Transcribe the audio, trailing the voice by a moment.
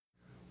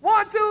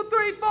2,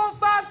 3, 4,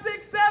 5,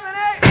 6, 7, 8.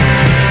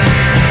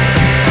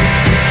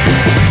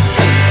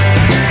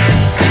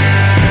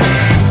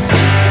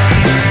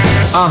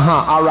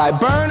 All right,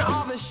 burn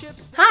all the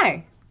ships.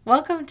 Hi,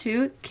 welcome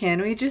to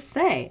Can We Just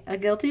Say, a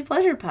guilty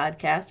pleasure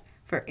podcast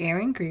for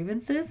airing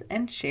grievances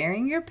and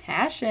sharing your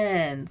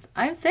passions.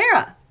 I'm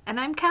Sarah. And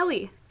I'm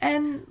Kelly.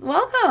 And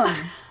welcome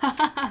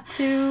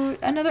to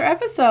another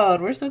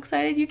episode. We're so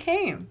excited you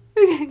came.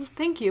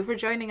 Thank you for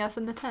joining us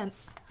in the tent.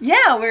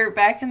 Yeah, we're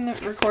back in the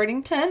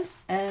recording tent,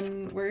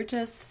 and we're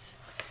just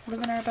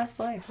living our best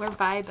life. We're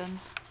vibing.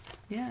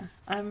 Yeah,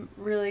 I'm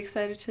really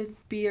excited to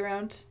be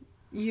around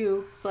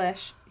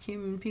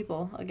you/human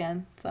people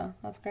again, so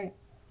that's great.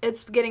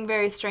 It's getting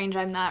very strange.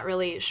 I'm not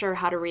really sure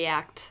how to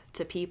react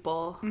to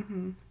people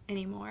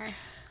anymore.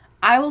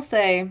 I will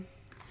say,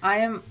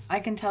 I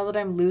can tell that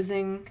I'm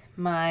losing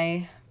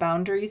my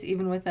boundaries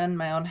even within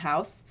my own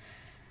house,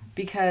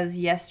 because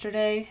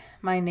yesterday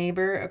my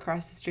neighbor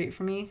across the street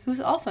from me,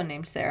 who's also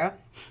named Sarah,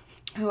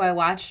 who I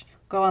watch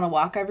go on a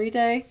walk every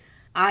day,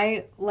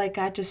 I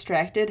got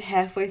distracted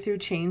halfway through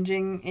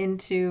changing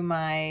into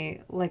my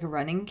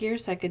running gear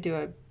so I could do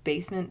a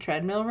basement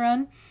treadmill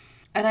run,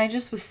 and I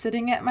just was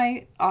sitting at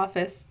my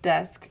office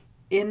desk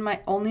in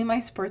my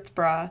sports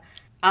bra,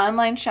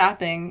 online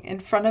shopping in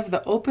front of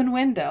the open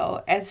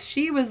window as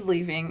she was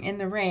leaving in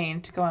the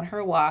rain to go on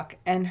her walk,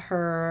 and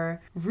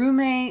her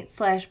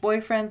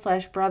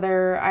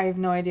roommate/boyfriend/brother, I have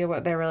no idea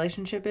what their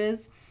relationship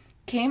is,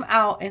 came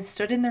out and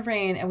stood in the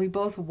rain, and we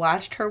both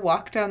watched her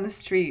walk down the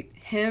street,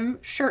 him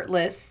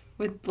shirtless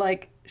with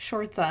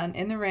shorts on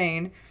in the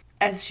rain,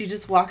 as she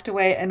just walked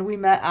away, and we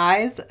met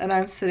eyes, and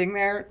I'm sitting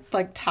there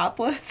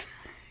topless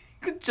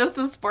just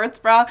a sports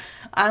bra,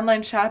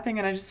 online shopping,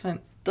 and I just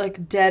went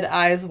dead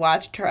eyes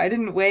watched her. I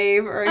didn't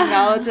wave or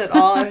acknowledge at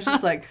all. I was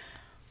just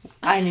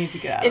I need to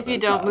get out of this If you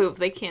don't house. move,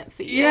 they can't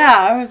see you. Yeah,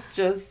 I was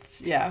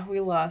just, we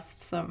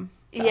lost some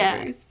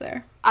boundaries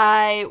there.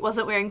 I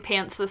wasn't wearing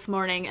pants this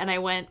morning, and I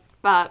went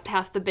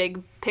past the big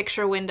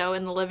picture window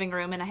in the living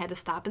room, and I had to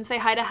stop and say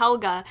hi to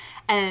Helga.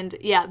 And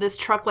this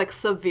truck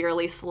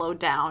severely slowed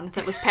down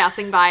that was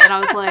passing by, and I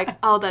was like,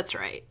 oh, that's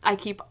right. I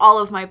keep all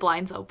of my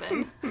blinds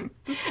open.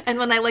 And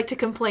when I like to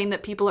complain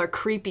that people are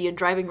creepy and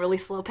driving really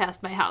slow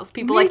past my house,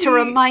 people like to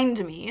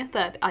remind me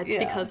that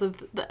it's because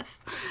of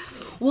this.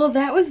 Well,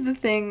 that was the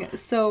thing.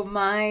 So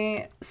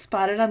my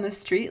spotted on the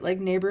street,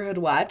 neighborhood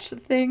watch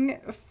thing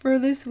for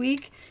this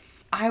week,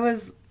 I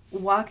was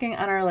walking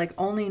on our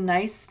only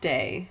nice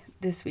day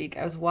this week.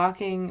 I was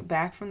walking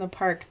back from the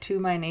park to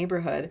my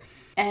neighborhood,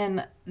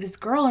 and this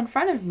girl in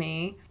front of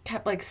me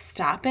kept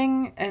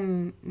stopping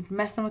and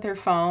messing with her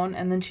phone,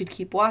 and then she'd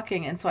keep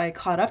walking, and so I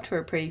caught up to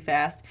her pretty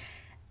fast,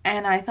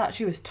 and I thought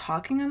she was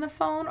talking on the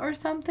phone or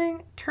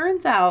something.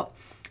 Turns out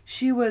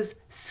she was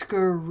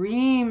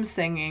scream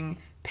singing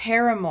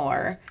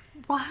Paramore.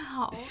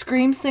 Wow.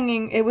 Scream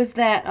singing. It was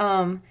that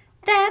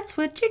that's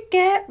what you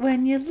get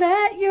when you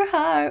let your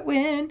heart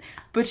win.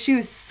 But she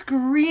was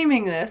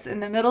screaming this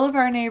in the middle of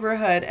our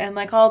neighborhood, and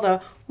all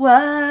the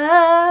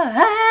wah,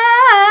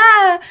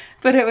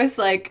 but it was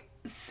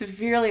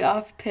severely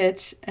off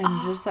pitch and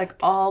just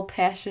all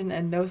passion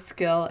and no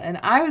skill. And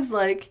I was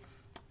like,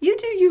 you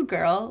do you,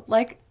 girl.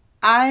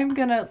 I'm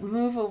gonna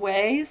move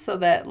away so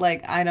that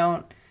I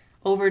don't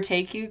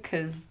overtake you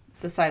because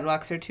the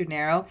sidewalks are too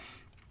narrow.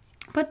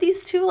 But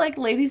these two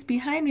ladies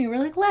behind me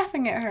were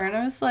laughing at her, and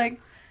I was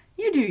like,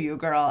 you do you,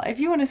 girl. If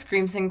you want to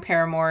scream sing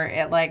Paramore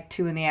at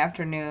 2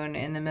 p.m.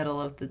 in the middle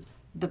of the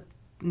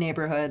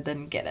neighborhood,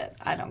 then get it.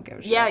 I don't give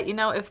a shit. Yeah,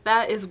 if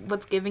that is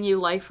what's giving you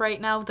life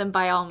right now, then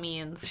by all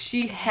means.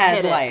 She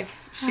had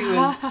life. She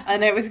was,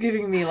 and it was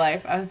giving me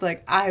life. I was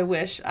like, I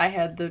wish I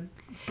had the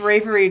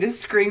bravery to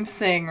scream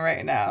sing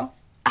right now.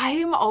 I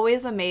am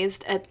always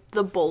amazed at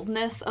the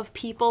boldness of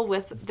people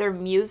with their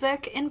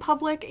music in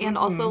public and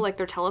also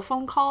their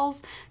telephone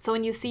calls. So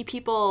when you see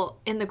people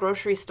in the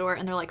grocery store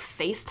and they're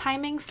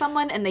FaceTiming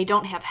someone and they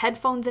don't have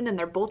headphones in and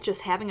they're both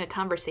just having a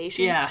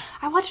conversation. Yeah.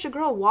 I watched a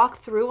girl walk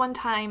through one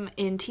time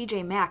in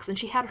TJ Maxx, and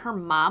she had her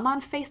mom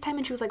on FaceTime,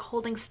 and she was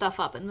holding stuff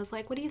up and was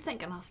like, what do you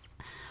think? And I was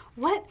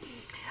what?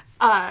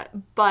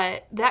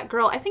 But that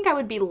girl, I think I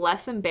would be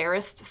less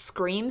embarrassed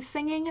scream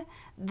singing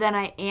than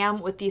I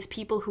am with these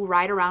people who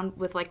ride around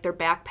with their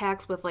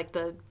backpacks with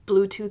the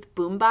Bluetooth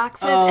boom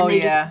boxes and they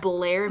just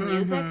blare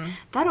music.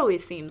 That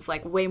always seems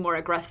way more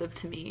aggressive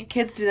to me.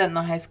 Kids do that in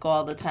the high school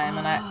all the time,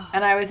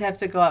 and I always have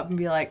to go up and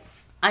be like,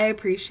 I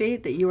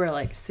appreciate that you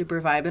are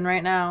super vibing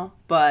right now,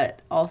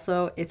 but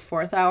also it's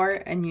 4th hour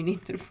and you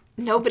need to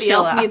Nobody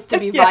chill else out. needs to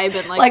be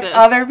vibing this.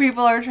 Other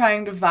people are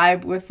trying to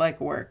vibe with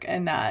work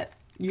and not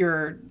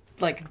your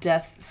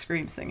death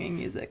scream singing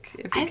music.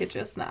 If you could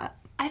just not.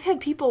 I've had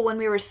people, when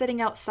we were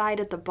sitting outside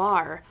at the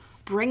bar,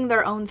 bring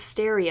their own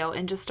stereo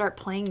and just start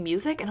playing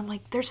music, and I'm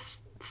like,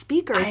 there's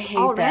speakers I hate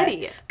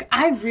already. That.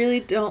 I really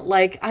don't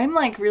I'm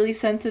really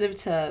sensitive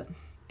to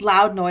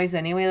loud noise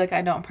anyway.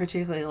 I don't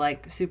particularly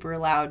super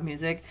loud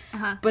music,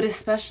 but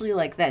especially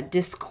that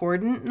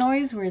discordant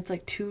noise where it's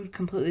two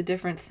completely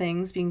different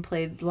things being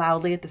played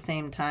loudly at the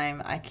same time.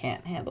 I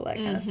can't handle that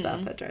kind of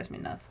stuff. That drives me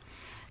nuts.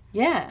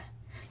 Yeah.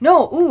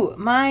 No, ooh,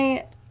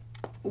 my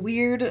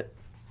weird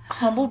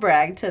humble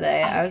brag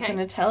today. I was Okay.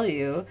 going to tell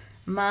you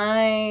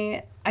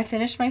I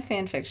finished my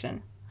fan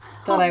fiction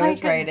that Oh I my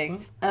was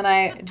writing, and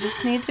I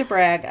just need to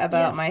brag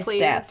about Yes, my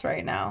please. stats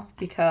right now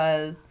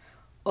because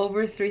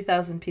over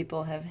 3,000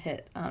 people have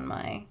hit on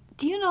my.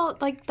 Do you know,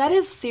 like, that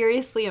is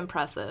seriously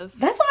impressive.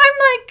 That's why I'm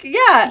like,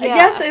 yeah, Yeah. I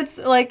guess it's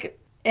like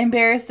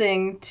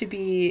embarrassing to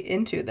be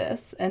into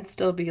this and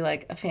still be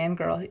like a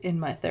fangirl in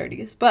my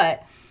 30s,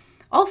 but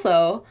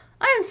also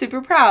I am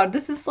super proud.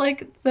 This is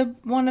like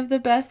one of the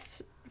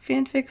best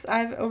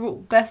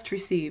best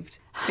received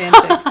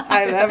fanfics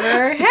I've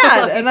ever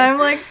had, and I'm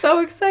like so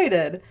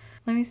excited.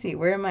 Let me see,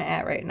 where am I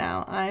at right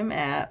now? I'm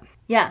at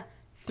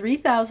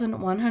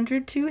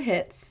 3,102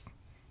 hits,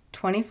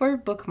 24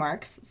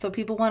 bookmarks. So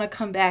people want to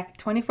come back.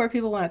 24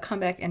 people want to come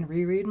back and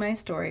reread my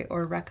story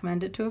or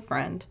recommend it to a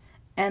friend,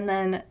 and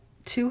then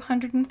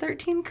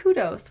 213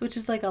 kudos, which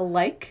is like a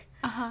like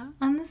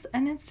on this,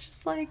 and it's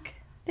just like,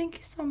 thank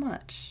you so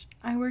much.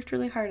 I worked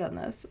really hard on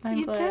this. And I'm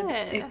You glad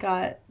did. it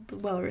got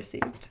well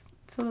received.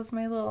 So that's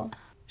my little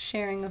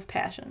sharing of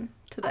passion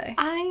today.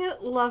 I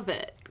love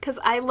it because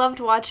I loved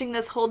watching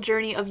this whole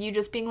journey of you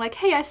just being like,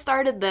 hey, I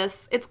started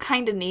this. It's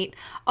kind of neat.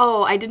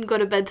 Oh, I didn't go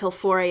to bed till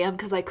 4 a.m.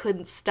 because I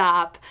couldn't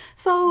stop.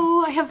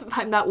 So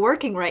I'm not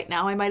working right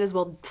now. I might as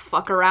well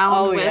fuck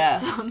around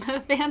with some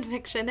fan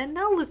fiction. And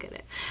now look at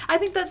it. I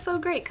think that's so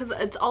great because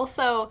it's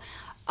also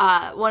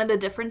one of the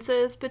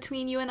differences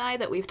between you and I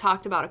that we've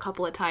talked about a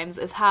couple of times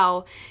is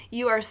how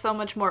you are so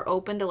much more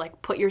open to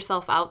like put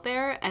yourself out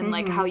there and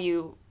like how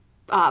you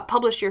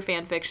published your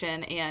fan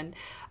fiction and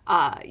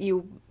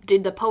you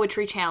did the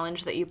poetry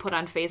challenge that you put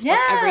on Facebook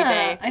every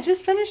day. I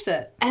just finished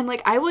it. And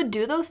like I would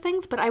do those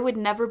things, but I would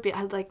never be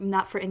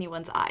not for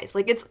anyone's eyes.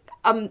 Like it's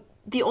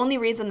the only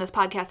reason this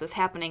podcast is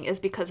happening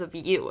is because of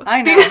you.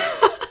 I know.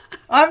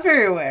 I'm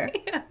very aware.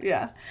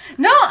 Yeah.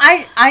 No,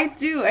 I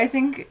do. I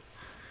think,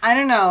 I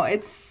don't know.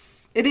 It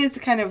is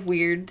kind of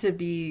weird to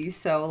be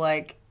so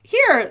like,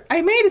 here,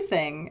 I made a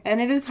thing.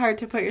 And it is hard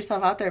to put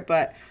yourself out there,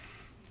 but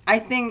I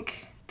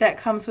think that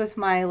comes with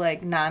my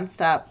like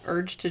nonstop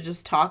urge to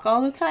just talk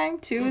all the time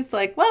too. It's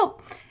like,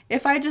 well,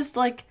 if I just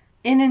like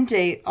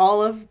inundate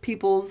all of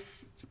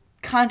people's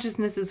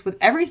consciousnesses with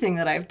everything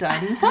that I've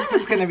done, and some of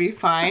it's going to be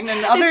fine,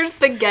 and others It's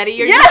spaghetti.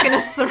 You're just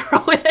gonna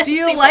throw it. And do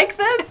you see like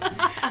this?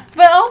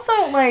 But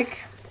also, like,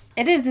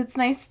 it's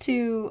nice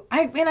to,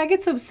 I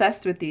get so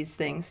obsessed with these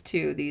things,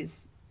 too,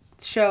 these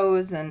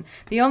shows, and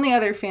the only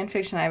other fan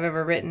fiction I've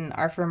ever written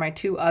are for my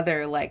two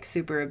other, like,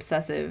 super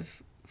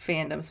obsessive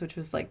fandoms, which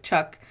was, like,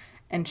 Chuck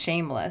and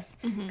Shameless,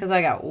 because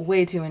I got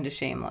way too into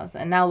Shameless,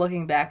 and now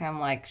looking back, I'm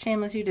like,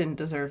 Shameless, you didn't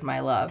deserve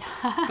my love,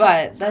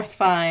 but that's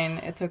fine,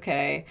 it's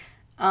okay.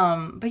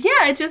 But yeah,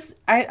 I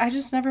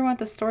just never want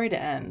the story to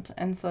end,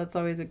 and so it's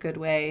always a good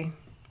way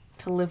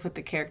to live with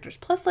the characters.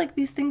 Plus, like,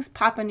 these things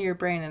pop into your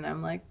brain, and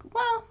I'm like,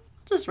 well,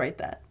 just write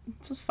that.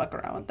 Just fuck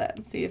around with that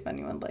and see if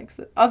anyone likes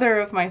it. Other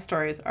of my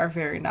stories are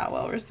very not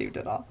well received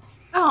at all.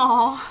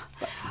 Oh,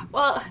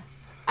 well,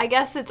 I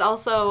guess it's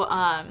also,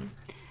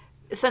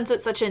 since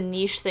it's such a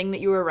niche thing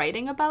that you were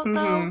writing about,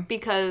 though,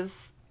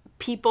 because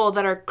people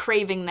that are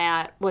craving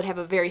that would have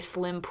a very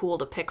slim pool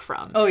to pick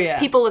from. Oh, yeah.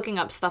 People looking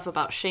up stuff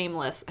about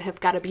Shameless have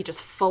got to be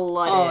just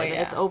flooded. Oh,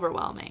 yeah. It's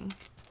overwhelming.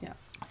 Yeah.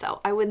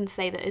 So I wouldn't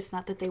say that it's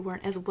not that they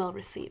weren't as well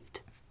received.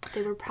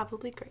 They were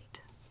probably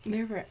great.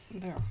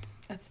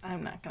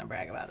 I'm not going to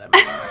brag about it.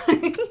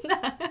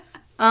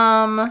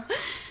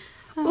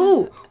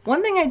 Ooh,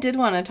 one thing I did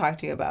want to talk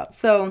to you about.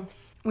 So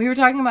we were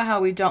talking about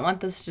how we don't want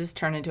this to just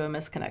turn into a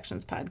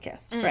Misconnections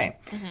podcast,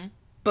 right? Mm-hmm.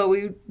 But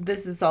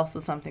this is also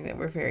something that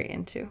we're very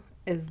into,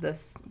 is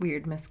this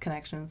weird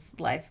Misconnections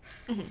life.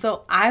 Mm-hmm.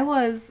 So I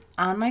was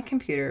on my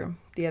computer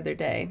the other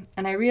day,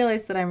 and I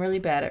realized that I'm really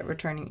bad at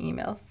returning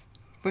emails,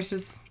 which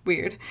is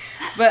weird.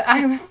 But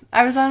I was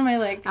on my,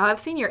 like... Oh, I've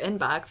seen your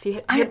inbox.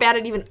 You're bad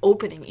at even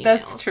opening emails.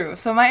 That's true.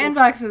 So my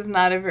inbox is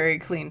not a very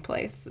clean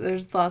place.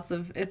 There's lots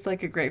of... It's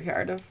like a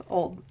graveyard of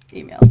old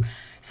emails.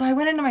 So I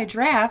went into my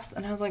drafts,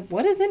 and I was like,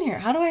 what is in here?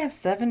 How do I have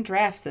 7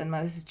 drafts in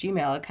this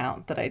Gmail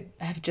account that I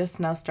have just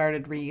now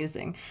started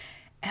reusing?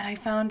 And I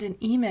found an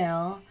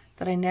email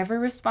that I never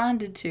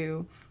responded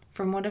to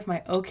from one of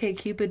my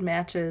OkCupid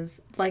matches,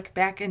 like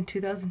back in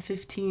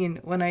 2015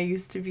 when I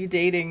used to be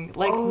dating,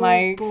 like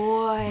my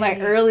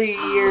early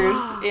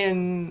years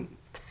in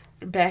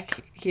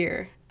back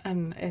here,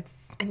 and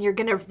you're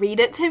gonna read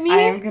it to me. I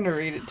am gonna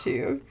read it to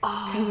you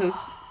because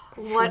it's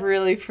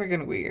really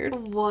friggin'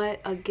 weird.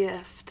 What a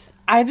gift!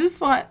 I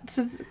just want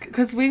to,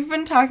 because we've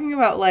been talking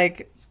about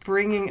like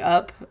bringing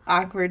up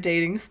awkward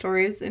dating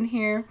stories in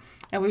here,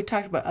 and we've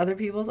talked about other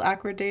people's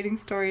awkward dating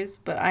stories,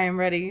 but I am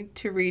ready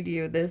to read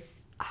you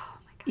this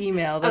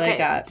email that I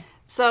got.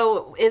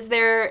 So is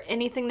there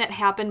anything that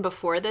happened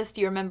before this?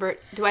 Do you remember?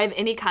 Do I have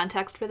any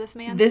context for this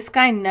man? This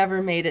guy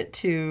never made it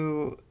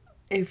to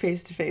a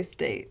face-to-face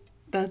date.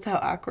 That's how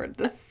awkward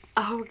this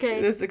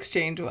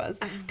exchange was.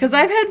 Because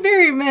I've had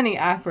very many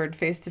awkward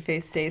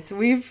face-to-face dates.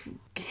 We've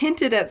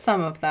hinted at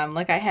some of them.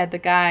 Like I had the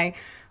guy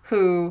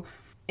who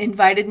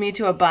invited me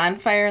to a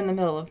bonfire in the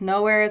middle of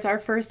nowhere as our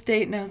first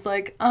date, and I was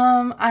like,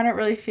 I don't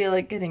really feel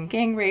like getting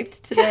gang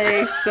raped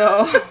today,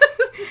 so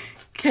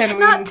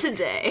Not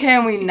today.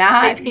 Can we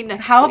not? Maybe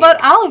next How week.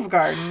 about Olive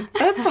Garden?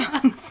 That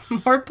sounds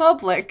more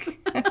public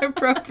and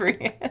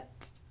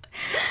appropriate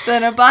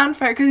than a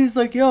bonfire. Because he's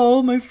like, yo,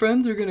 all my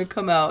friends are going to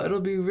come out. It'll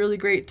be a really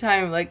great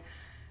time. Like,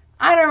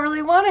 I don't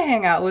really want to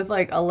hang out with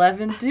like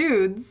 11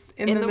 dudes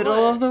in the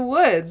middle of the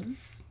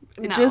woods.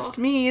 No. Just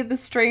me, the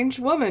strange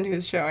woman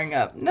who's showing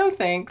up. No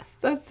thanks.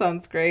 That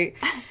sounds great.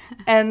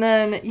 And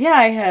then, yeah,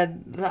 I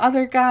had the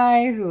other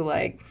guy who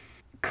like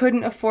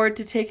couldn't afford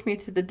to take me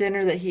to the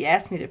dinner that he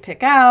asked me to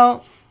pick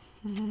out.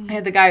 I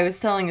had the guy who was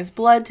selling his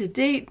blood to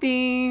date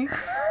me.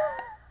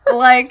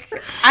 Like,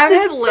 I've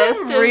had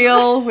some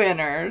real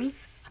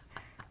winners.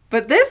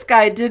 But this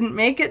guy didn't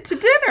make it to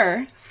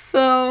dinner.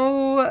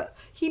 So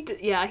He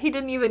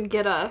didn't even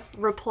get a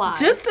reply.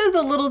 just as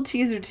a little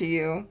teaser to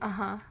you,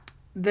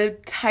 the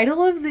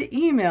title of the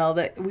email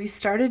that we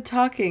started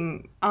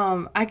talking,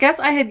 I guess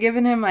I had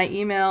given him my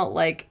email,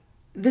 like,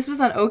 this was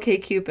on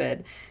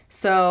OkCupid,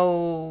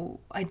 so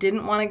I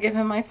didn't want to give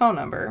him my phone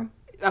number,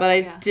 but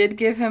I did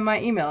give him my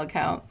email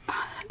account.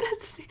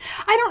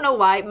 I don't know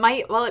why.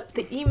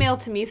 The email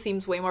to me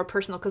seems way more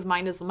personal because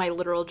mine is my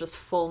literal just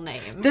full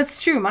name.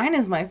 That's true. Mine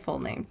is my full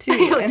name,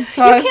 too. And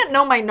so you can't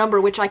know my number,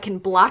 which I can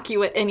block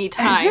you at any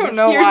time. I don't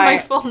know Here's why.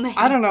 my full name.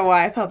 I don't know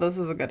why I thought this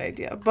was a good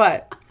idea,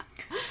 but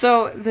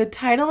so the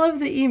title of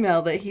the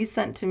email that he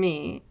sent to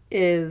me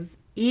is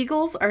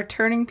 "Eagles are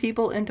turning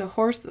people into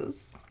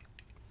horses."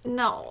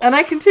 No. And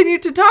I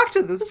continued to talk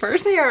to this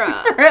person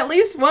Sarah. for at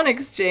least one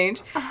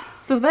exchange.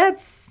 So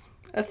that's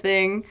a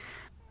thing.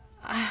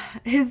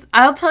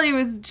 I'll tell you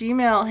his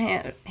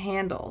Gmail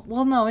handle.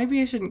 Well, no,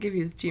 maybe I shouldn't give you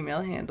his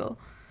Gmail handle.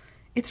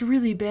 It's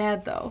really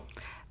bad, though.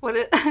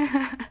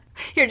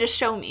 Here, just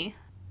show me.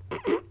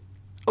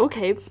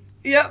 Okay.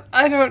 Yep,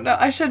 I don't know.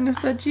 I shouldn't have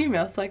said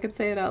Gmail, so I could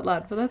say it out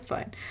loud, but that's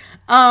fine.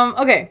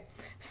 Okay,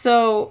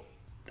 so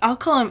I'll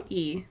call him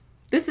E.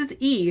 This is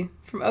E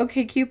from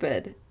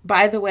OkCupid,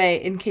 by the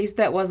way, in case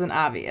that wasn't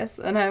obvious.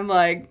 And I'm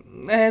like,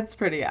 it's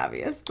pretty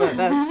obvious, but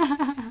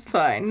that's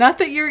fine. Not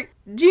that your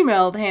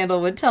Gmail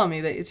handle would tell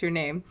me that it's your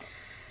name.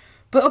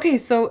 But okay,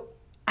 so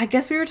I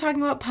guess we were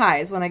talking about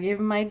pies when I gave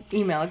him my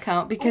email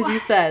account because he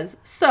says,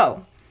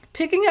 so,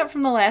 picking up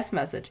from the last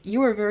message,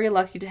 you are very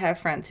lucky to have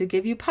friends who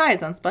give you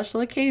pies on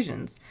special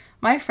occasions.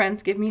 My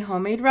friends give me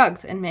homemade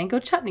rugs and mango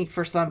chutney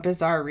for some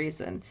bizarre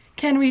reason.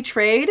 Can we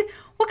trade?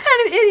 What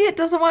kind of idiot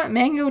doesn't want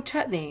mango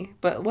chutney?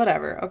 But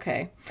whatever,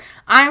 okay.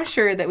 I'm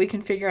sure that we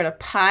can figure out a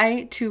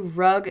pie to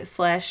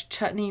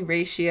rug/chutney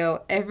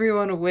ratio.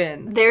 Everyone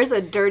wins. There's a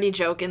dirty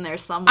joke in there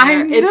somewhere. I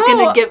know. It's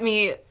going to get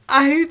me...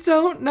 I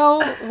don't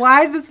know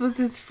why this was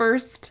his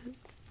first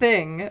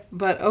thing,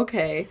 but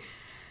okay.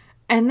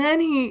 And then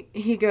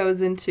he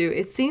goes into,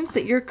 it seems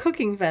that your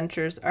cooking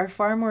ventures are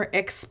far more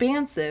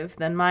expansive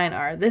than mine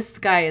are. This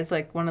guy is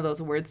like one of those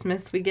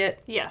wordsmiths we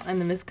get. Yes. And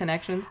the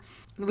misconnections.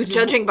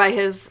 Judging by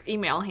his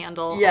email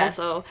handle Yes.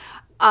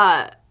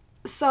 also.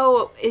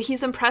 So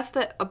he's impressed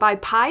by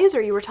pies,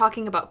 or you were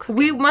talking about cooking?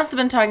 We must have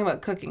been talking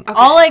about cooking. Okay.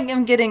 All I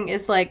am getting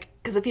is like...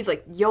 Because if he's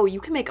like, yo, you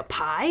can make a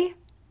pie?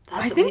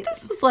 That's I think amazing.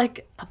 this was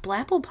like a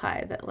blapple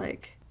pie that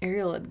like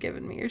Ariel had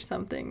given me or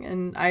something,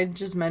 and I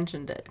just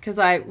mentioned it because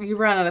we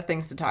run out of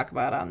things to talk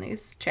about on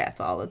these chats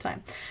all the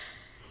time.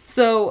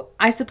 So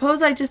I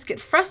suppose I just get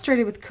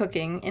frustrated with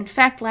cooking. In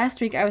fact,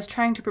 last week I was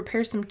trying to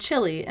prepare some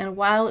chili, and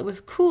while it was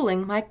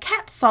cooling, my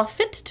cat saw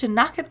fit to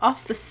knock it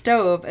off the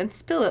stove and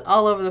spill it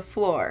all over the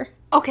floor.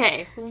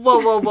 Okay.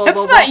 Whoa.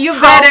 That's not you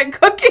bad at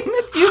cooking.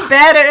 That's you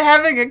bad at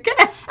having a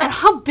cat. And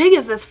how big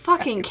is this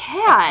fucking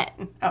cat?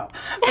 No,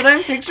 but I'm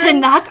To picturing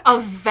knock a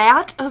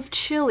vat of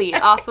chili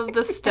off of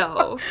the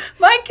stove.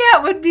 my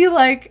cat would be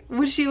like,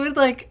 she would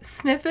like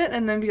sniff it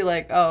and then be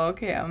like, oh,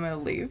 okay, I'm gonna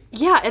leave.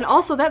 Yeah, and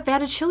also that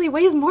vat of chili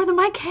weighs more than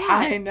my cat.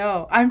 I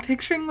know. I'm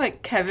picturing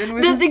like Kevin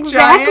with That's his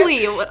exactly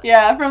giant, what...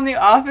 yeah, from The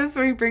Office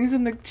where he brings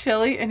in the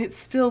chili and it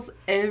spills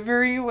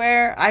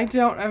everywhere. I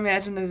don't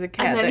imagine there's a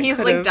cat And then that he's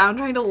could've... like down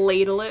trying to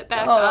ladle it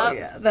back Oh, up.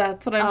 yeah,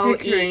 that's what I'm Oh,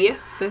 picturing. E.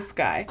 This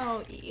guy.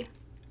 Oh, E.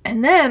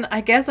 And then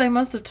I guess I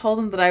must have told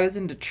him that I was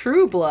into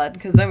True Blood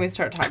because then we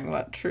start talking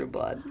about True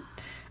Blood.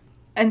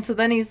 And so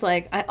then he's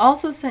like, I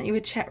also sent you a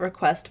chat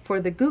request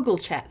for the Google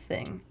chat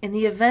thing in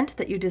the event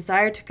that you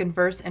desire to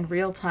converse in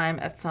real time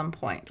at some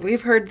point.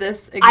 We've heard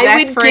this exact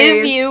I would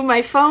phrase. give you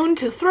my phone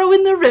to throw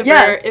in the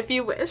river if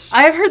you wish.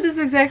 I've heard this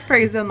exact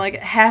phrase in like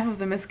half of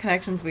the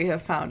misconnections we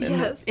have found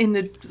Yes. in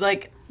the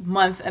like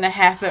month and a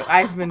half that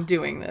I've been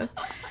doing this.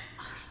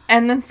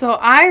 And then so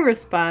I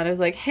respond, I was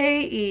like,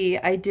 hey E,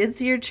 I did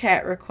see your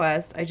chat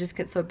request. I just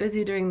get so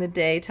busy during the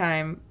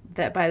daytime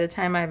that by the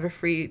time I have a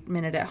free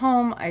minute at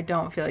home, I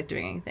don't feel like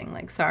doing anything.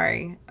 Like,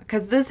 sorry.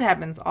 Because this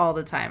happens all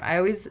the time. I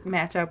always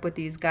match up with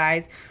these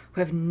guys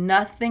who have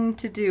nothing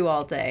to do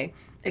all day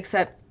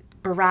except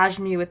barrage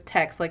me with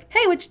texts like,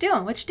 hey, what you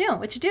doing? What you doing?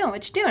 What you doing?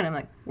 What you doing? I'm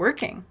like,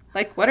 working.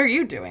 Like, what are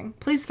you doing?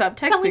 Please stop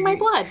texting Selling my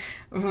me.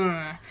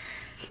 blood.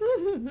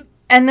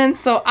 And then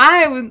so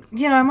I would,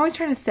 I'm always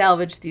trying to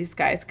salvage these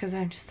guys because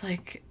I'm just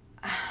like,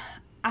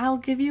 I'll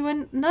give you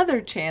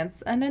another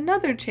chance and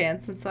another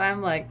chance. And so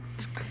I'm like,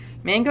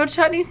 mango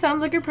chutney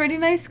sounds like a pretty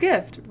nice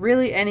gift.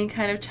 Really, any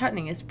kind of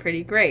chutney is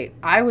pretty great.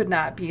 I would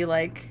not be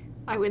like...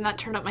 I would not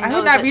turn up my nose I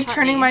would not at be chutney.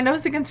 turning my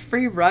nose against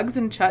free rugs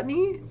and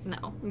chutney.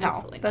 No,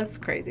 absolutely not. That's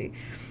crazy.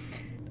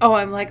 Oh,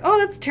 I'm like, oh,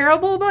 that's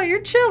terrible about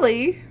your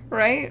chili,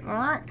 right?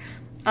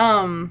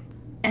 And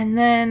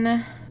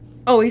then...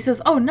 Oh, he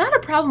says, oh, not a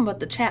problem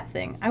about the chat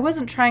thing. I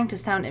wasn't trying to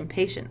sound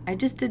impatient. I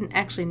just didn't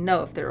actually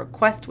know if the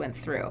request went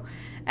through.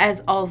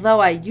 As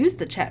although I use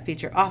the chat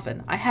feature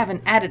often, I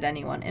haven't added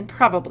anyone in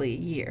probably a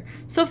year.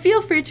 So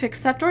feel free to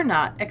accept or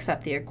not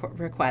accept the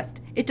request.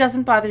 It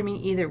doesn't bother me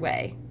either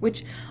way.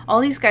 Which all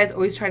these guys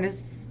always try to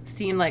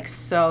seem like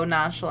so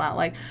nonchalant,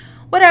 like,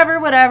 whatever.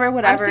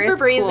 I'm super it's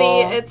breezy.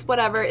 cool. It's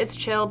whatever. It's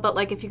chill. But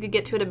like, if you could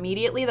get to it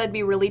immediately, that'd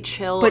be really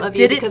chill But of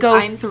did you it because go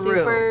I'm through?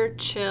 super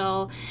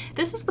chill.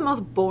 This is the most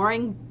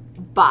boring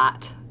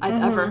bot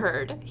I've ever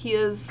heard. He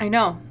is. I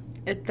know.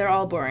 They're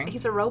all boring.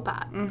 He's a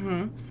robot.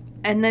 Mm-hmm.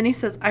 And then he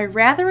says, I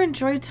rather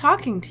enjoyed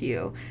talking to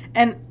you.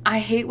 And I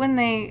hate when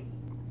they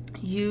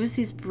use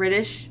these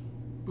British,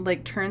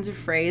 like, turns of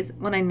phrase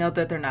when I know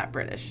that they're not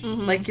British.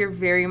 Mm-hmm. Like, you're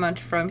very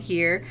much from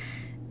here.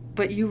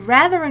 But you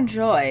rather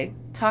enjoy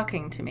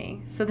talking to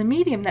me. So the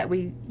medium that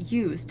we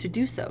use to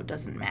do so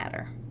doesn't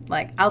matter.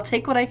 Like, I'll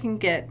take what I can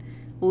get,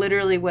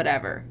 literally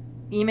whatever.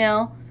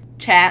 Email,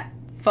 chat,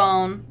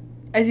 phone.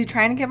 Is he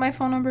trying to get my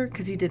phone number?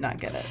 Because he did not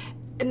get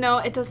it. No,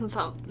 it doesn't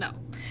sound. No.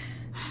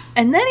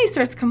 And then he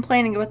starts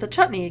complaining about the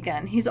chutney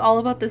again. He's all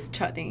about this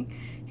chutney.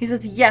 He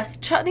says, yes,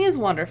 chutney is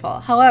wonderful.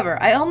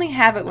 However, I only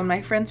have it when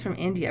my friends from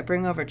India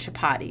bring over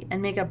chapati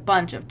and make a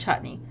bunch of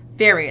chutney,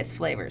 various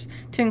flavors,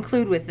 to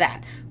include with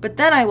that. But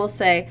then I will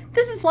say,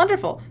 this is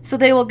wonderful. So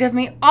they will give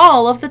me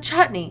all of the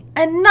chutney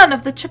and none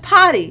of the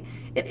chapati.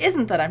 It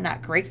isn't that I'm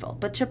not grateful,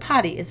 but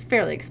chapati is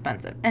fairly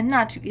expensive and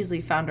not too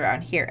easily found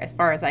around here as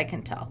far as I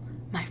can tell.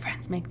 My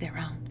friends make their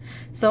own.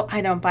 So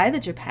I don't buy the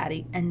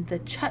chapati, and the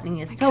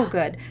chutney is so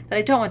good that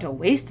I don't want to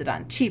waste it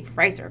on cheap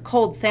rice or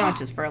cold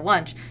sandwiches for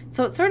lunch.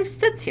 So it sort of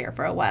sits here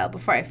for a while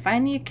before I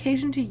find the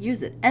occasion to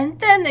use it, and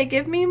then they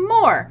give me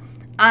more.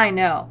 I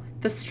know.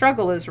 The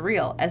struggle is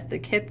real, as the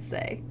kids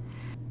say.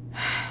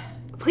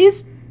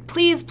 Please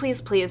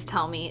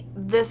tell me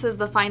this is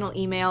the final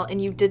email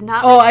and you did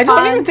not Oh, respond.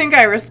 I don't even think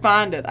I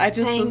responded. I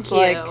just was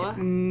like,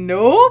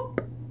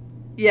 nope.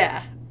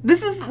 Yeah.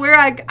 This is where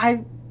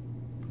I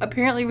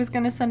apparently was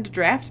going to send a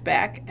draft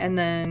back and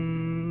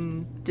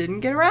then didn't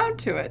get around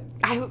to it.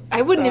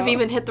 I wouldn't have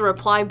even hit the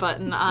reply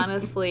button,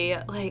 honestly.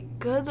 Like,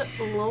 good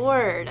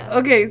Lord.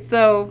 Okay,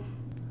 so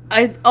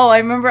I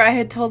remember I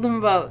had told him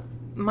about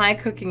my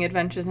cooking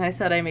adventures and I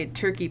said I made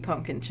turkey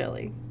pumpkin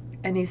chili.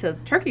 And he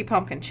says, turkey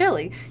pumpkin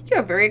chili? You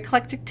have very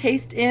eclectic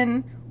taste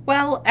in,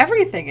 well,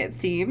 everything it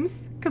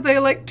seems. Because I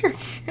like turkey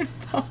and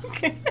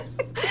pumpkin.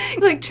 You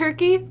like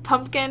turkey,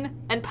 pumpkin,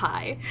 and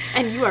pie.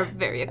 And you are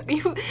very...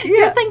 You're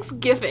Yeah.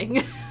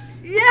 Thanksgiving.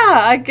 Yeah,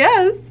 I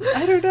guess.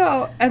 I don't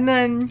know. And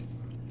then,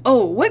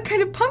 what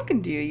kind of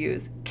pumpkin do you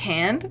use?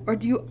 Canned? Or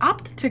do you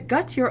opt to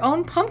gut your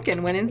own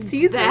pumpkin when in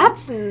season?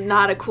 That's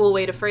not a cool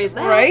way to phrase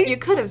that. Right? You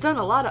could have done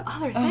a lot of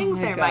other things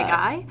my there, my God.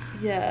 guy.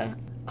 Yeah.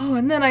 Oh,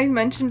 and then I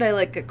mentioned I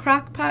like a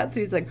crock pot. So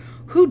he's like,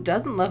 who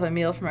doesn't love a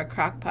meal from a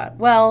crock pot?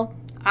 Well,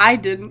 I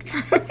didn't for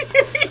a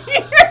few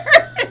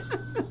years.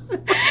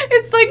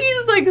 It's like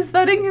he's like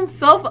setting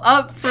himself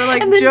up for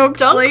like And then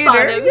jokes dunks later.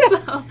 on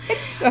himself.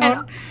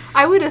 Yeah. And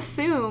I would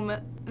assume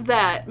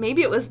that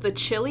maybe it was the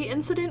chili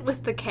incident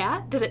with the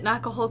cat. Did it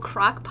knock a whole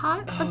crock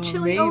pot of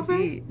chili over?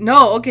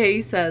 No, okay,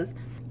 he says,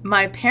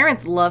 my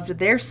parents loved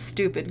their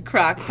stupid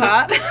crock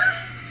pot.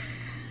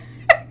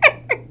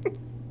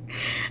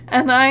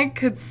 And I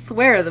could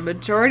swear the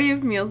majority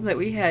of meals that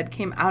we had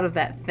came out of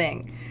that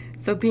thing.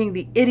 So being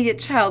the idiot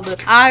child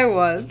that I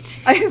was,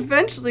 I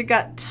eventually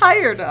got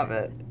tired of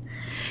it.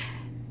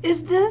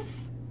 Is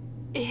this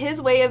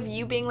his way of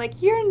you being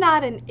like, you're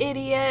not an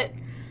idiot?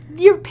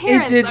 Your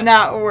parents It did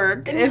not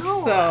work. If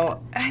No.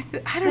 so, I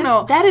don't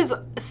know. That is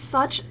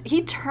such...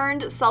 He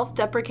turned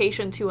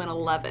self-deprecation to an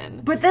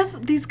 11. But that's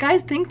these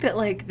guys think that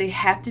like they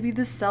have to be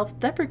this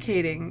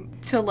self-deprecating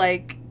to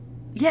like,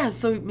 yeah.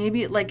 So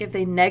maybe like if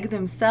they neg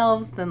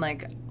themselves, then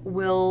like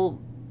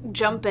we'll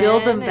Jump in.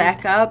 build them and-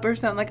 back up or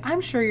something. Like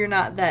I'm sure you're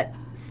not that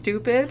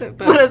stupid, But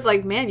but it's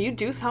like, man, you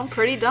do sound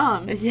pretty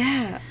dumb.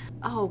 yeah.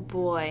 Oh,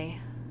 boy.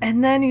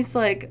 And then he's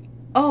like,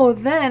 oh,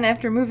 then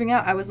after moving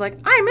out, I was like,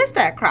 I miss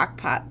that crock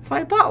pot, so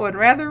I bought one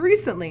rather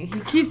recently. He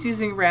keeps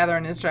using rather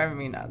and it's driving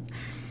me nuts.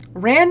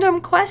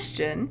 Random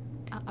question.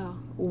 Uh-oh.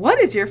 What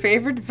is your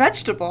favorite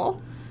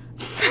vegetable?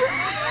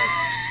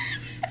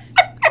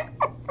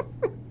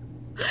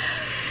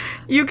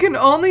 You can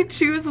only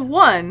choose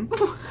one,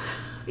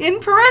 in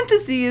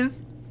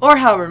parentheses, or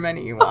however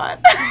many you want.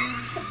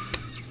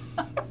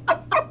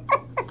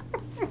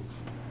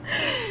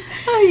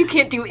 Oh, you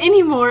can't do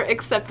any more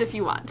except if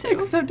you want to.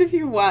 Except if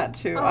you want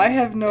to. I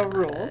have no God.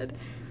 rules.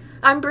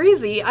 I'm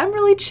breezy. I'm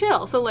really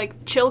chill. So,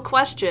 like, chill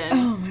question.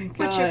 Oh, my God.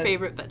 What's your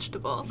favorite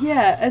vegetable?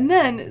 Yeah, and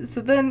then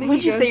What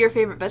did you say your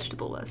favorite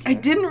vegetable was? I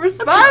didn't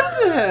respond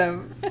to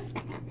him.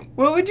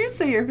 What would you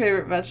say your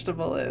favorite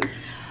vegetable is?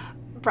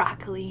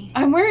 Broccoli.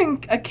 I'm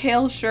wearing a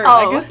kale shirt.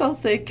 Oh. I guess I'll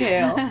say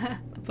kale.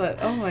 But,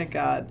 oh my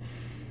God.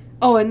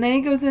 Oh, and then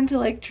he goes into,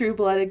 like, True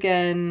Blood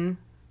again.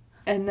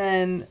 And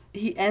then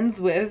he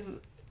ends with,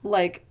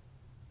 like,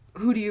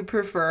 who do you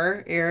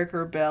prefer, Eric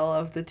or Bill,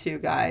 of the two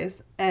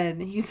guys?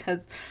 And he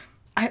says,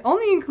 I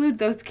only include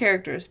those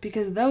characters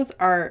because those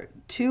are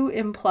two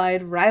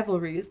implied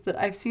rivalries that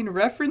I've seen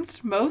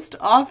referenced most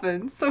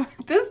often. So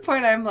at this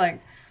point, I'm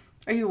like,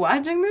 are you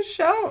watching this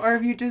show or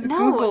have you just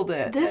Googled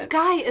it? This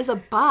guy is a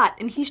bot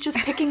and he's just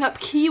picking up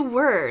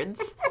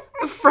keywords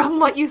from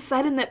what you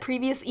said in that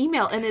previous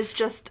email and is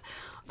just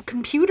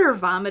computer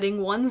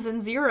vomiting ones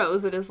and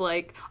zeros. It is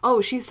like, oh,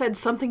 she said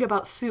something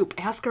about soup.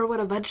 Ask her what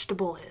a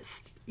vegetable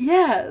is.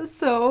 Yeah,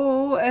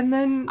 so, and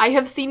then... I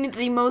have seen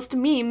the most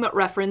meme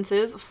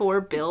references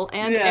for Bill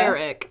and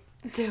Eric.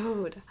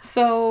 Dude.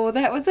 So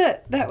that was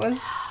it. That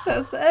was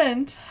the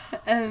end.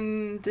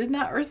 And did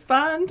not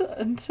respond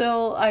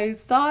until I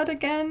saw it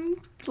again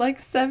like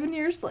 7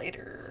 years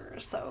later.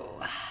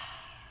 So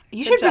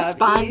You good should job,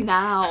 respond E.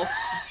 now.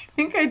 I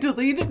think I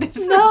deleted it.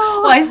 No.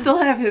 Well, I still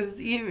have his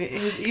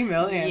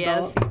email handle.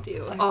 Yes, you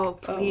do. Oh,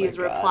 please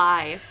my God.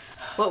 reply.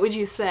 What would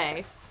you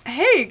say?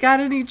 Hey, got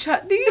any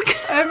chutney?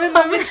 I'm in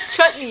How the, much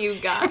chutney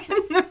you got?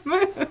 in the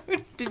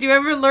mood. Did you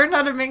ever learn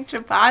how to make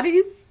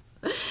chapatis?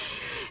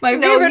 My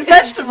No, favorite you-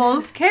 vegetable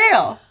is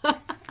kale.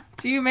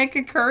 Do you make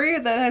a curry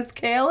that has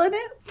kale in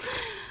it?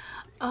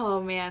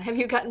 Oh, man. Have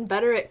you gotten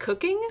better at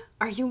cooking?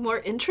 Are you more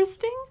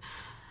interesting?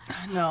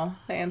 No.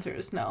 The answer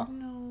is no.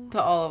 To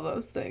all of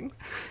those things.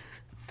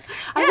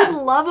 I Yeah.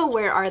 would love a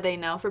Where Are They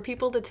Now for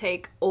people to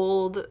take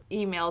old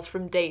emails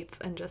from dates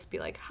and just be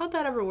like, how'd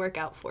that ever work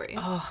out for you?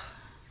 Oh,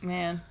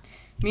 man.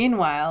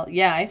 Meanwhile,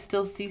 yeah, I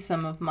still see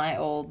some of my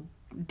old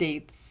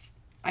dates.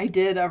 I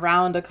did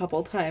around a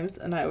couple times,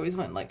 and I always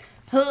went like,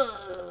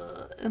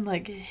 and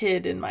like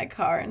hid in my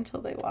car until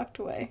they walked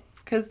away.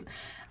 Because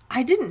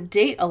I didn't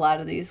date a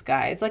lot of these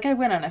guys. Like, I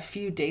went on a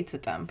few dates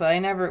with them, but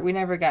we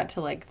never got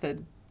to like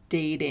the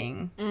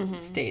dating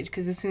stage.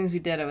 Because as soon as we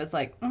did, I was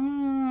like,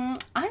 I'm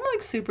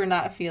like super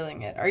not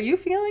feeling it. Are you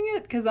feeling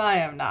it? Because I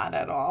am not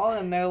at all.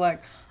 And they're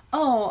like,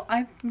 oh,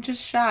 I'm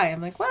just shy.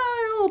 I'm like, well,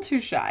 you're a little too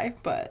shy,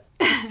 but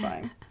it's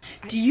fine.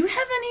 Do you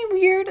have any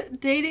weird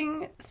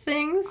dating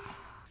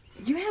things?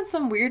 You had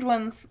some weird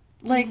ones.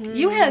 Like,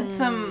 you had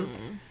some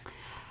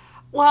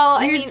Well,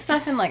 weird I mean,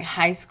 stuff in, like,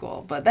 high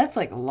school, but that's,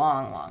 like, a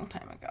long, long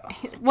time ago.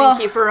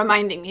 thank you for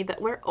reminding me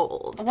that we're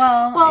old.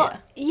 Well,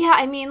 Yeah,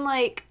 I mean,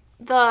 like,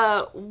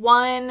 the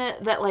one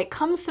that, like,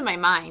 comes to my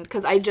mind,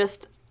 because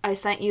I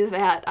sent you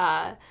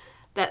that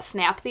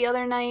snap the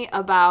other night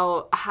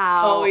about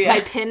how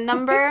my PIN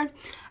number,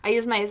 I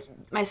use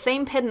my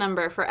same PIN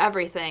number for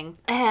everything,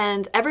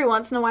 and every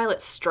once in a while it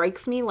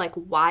strikes me, like,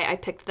 why I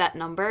picked that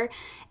number,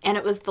 and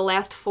it was the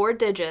last 4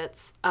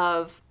 digits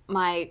of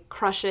my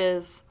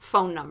crush's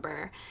phone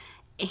number.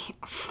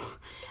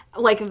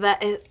 Like,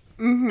 that is...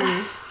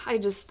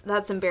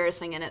 that's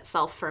embarrassing in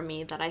itself for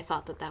me that I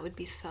thought that would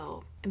be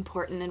so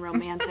important and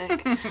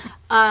romantic.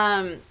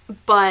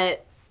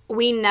 But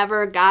we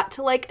never got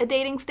to, like, a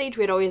dating stage.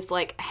 We'd always,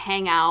 like,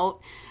 hang out,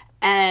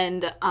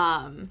 and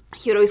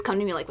he would always come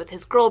to me, like, with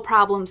his girl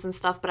problems and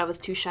stuff, but I was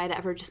too shy to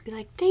ever just be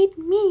like, date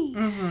me.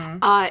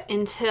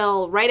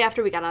 Until right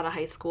after we got out of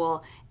high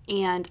school,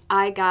 and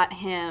I got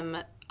him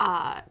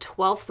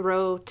 12th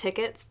row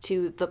tickets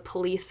to the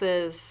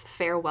Police's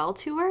farewell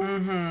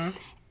tour.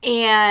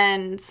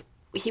 And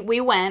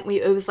we went.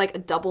 It was like a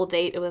double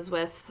date. It was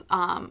with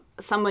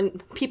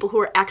people who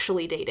were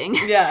actually dating.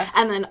 Yeah.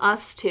 And then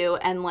us two.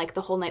 And like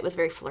the whole night was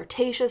very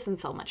flirtatious and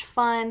so much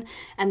fun.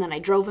 And then I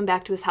drove him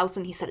back to his house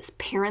and he said his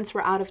parents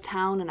were out of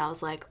town. And I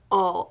was like,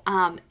 oh,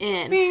 I'm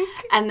in. Wink.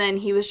 And then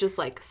he was just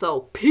like,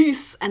 so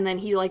peace. And then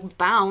he like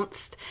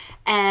bounced.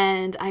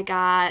 And I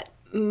got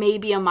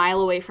maybe a mile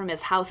away from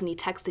his house and he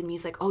texted me.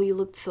 He's like, oh, you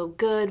looked so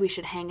good. We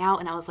should hang out.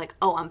 And I was like,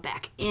 oh, I'm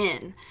back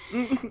in.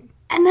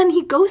 And then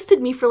he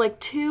ghosted me for like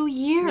 2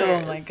 years.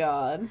 oh my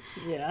God.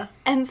 Yeah.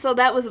 And so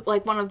that was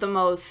like one of the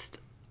most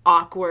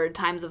awkward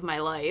times of my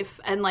life.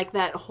 And like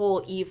that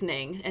whole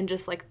evening and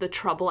just like the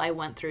trouble I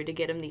went through to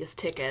get him these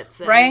tickets.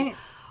 And Right?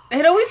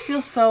 It always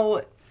feels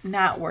so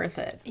not worth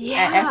it.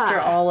 Yeah. After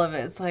all of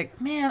it. It's like,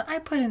 man, I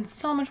put in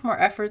so much more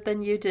effort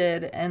than you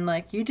did, and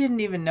like you didn't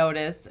even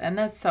notice, and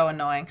that's so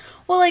annoying.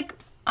 Well, like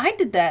I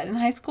did that in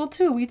high school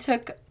too. We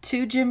took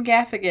to Jim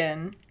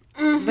Gaffigan,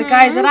 the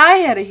guy that I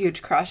had a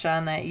huge crush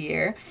on that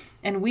year,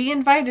 and we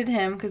invited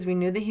him because we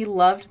knew that he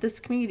loved this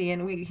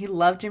comedian. He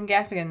loved Jim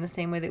Gaffigan the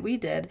same way that we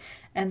did,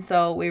 and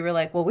so we were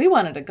like, well, we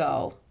wanted to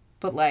go,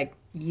 but like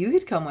you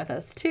could come with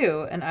us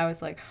too. And I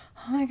was like,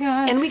 oh my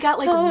God. And we got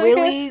like oh my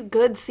really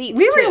good seats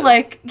We too. were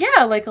like,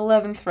 yeah, like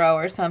 11th row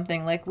or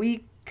something. Like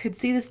we could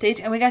see the stage,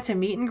 and we got to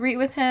meet and greet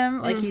with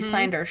him. Like, he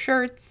signed our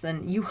shirts,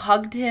 and you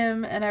hugged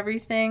him and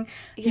everything.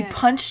 Yeah. He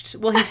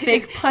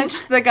fake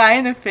punched the guy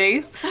in the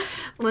face.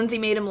 Lindsay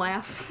made him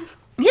laugh.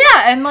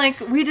 Yeah, and, like,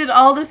 we did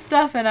all this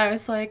stuff, and I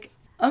was like,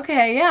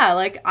 okay, yeah,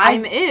 like,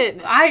 I'm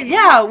in.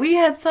 We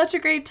had such a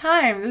great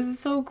time. This is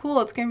so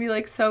cool. It's going to be,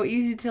 like, so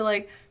easy to,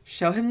 like,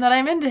 show him that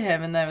I'm into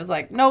him. And then I was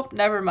like, nope,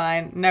 never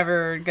mind.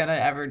 Never gonna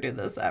ever do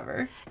this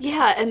ever.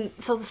 Yeah, and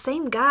so the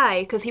same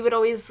guy, because he would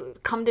always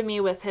come to me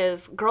with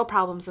his girl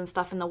problems and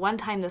stuff. And the one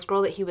time this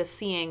girl that he was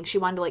seeing, she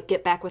wanted to, like,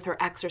 get back with her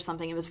ex or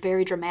something. It was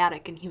very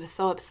dramatic, and he was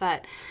so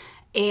upset.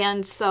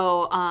 And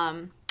so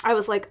I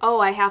was like, oh,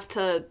 I had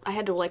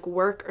to, like,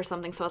 work or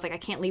something. So I was like, I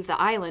can't leave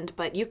the island,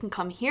 but you can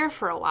come here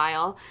for a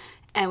while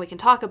and we can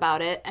talk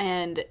about it.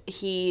 And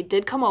he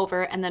did come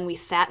over, and then we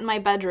sat in my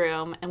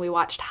bedroom and we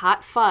watched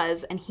Hot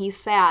Fuzz, and he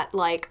sat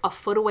like a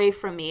foot away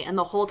from me. And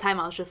the whole time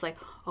I was just like,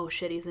 oh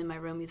shit, he's in my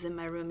room, he's in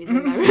my room, he's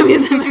in my room,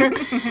 he's in my room.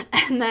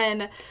 And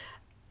then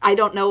I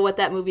don't know what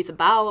that movie's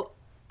about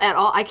at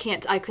all. I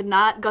could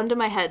not, gun to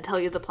my head, tell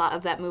you the plot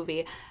of that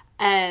movie.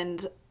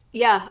 And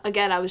yeah,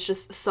 again, I was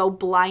just so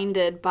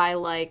blinded by,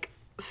 like,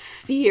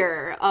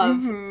 fear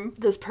of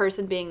this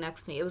person being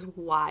next to me. It was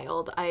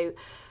wild.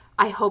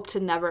 I hope to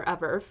never,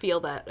 ever feel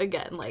that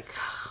again. Like,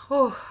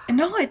 oh.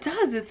 No, it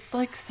does. It's,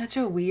 like, such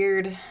a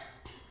weird...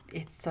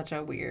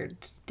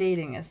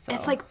 Dating is so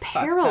It's, like, I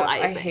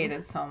paralyzing. hate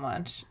it so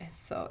much.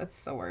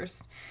 It's the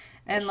worst.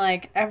 And,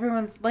 like,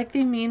 everyone's... Like,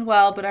 they mean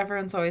well, but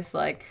everyone's always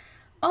like...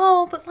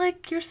 Oh, but,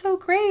 like, you're so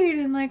great,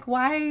 and, like,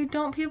 why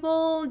don't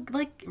people,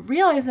 like,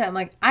 realize that? I'm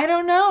like, I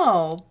don't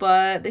know,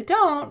 but they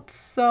don't,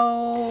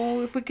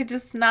 so if we could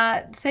just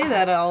not say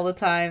that all the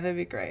time, that'd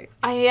be great.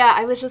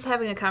 I was just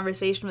having a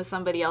conversation with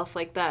somebody else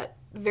like that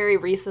very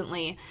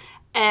recently,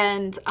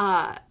 and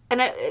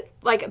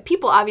like,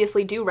 people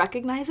obviously do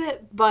recognize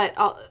it, but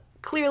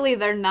clearly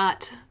they're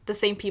not the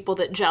same people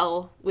that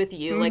gel with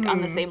you, like,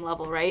 on the same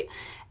level, right?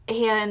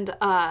 And,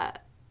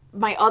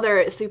 my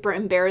other super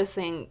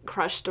embarrassing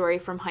crush story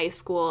from high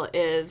school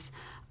is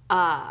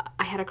I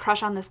had a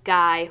crush on this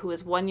guy who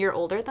was 1 year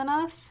older than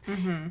us.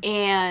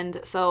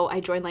 And so I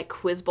joined, like,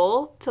 Quiz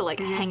Bowl to,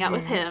 like, hang out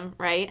with him,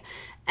 right?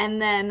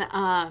 And then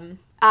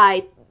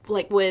I,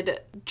 like, would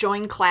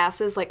join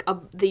classes, like,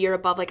 the year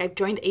above. Like, I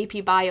joined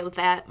AP Bio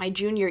my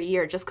junior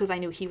year just because I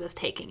knew he was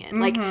taking it.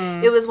 Like,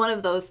 it was one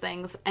of those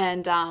things.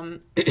 And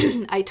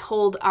I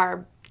told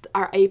our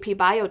AP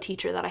Bio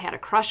teacher that I had a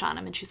crush on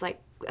him, and she's like,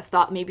 I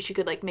thought maybe she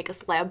could, like, make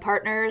us lab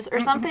partners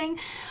or something.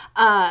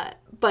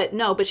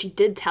 But she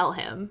did tell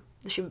him.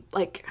 She,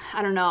 like,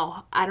 I don't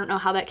know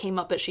how that came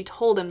up, but she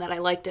told him that I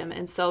liked him.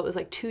 And so it was,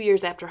 like, 2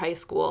 years after high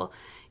school,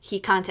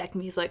 he contacted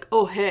me. He's like,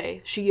 oh,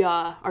 hey,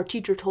 our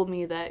teacher told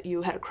me that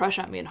you had a crush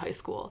on me in high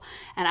school.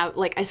 And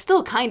I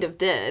still kind of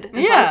did.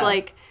 And so I was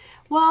like,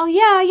 well,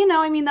 yeah,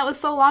 I mean, that was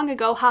so long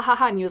ago, ha ha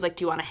ha. And he was like,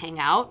 do you want to hang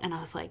out? And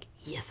I was like,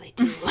 yes, I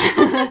do.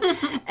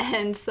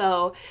 And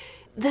so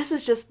this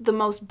is just the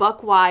most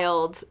buck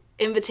wild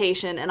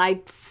invitation, and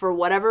I, for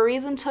whatever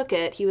reason, took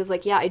it. He was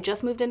like, yeah, I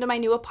just moved into my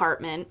new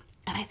apartment,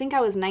 and I think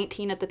I was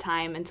 19 at the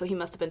time, and so he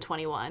must have been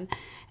 21.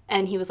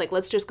 And he was like,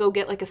 let's just go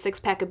get, like, a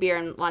 6-pack of beer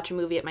and watch a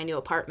movie at my new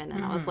apartment.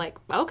 And I was like,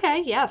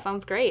 okay, yeah,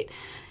 sounds great.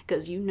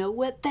 Because you know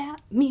what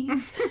that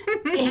means.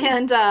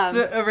 And it's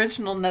the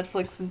original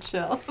Netflix and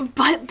chill.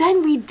 But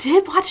then we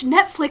did watch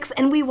Netflix,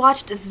 and we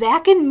watched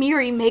Zach and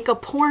Miri make a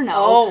porno.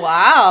 Oh,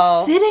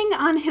 wow. Sitting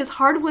on his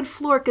hardwood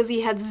floor because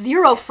he had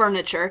zero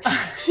furniture.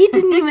 He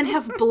didn't even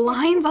have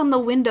blinds on the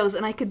windows,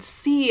 and I could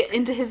see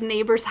into his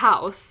neighbor's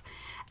house.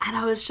 And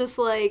I was just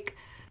like...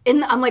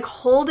 I'm, like,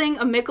 holding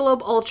a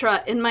Michelob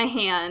Ultra in my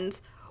hand,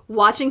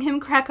 watching him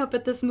crack up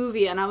at this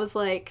movie, and I was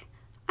like,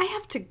 I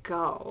have to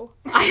go.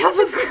 I have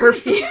a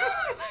curfew.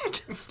 I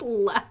just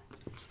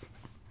left.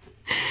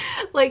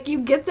 Like,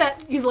 you get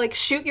that, you, like,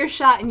 shoot your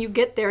shot, and you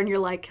get there, and you're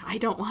like, I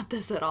don't want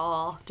this at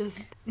all.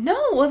 Just...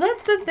 No, well,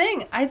 that's the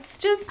thing. It's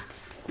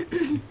just...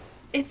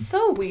 It's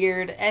so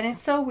weird, and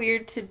it's so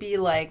weird to be,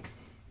 like...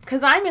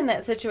 Because I'm in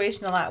that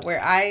situation a lot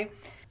where I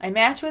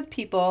match with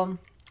people...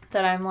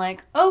 that I'm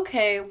like,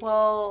 okay,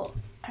 well,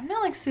 I'm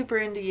not, like, super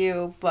into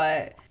you,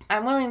 but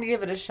I'm willing to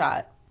give it a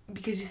shot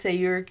because you say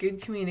you're a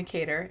good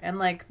communicator, and,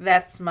 like,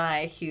 that's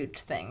my huge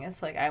thing.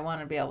 It's like, I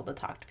want to be able to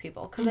talk to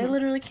people because I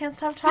literally can't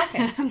stop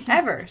talking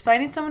ever. So I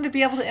need someone to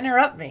be able to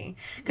interrupt me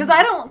because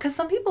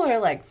some people are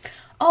like,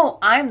 oh,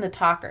 I'm the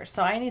talker,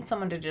 so I need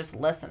someone to just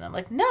listen. I'm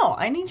like, no,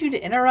 I need you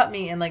to interrupt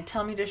me and, like,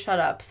 tell me to shut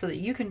up so that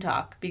you can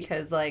talk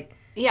because, like,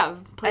 yeah,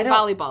 play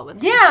volleyball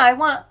with me. Yeah, I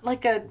want,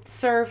 like, a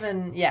serve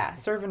and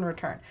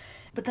return.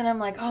 But then I'm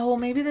like, oh, well,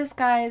 maybe this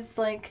guy's,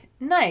 like,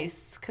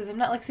 nice, because I'm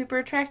not, like, super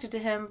attracted to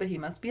him, but he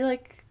must be,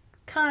 like,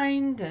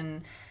 kind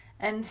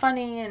and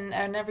funny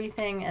and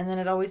everything. And then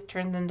it always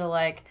turns into,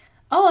 like,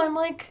 oh, I'm,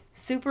 like,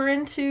 super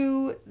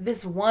into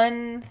this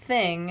one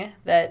thing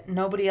that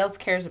nobody else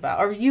cares about,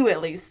 or you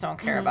at least don't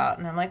care about.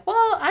 And I'm like,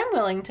 well, I'm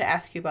willing to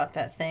ask you about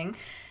that thing.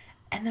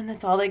 And then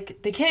that's all they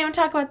can't even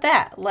talk about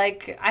that.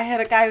 Like, I had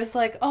a guy who's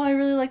like, oh, I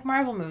really like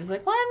Marvel movies.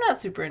 Like, well, I'm not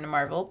super into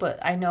Marvel, but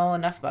I know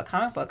enough about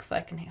comic books that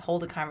I can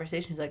hold a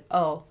conversation. He's like,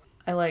 oh,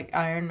 I like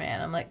Iron Man.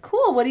 I'm like,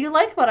 cool, what do you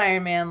like about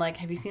Iron Man? Like,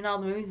 have you seen all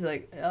the movies? He's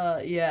like,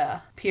 yeah,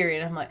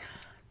 period. I'm like,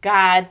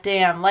 God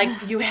damn,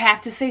 like, you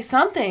have to say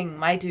something,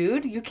 my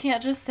dude. You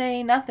can't just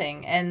say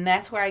nothing. And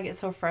that's where I get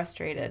so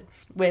frustrated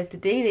with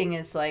dating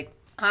is, like,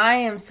 I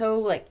am so,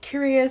 like,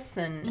 curious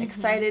and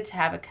excited to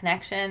have a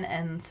connection,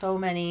 and so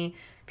many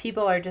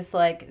people are just,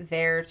 like,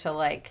 there to,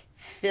 like,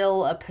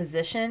 fill a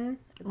position.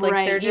 Like,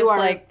 right. they're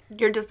just,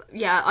 you're just,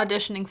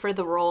 auditioning for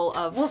the role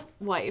of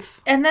wife.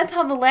 And that's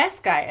how the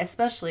last guy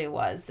especially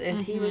was,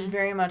 is he was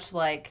very much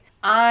like,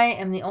 I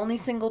am the only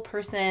single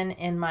person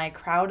in my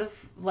crowd of,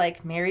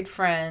 like, married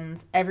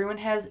friends. Everyone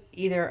has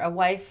either a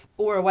wife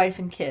or a wife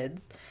and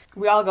kids.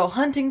 We all go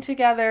hunting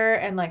together,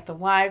 and, like, the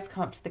wives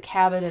come up to the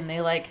cabin, and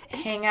they, like,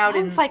 hang out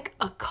in... It sounds like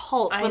a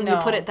cult when you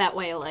put it that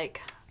way,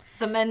 like...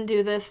 The men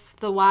do this,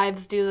 the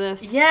wives do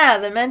this. Yeah,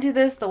 the men do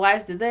this, the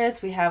wives do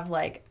this. We have,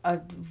 like, a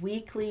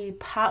weekly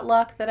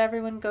potluck that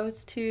everyone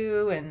goes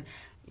to, and,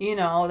 you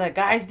know, the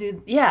guys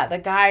do... Yeah, the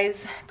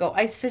guys go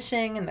ice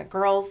fishing, and the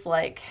girls,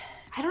 like...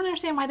 I don't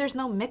understand why there's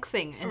no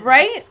mixing in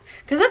right? this.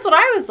 Because that's what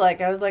I was like.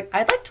 I was like,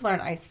 I'd like to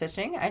learn ice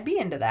fishing. I'd be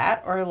into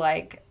that. Or,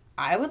 like,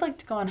 I would like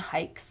to go on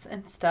hikes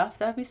and stuff.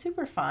 That would be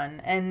super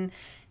fun. And...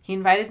 He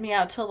invited me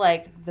out to,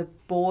 like, the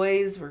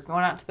boys. We're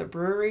going out to the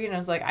brewery. And I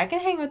was like, I can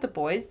hang with the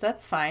boys.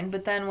 That's fine.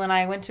 But then when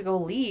I went to go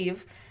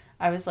leave,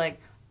 I was like,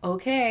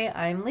 okay,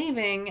 I'm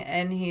leaving.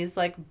 And he's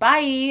like,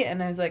 bye.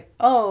 And I was like,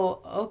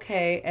 oh,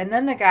 okay. And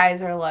then the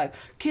guys are like,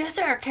 kiss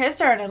her, kiss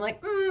her. And I'm like,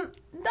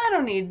 I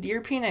don't need your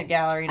peanut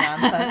gallery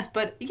nonsense.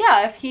 But,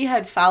 yeah, if he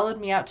had followed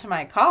me out to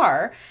my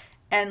car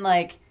and,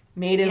 like,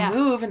 made a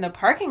move in the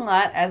parking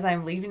lot as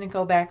I'm leaving to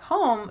go back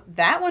home,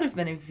 that would have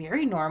been a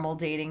very normal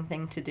dating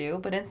thing to do.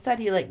 But instead,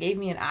 he, like, gave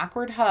me an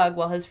awkward hug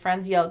while his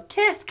friends yelled,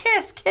 kiss,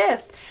 kiss,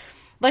 kiss.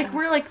 Like,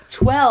 we're, like,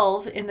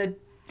 12 in the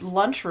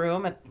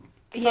lunchroom at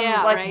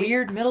some,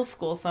 weird middle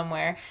school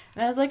somewhere.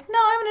 And I was like, no,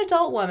 I'm an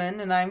adult woman,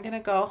 and I'm going to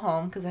go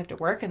home because I have to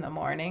work in the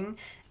morning.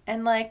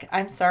 And, like,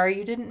 I'm sorry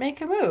you didn't make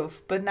a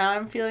move, but now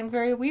I'm feeling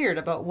very weird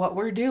about what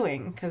we're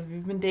doing because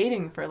we've been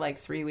dating for, like,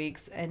 3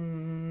 weeks,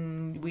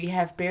 and we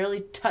have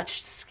barely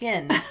touched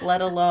skin,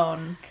 let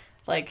alone,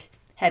 like,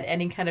 had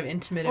any kind of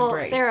intimate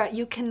embrace. Well, Sarah,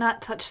 you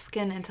cannot touch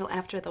skin until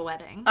after the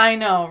wedding. I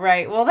know,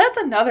 right? Well, that's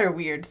another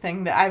weird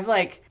thing that I've,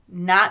 like,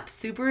 not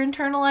super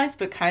internalized,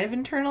 but kind of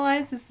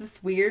internalized is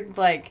this weird,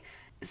 like...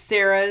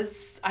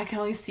 Sarah's, I can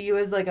only see you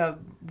as, like, a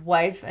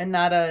wife and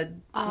not a,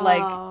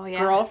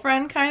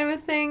 girlfriend kind of a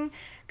thing.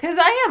 Because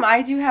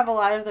I do have a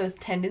lot of those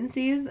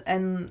tendencies,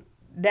 and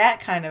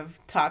that kind of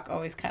talk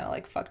always kind of,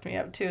 like, fucked me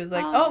up, too. It's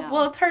like,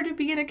 well, it's hard to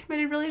be in a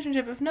committed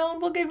relationship if no one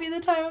will give me the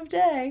time of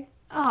day.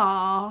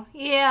 Oh,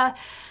 yeah.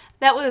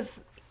 That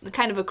was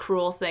kind of a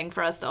cruel thing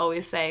for us to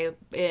always say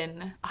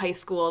in high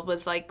school,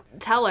 was, like,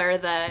 tell her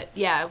that,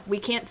 we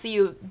can't see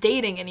you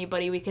dating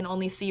anybody, we can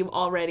only see you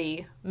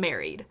already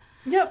married.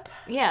 Yep.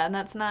 Yeah, and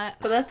that's not...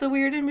 But that's a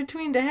weird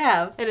in-between to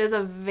have. It is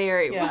a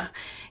very...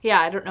 Yeah,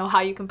 I don't know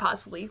how you can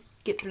possibly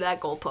get through that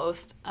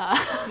goalpost.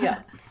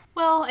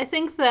 Well, I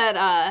think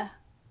that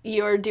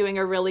you're doing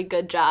a really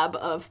good job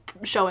of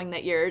showing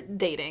that you're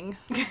dating.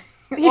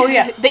 Oh,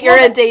 yeah. That you're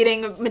a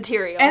dating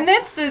material. And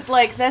that's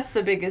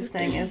the biggest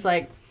thing is,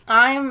 like,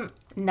 I'm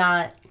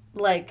not,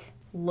 like,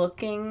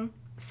 looking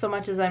so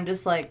much as I'm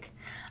just, like...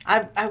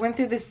 I went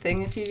through this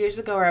thing a few years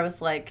ago where I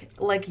was like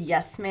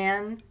yes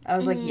man. I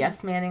was like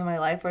yes manning my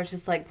life, where it's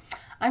just like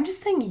I'm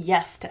just saying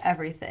yes to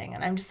everything,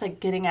 and I'm just like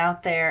getting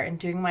out there and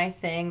doing my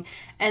thing.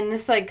 And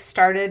this like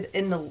started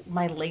in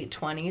my late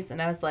 20s,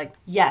 and I was like,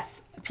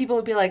 yes. People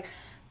would be like,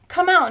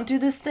 come out and do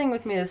this thing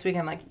with me this week.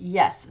 I'm like,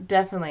 yes,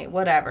 definitely,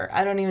 whatever.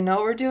 I don't even know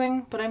what we're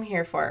doing, but I'm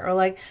here for it. Or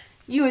like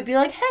you would be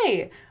like,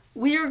 hey,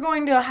 we are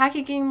going to a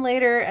hockey game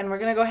later, and we're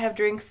going to go have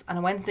drinks on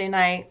a Wednesday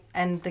night,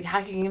 and the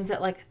hockey game's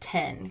at, like,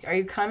 10. Are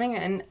you coming?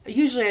 And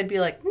usually I'd be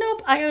like,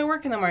 nope, I got to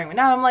work in the morning. But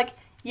now I'm like,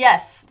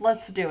 yes,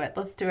 let's do it.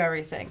 Let's do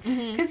everything.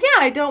 Because,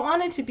 I don't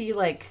want it to be,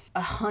 like, a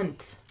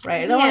hunt,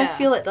 right? I don't want to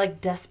feel it, like,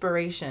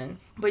 desperation.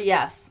 But,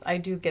 yes, I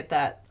do get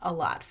that a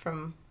lot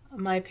from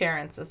my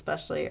parents,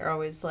 especially, are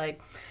always,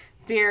 like,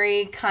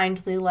 very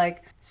kindly,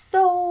 like,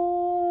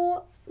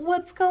 so...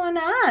 what's going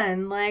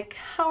on? Like,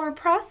 how are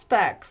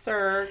prospects?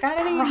 Or got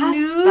any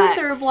news?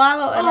 Or blah,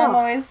 blah. And I'm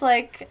always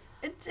like,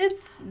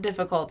 it's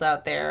difficult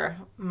out there,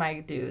 my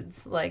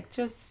dudes. Like,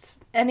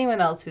 just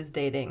anyone else who's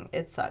dating,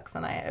 it sucks.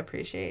 And I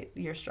appreciate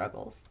your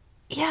struggles.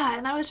 Yeah,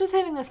 and I was just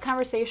having this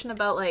conversation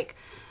about, like,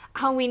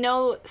 how we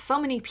know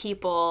so many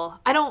people.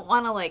 I don't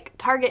want to, like,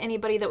 target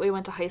anybody that we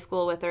went to high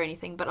school with or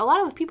anything, but a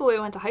lot of the people we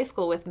went to high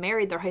school with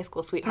married their high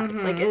school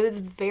sweethearts. Like, it was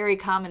very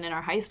common in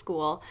our high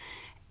school.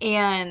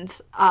 And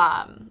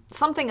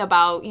something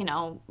about,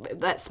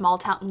 that small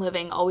town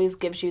living always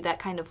gives you that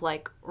kind of,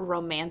 like,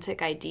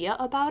 romantic idea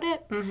about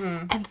it.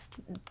 And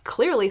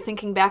clearly,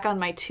 thinking back on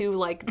my two,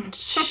 like,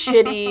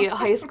 shitty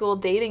high school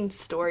dating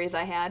stories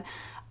I had,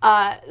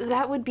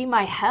 That would be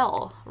my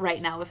hell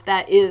right now if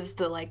that is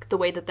the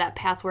way that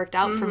path worked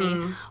out for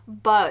me.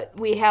 But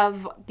we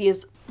have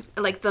these,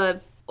 like,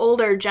 the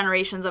older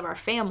generations of our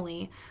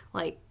family,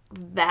 like,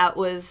 that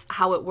was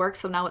how it works.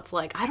 So now it's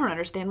like, I don't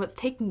understand what's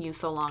taking you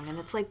so long. And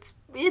it's like,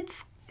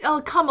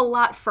 I'll come a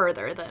lot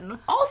further than...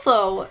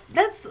 Also,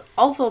 that's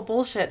also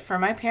bullshit for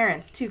my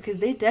parents, too, because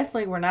they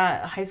definitely were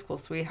not high school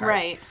sweethearts.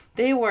 Right.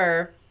 They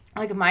were...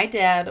 Like, my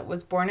dad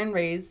was born and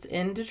raised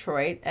in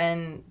Detroit,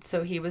 and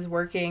so he was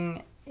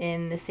working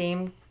in the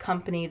same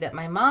company that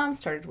my mom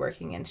started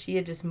working in. She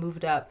had just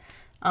moved up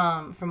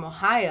from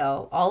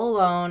Ohio all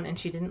alone, and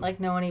she didn't, like,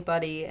 know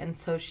anybody, and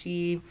so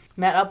she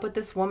met up with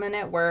this woman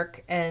at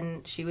work,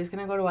 and she was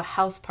going to go to a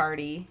house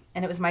party,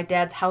 and it was my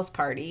dad's house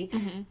party,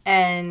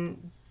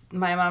 and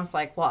my mom's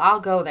like, well, I'll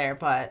go there,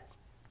 but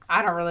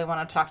I don't really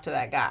want to talk to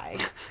that guy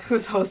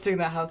who's hosting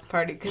the house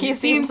party because he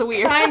seems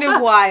weird, kind of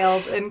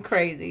wild and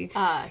crazy.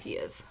 He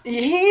is.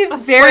 He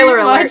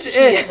very much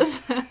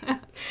is. He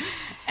is.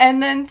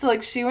 And then, so,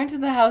 like, she went to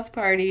the house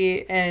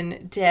party,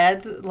 and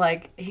Dad's,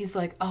 like, he's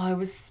like, oh, I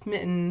was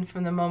smitten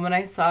from the moment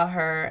I saw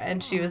her.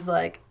 And she was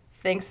like,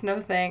 thanks,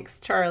 no thanks,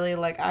 Charlie.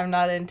 Like, I'm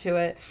not into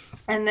it.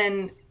 And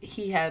then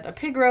he had a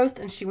pig roast,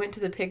 and she went to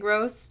the pig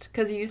roast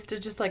because he used to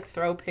just, like,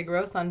 throw pig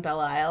roast on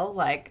Belle Isle,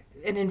 like,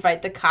 and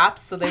invite the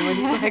cops so they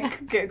wouldn't,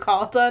 like, get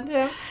called on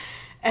him.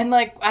 And,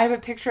 like, I have a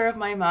picture of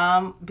my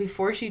mom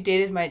before she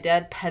dated my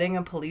dad petting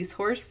a police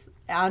horse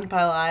on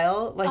Belle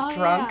Isle, like,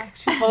 drunk. Yeah.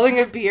 She's holding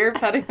a beer,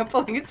 petting a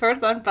police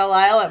horse on Belle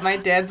Isle at my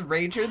dad's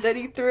Ranger that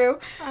he threw.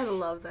 I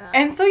love that.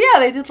 And so, yeah,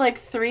 they did, like,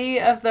 3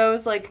 of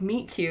those, like,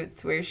 meet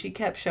cutes where she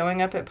kept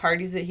showing up at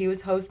parties that he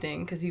was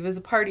hosting because he was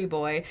a party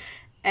boy.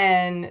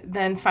 And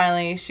then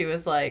finally she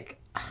was like,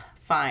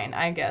 fine,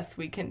 I guess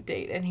we can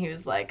date. And he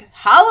was like,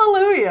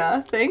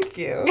 hallelujah, thank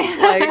you.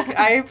 Like,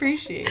 I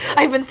appreciate it.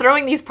 I've been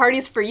throwing these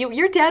parties for you.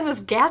 Your dad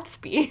was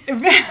Gatsby.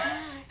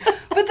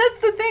 But that's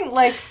the thing,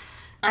 like,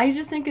 I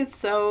just think it's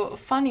so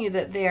funny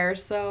that they are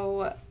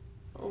so,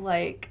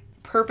 like,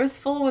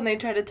 purposeful when they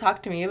try to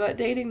talk to me about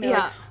dating. They're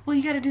like, well,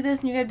 you gotta do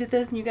this, and you gotta do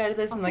this, and you gotta do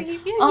this. And like, yeah,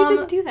 you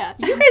didn't do that.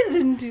 You guys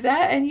didn't do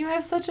that, and you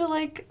have such a,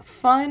 like,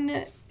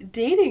 fun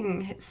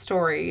dating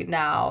story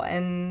now.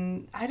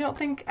 And I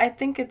think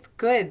it's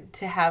good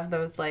to have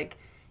those, like,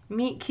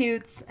 meet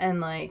cutes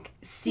and, like,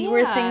 see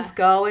where things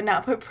go and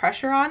not put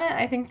pressure on it.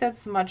 I think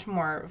that's much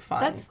more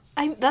fun.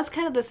 That's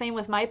kind of the same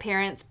with my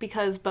parents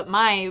but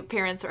my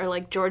parents are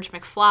like George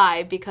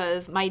McFly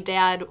because my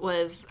dad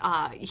was,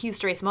 he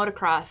used to race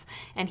motocross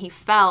and he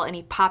fell and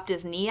he popped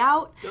his knee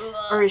out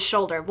or his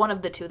shoulder, one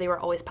of the two. They were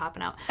always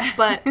popping out.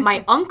 But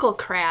my uncle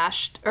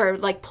crashed or,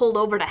 like, pulled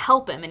over to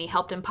help him and he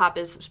helped him pop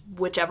his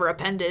whichever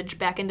appendage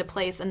back into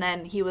place. And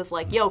then he was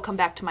like, yo, come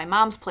back to my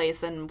mom's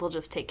place and we'll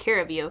just take care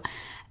of you.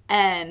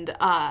 And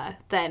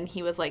then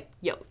he was like,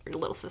 yo, your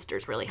little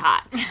sister's really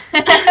hot.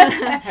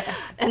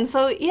 And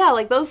so, yeah,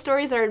 like, those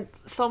stories are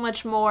so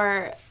much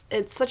more,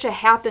 it's such a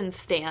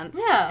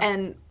happenstance. Yeah.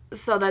 And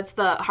so that's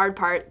the hard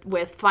part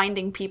with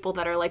finding people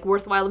that are, like,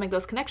 worthwhile to make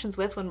those connections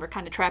with when we're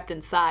kind of trapped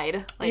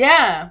inside. Like,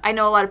 yeah. I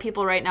know a lot of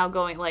people right now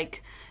going,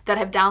 like, that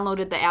have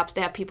downloaded the apps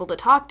to have people to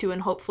talk to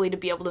and hopefully to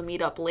be able to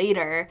meet up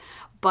later.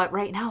 But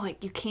right now,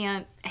 like, you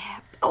can't,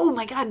 oh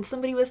my God, and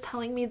somebody was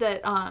telling me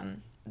that,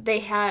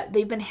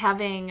 they've been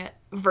having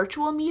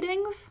virtual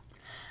meetings.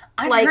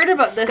 I've heard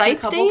about this Skype a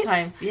couple dates.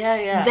 Times.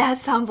 Yeah. That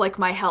sounds like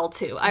my hell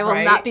too. I will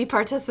not be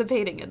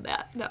participating in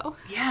that. No.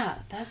 Yeah,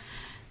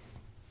 that's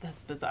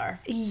bizarre.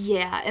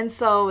 Yeah, and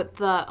so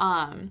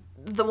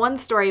the one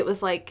story, it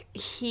was like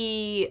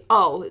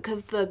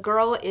because the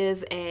girl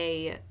is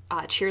a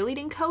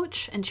cheerleading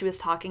coach, and she was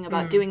talking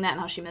about doing that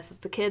and how she misses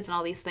the kids and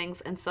all these things.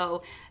 And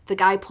so the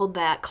guy pulled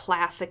that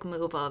classic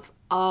move of,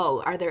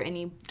 are there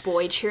any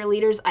boy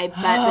cheerleaders? I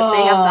bet that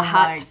they have the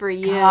hots for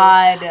you.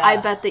 God. I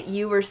bet that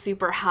you were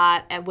super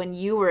hot when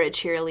you were a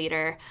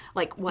cheerleader.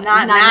 Like, what?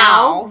 Not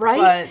now,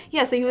 right?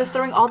 Yeah, so he was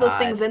throwing all those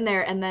things in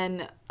there, and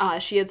then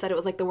she had said it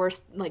was, like, the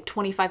worst, like,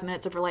 25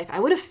 minutes of her life. I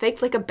would have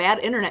faked, like, a bad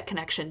internet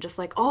connection, just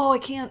like, I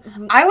can't.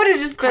 I would have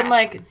just been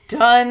like,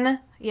 done.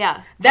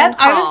 Yeah.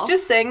 I was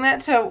just saying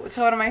that to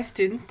one of my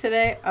students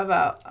today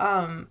about,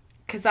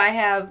 because I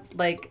have,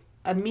 like,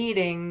 a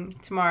meeting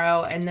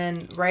tomorrow, and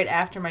then right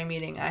after my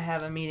meeting, I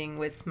have a meeting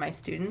with my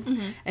students,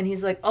 and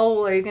he's like,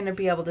 well, are you going to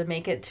be able to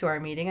make it to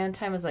our meeting on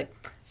time? I was like,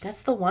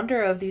 that's the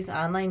wonder of these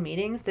online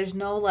meetings. There's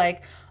no,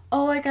 like,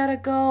 I gotta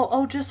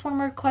go, just one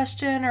more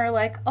question, or,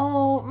 like,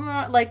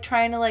 like,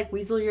 trying to, like,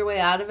 weasel your way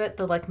out of it,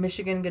 the, like,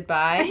 Michigan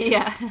goodbye.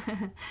 Yeah.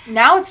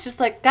 Now it's just,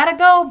 like, gotta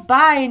go,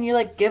 bye, and you,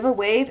 like, give a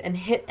wave and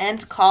hit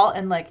end call,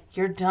 and, like,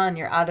 you're done.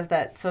 You're out of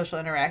that social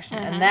interaction,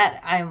 and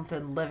that, I've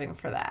been living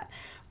for that.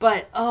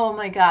 But, oh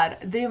my God,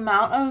 the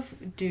amount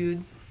of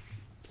dudes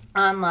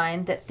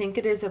online that think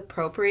it is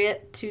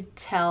appropriate to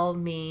tell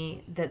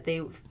me that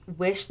they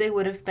wish they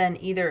would have been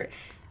either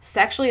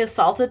sexually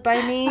assaulted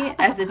by me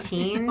as a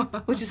teen,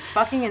 which is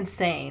fucking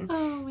insane.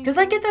 Because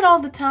I get that all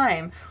the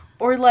time.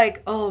 Or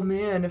like, oh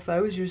man, if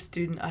I was your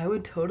student, I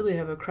would totally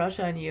have a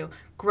crush on you.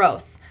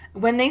 Gross.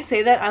 When they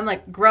say that, I'm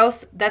like,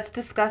 gross, that's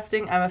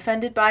disgusting, I'm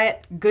offended by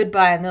it,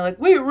 goodbye. And they're like,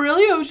 wait,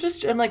 really?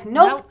 I'm like,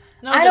 nope.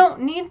 I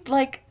don't need,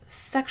 like,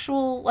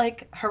 sexual,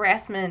 like,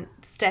 harassment,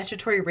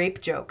 statutory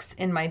rape jokes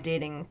in my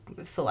dating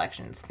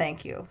selections.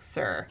 Thank you,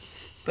 sir.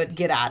 But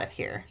get out of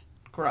here.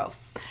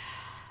 Gross.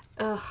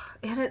 Ugh.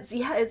 And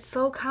it's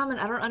so common.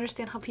 I don't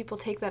understand how people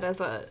take that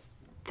as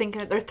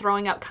thinking they're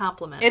throwing out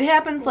compliments. It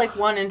happens like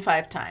 1 in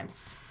 5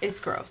 times. It's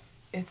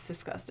gross. It's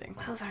disgusting.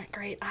 Those aren't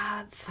great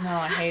odds. No,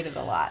 I hate it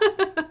a lot.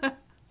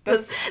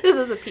 This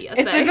is a PSA.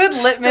 It's a good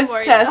litmus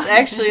test,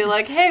 actually.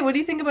 Like, hey, what do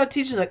you think about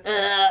teachers? Like,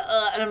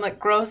 and I'm like,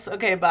 gross.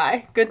 Okay,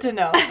 bye. Good to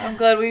know. I'm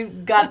glad we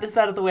got this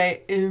out of the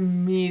way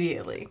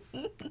immediately.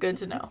 Good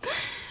to know.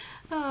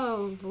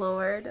 Oh,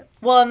 Lord.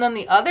 Well, and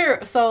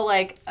then so,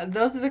 like,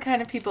 those are the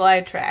kind of people I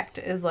attract,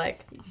 is,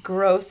 like,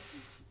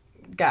 gross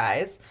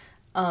guys.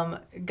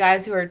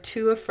 Guys who are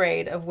too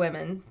afraid of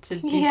women to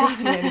be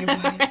dating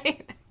anybody.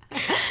 Right.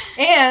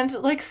 And,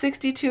 like,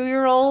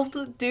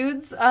 62-year-old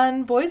dudes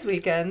on boys'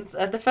 weekends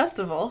at the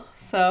festival.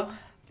 So,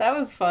 that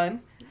was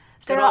fun.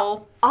 Sarah,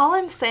 all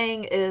I'm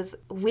saying is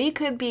we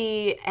could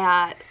be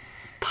at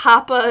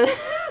Papa...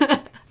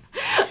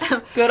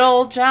 Good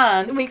old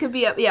John. We could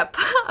be at,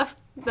 Papa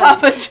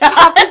John.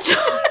 Papa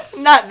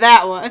John's. Not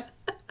that one.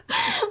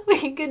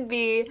 We could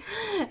be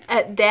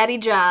at Daddy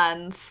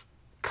John's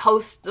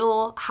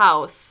coastal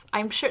house.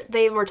 I'm sure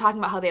they were talking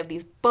about how they have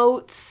these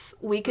boats.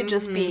 We could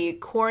just be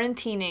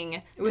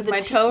quarantining with my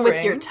toe ring.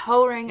 With your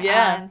toe ring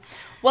on.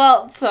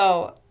 Well,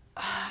 so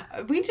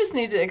we just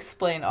need to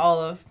explain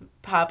all of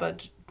Papa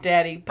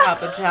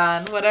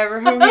John,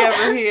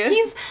 whoever he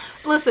is.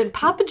 Listen,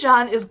 Papa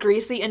John is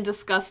greasy and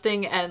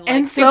disgusting and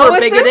like so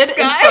super bigoted,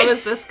 and so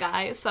is this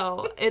guy.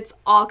 So it's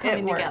all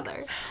coming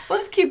together. We'll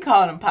just keep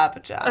calling him Papa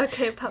John.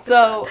 Okay, Papa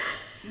John. So,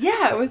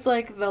 yeah, it was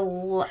like the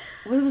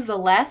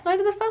last night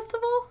of the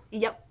festival?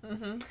 Yep.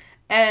 Mm-hmm.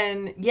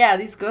 And, yeah,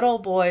 these good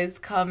old boys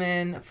come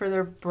in for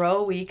their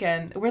bro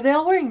weekend. Were they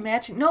all wearing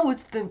matching? No, it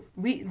was the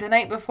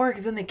night before,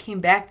 because then they came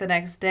back the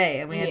next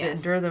day, and we had to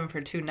endure them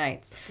for 2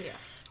 nights.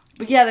 Yes.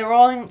 But, yeah, they were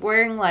all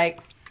wearing, like...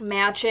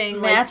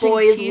 Matching like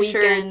boys'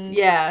 t-shirts. weekend.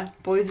 Yeah,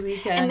 boys'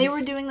 weekend. And they were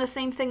doing the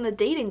same thing the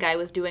dating guy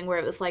was doing, where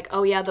it was like,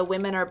 oh, yeah, the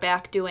women are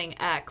back doing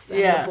X, and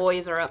the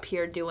boys are up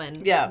here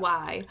doing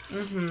Y.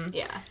 Mm-hmm.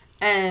 Yeah.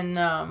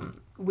 And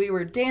we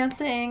were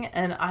dancing,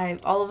 and I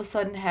all of a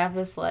sudden have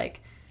this,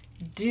 like,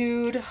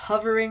 dude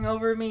hovering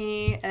over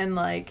me, and,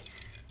 like,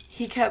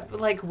 he kept,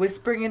 like,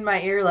 whispering in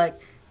my ear, like,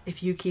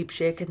 if you keep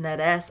shaking that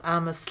ass,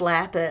 I'ma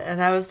slap it.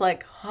 And I was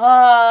like,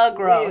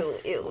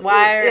 gross.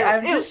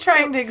 I'm just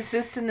trying to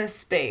exist in this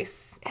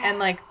space and,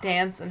 like,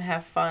 dance and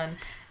have fun,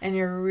 and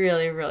you're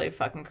really, really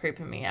fucking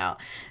creeping me out.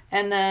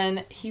 And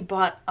then he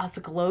bought us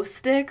glow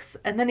sticks,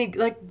 and then he,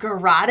 like,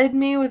 garroted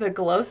me with a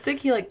glow stick.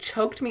 He, like,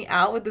 choked me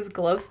out with this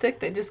glow stick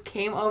that just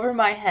came over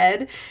my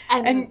head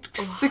and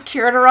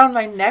secured around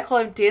my neck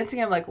while I'm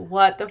dancing. I'm like,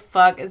 what the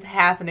fuck is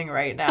happening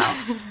right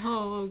now?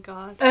 Oh,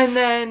 God. And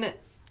then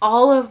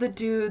all of the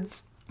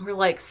dudes were,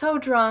 like, so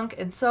drunk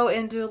and so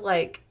into,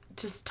 like,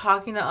 just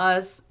talking to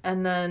us,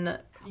 and then...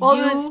 Well,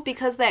 it was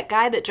because that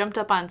guy that jumped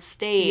up on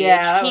stage,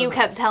 he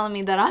kept telling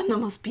me that you're the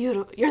most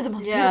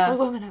beautiful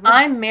woman I've ever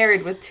I'm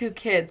married with 2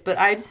 kids, but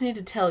I just need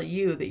to tell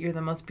you that you're the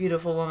most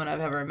beautiful woman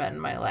I've ever met in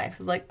my life. I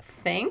was like,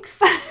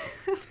 thanks?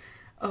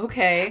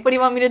 Okay. What do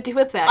you want me to do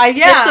with that?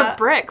 Hit the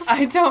bricks.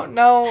 I don't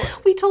know.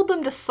 We told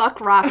them to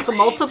suck rocks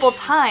multiple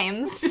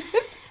times.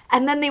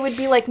 And then they would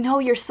be like, no,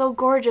 you're so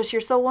gorgeous.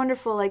 You're so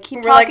wonderful. Like,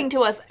 keep talking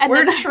to us. And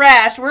we're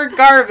trash. We're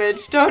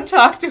garbage. Don't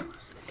talk to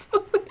us.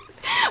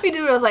 We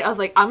did. I was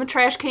like, I'm a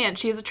trash can.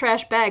 She's a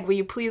trash bag. Will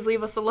you please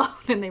leave us alone?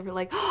 And they were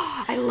like,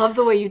 oh, I love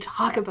the way you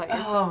talk about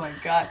yourself. Oh my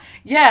God.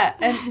 Yeah.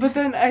 But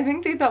then I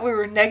think they thought we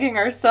were negging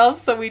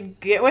ourselves so we'd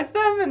get with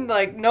them. And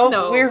like, no,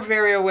 we're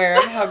very aware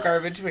of how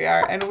garbage we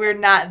are. And we're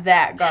not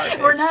that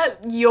garbage. We're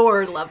not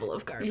your level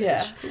of garbage.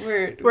 Yeah.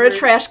 We're a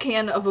trash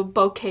can of a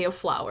bouquet of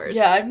flowers.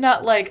 Yeah. I'm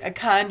not like a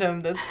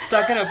condom that's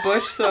stuck in a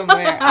bush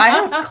somewhere. I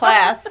have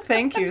class.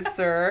 Thank you,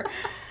 sir.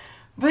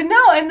 But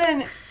no, and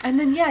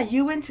then yeah,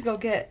 you went to go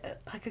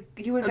get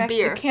you went back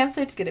to the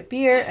campsite to get a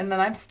beer, and then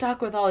I'm stuck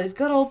with all these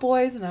good old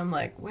boys, and I'm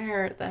like,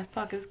 where the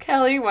fuck is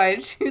Kelly? Why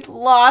is she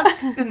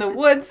lost in the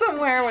woods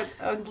somewhere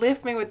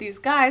lift me with these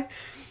guys?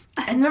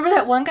 And remember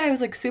that one guy who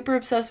was like super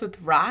obsessed with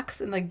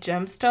rocks and like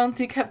gemstones?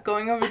 He kept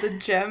going over the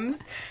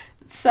gems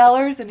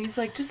sellers, and he's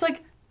like just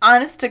like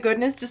honest to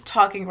goodness, just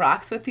talking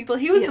rocks with people.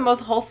 He was the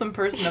most wholesome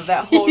person of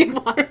that whole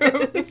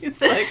room.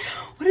 He's like,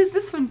 what does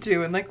this one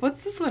do? And like,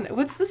 what's this one?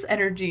 What's this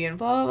energy? And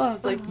blah, blah, blah. I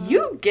was like,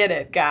 you get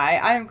it,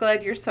 guy. I'm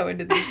glad you're so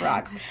into these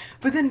rocks.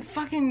 But then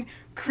fucking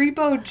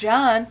creepo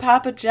John,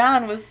 Papa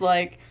John, was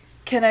like,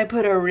 can I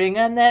put a ring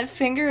on that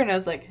finger? And I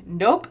was like,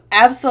 nope,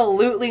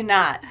 absolutely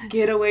not.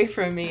 Get away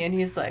from me. And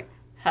he's like,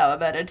 how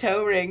about a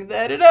toe ring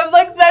then? And I'm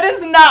like, that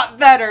is not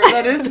better.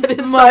 That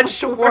is much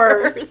so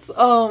worse.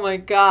 Oh my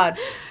God.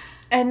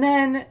 And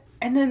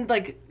then,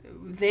 like,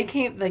 they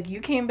came, like, you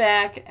came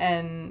back,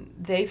 and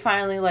they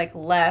finally, like,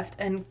 left,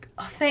 and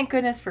thank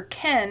goodness for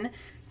Ken.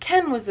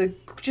 Ken was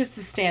just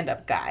a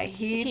stand-up guy.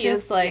 He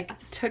just,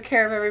 took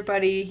care of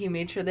everybody. He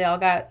made sure they all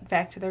got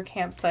back to their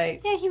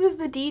campsite. Yeah, he was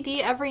the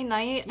DD every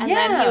night, and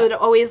then he would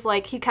always,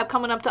 like, he kept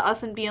coming up to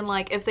us and being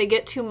like, if they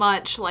get too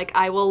much, like,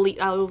 I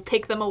will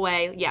take them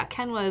away. Yeah,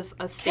 Ken was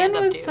a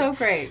stand-up dude. Ken was so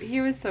great.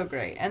 He was so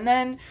great. And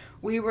then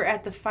we were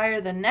at the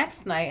fire the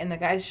next night, and the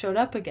guys showed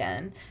up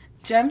again.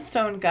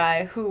 Gemstone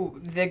guy,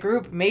 who the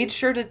group made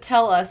sure to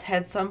tell us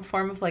had some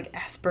form of, like,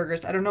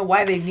 Asperger's. I don't know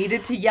why they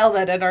needed to yell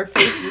that in our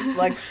faces.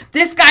 Like,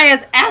 this guy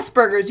has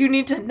Asperger's. You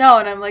need to know.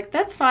 And I'm like,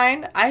 that's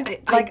fine.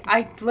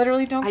 I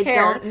literally don't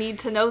care. I don't need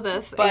to know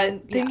this.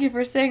 But thank you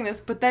for saying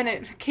this. But then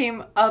it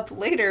came up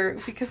later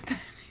because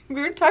we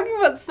were talking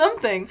about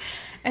something,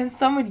 and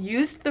someone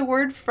used the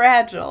word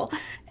fragile.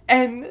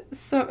 And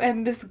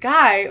this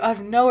guy out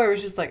of nowhere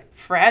was just like,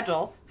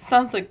 fragile?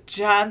 Sounds like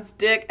John's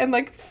dick. And,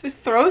 like,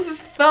 throws his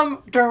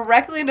thumb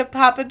directly into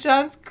Papa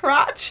John's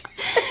crotch.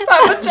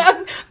 Papa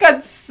John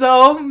got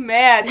so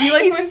mad.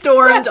 He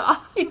stormed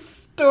off. He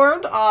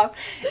stormed off,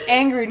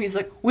 angry, and he's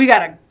like, we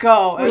gotta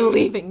go. We're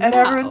leaving now. And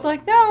everyone's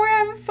like, no, we're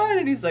having fun.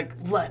 And he's like,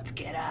 let's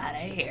get out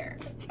of here.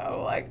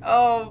 Oh, like,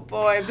 oh,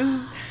 boy, this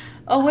is,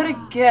 what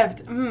a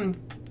gift.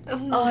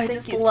 I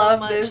just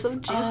love this. So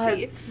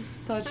juicy. It's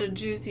just such a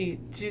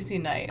juicy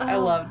night. I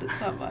loved it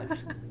so much.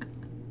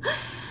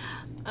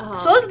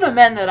 So those are the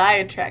men that I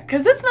attract.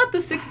 Because it's not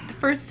the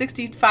first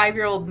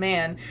 65-year-old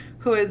man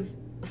who has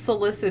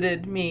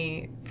solicited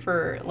me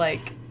for,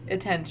 like,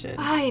 attention.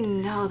 I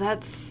know,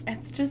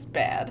 It's just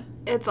bad.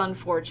 It's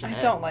unfortunate. I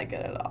don't like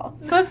it at all.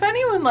 So if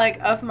anyone, like,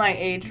 of my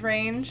age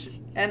range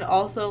and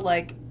also,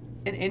 like,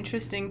 an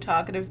interesting,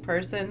 talkative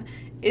person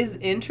is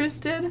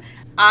interested,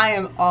 I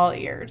am all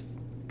ears.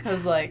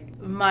 Because, like,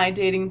 my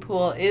dating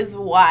pool is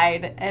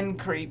wide and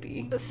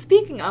creepy.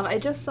 Speaking of, I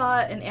just saw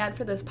an ad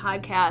for this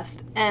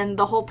podcast, and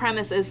the whole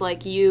premise is,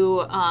 like,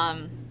 you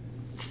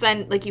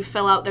you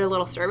fill out their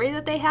little survey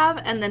that they have,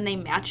 and then they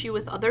match you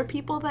with other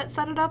people that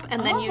set it up,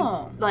 and then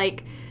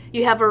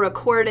you have a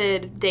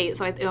recorded date,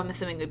 so I'm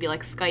assuming it would be,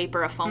 like, Skype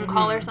or a phone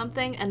call or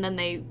something, and then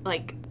they,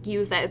 like,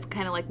 use that as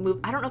kind of, like,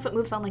 I don't know if it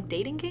moves on, like,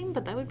 dating game,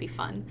 but that would be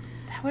fun.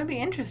 That would be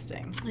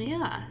interesting.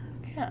 Yeah.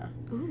 Yeah.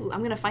 Ooh,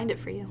 I'm gonna find it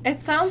for you.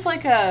 It sounds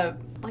like an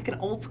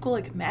old school,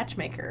 like,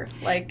 matchmaker.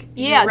 Like,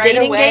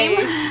 dating game.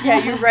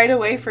 Yeah, you right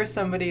away for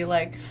somebody,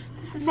 like,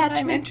 this is what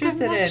I'm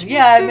interested in.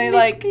 Yeah, and they,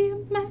 like,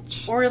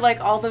 or,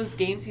 like, all those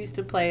games you used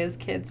to play as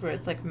kids where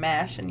it's, like,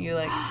 MASH and you,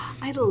 like.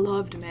 I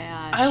loved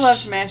MASH. I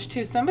loved MASH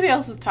too. Somebody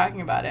else was talking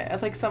about it.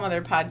 Like, some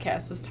other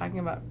podcast was talking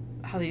about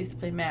how they used to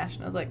play MASH,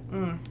 and I was like,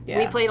 yeah.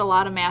 We played a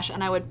lot of MASH,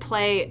 and I would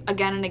play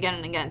again and again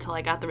and again until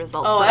I got the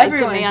results. Oh, that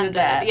everyone I demanded. did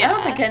that. Yeah. I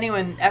don't think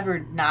anyone ever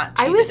not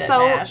cheated at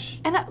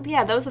MASH. And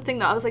that was the thing,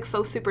 though. I was, like,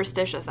 so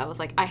superstitious. I was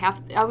like,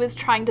 I was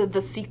trying to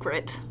The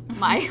Secret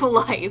my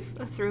life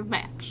through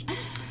MASH.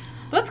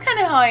 That's kind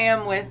of how I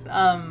am with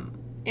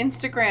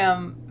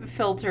Instagram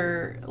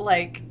filter,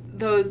 like,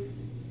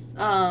 those,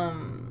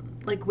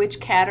 like, which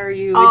cat are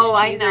you,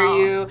 which cheese are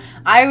you.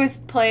 I always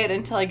play it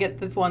until I get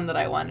the one that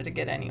I wanted to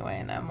get anyway,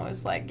 and I'm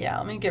always like, yeah,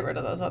 let me get rid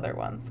of those other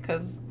ones,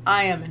 because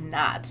I am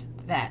not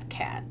that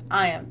cat.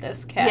 I am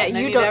this cat. Yeah,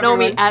 you don't know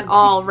me at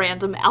all,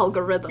 random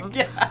algorithm.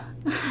 Yeah.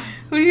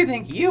 Who do you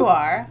think you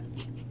are?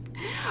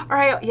 All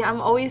right, yeah,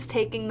 I'm always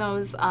taking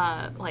those,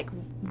 like,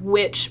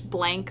 which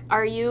blank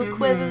are you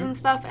quizzes and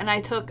stuff, and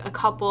I took a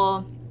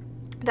couple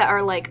that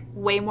are, like,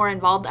 way more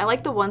involved. I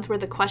like the ones where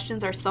the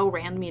questions are so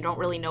random you don't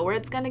really know where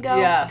it's going to go.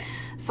 Yeah.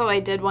 So I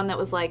did one that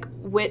was, like,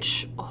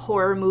 which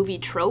horror movie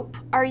trope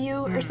are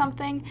you or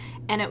something?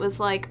 And it was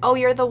like, oh,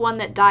 you're the one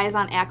that dies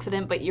on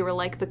accident, but you were,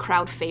 like, the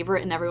crowd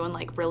favorite and everyone,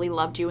 like, really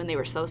loved you and they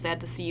were so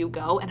sad to see you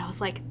go. And I was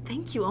like,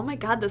 thank you. Oh, my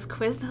God, this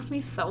quiz knows me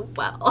so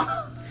well.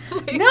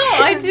 Like, no,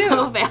 I do. It's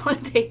so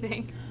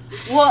validating.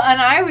 Well, and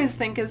I always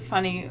think it's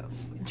funny.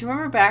 Do you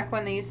remember back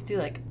when they used to do,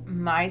 like,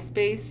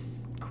 MySpace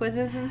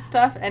quizzes and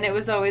stuff, and it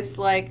was always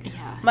like,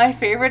 my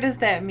favorite is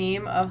that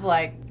meme of,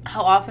 like,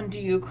 how often do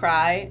you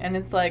cry, and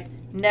it's like,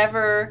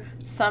 never,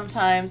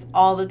 sometimes,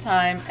 all the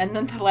time, and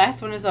then the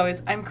last one is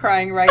always, I'm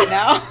crying right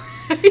now.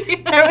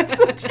 It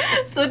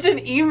was such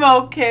an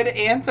emo kid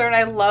answer, and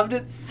I loved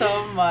it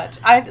so much.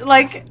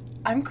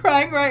 I'm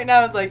crying right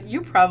now. It's like, you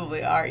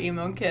probably are,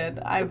 emo kid.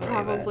 I believe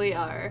probably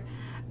are.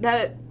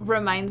 That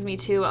reminds me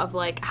too of,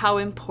 like, how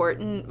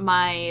important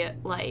my,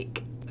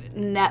 like,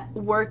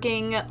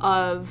 networking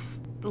of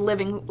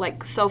living,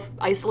 like, so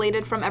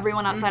isolated from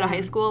everyone outside of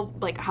high school,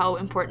 like, how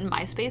important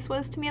MySpace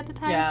was to me at the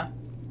time. Yeah.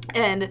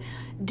 And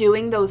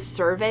doing those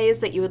surveys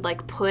that you would,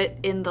 like, put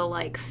in the,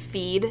 like,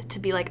 feed to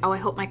be like, oh, I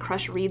hope my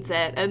crush reads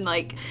it. And,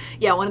 like,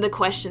 yeah, one of the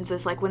questions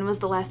is, like, when was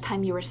the last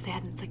time you were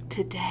sad? And it's like,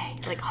 today.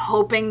 Like,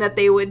 hoping that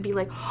they would be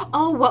like,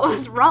 oh, what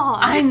was wrong?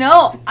 I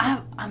know.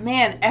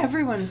 Man,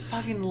 everyone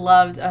fucking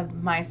loved a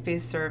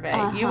MySpace survey.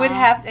 You would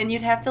have, and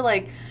you'd have to,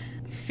 like,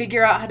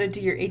 figure out how to do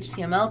your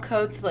HTML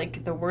code so,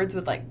 like, the words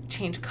would, like,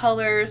 change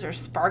colors or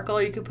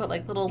sparkle. You could put,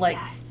 like, little, like,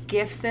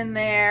 GIFs in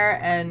there,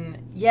 and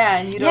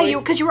and you'd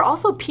because you were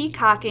also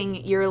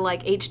peacocking your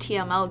like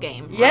HTML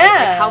game, right? Yeah,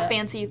 like how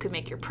fancy you could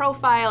make your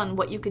profile and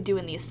what you could do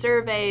in these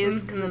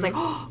surveys. Because it's like,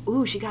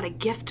 ooh, she got a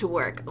GIF to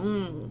work.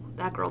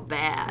 That girl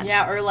bad.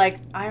 Yeah, or like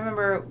I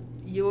remember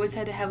you always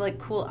had to have like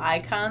cool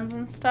icons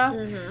and stuff,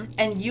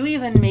 and you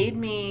even made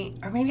me,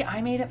 or maybe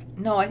I made it.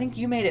 No, I think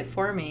you made it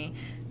for me,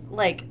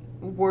 like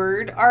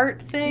word art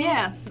thing.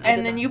 Yeah,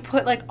 and then you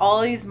put like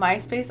all these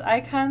MySpace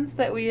icons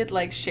that we had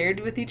like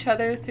shared with each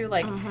other through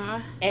like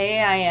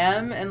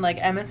AIM and like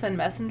MSN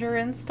Messenger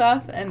and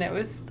stuff, and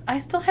I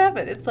still have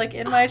it. It's like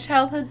in my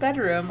childhood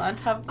bedroom on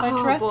top of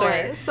my dresser.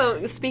 Boy.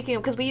 So speaking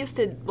of, because we used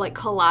to like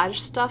collage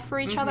stuff for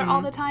each other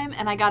all the time,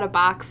 and I got a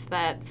box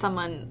that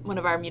one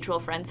of our mutual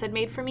friends had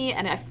made for me,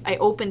 and I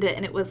opened it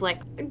and it was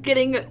like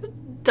getting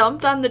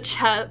dumped on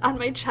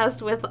my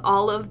chest with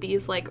all of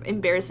these like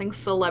embarrassing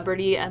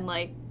celebrity and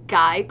like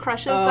guy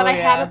crushes that I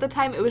had at the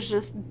time. It was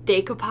just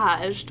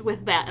decoupaged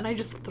with that, and I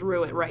just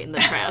threw it right in the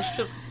trash.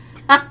 Just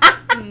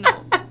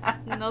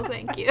no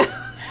thank you.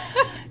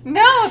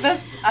 No,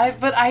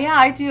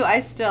 I do. I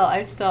still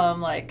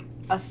am like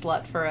a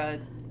slut for a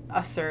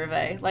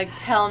survey. Like,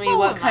 tell me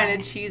what kind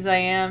of cheese I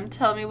am.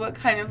 Tell me what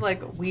kind of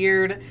like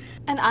weird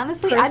and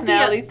honestly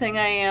personality thing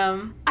I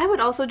am. I would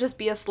also just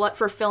be a slut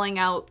for filling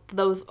out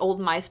those old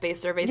MySpace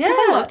surveys because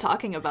I love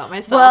talking about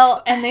myself.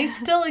 Well, and they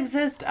still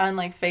exist on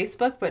like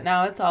Facebook, but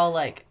now it's all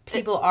like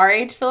people our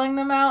age filling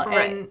them out,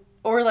 right.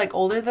 or like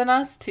older than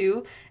us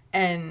too,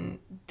 and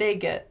they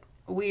get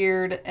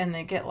weird and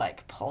they get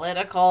like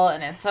political,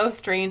 and it's so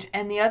strange.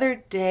 And the other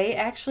day,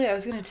 actually, I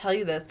was going to tell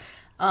you this.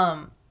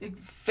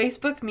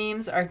 Facebook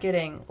memes are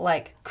getting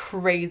like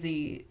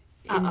crazy,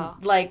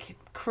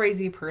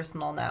 crazy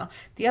personal now.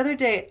 The other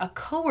day, a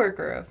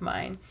coworker of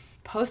mine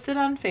posted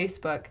on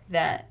Facebook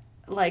that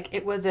like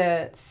it was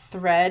a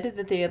thread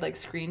that they had like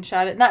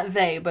screenshotted. Not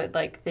they, but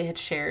like they had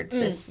shared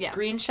this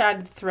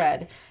screenshotted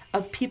thread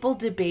of people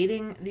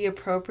debating the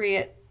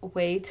appropriate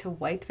way to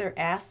wipe their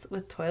ass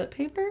with toilet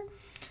paper.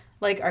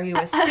 Like, are you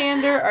a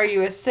stander? Are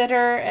you a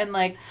sitter? And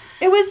like,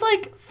 it was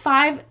like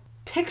 5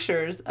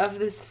 pictures of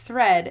this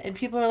thread, and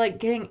people are like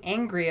getting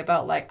angry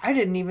about like, I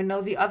didn't even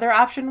know the other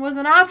option was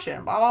an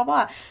option, blah blah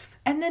blah.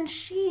 And then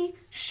she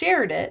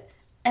shared it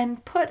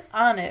and put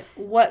on it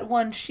what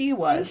one she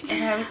was,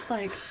 and I was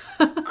like,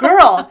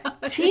 girl,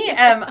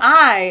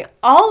 TMI,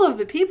 all of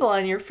the people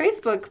on your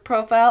Facebook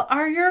profile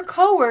are your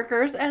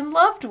coworkers and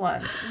loved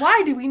ones.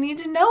 Why do we need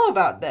to know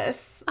about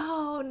this?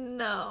 Oh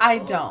no, I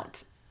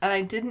don't, and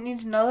I didn't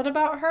need to know that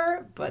about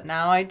her, but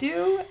now I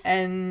do.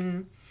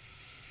 And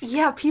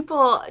yeah,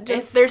 people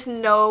just, there's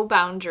no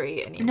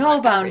boundary anymore.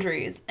 No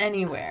boundaries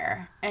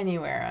anywhere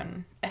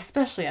on,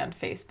 especially on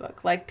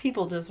Facebook. Like,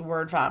 people just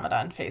word vomit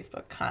on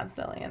Facebook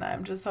constantly, and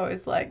I'm just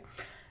always like,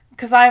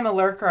 because I'm a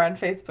lurker on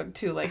Facebook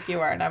too, like you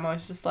are, and I'm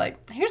always just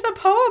like, here's a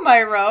poem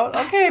I wrote.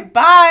 Okay,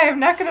 bye. I'm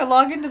not going to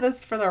log into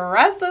this for the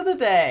rest of the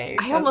day.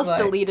 I almost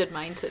deleted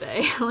mine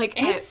today. Like,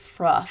 it's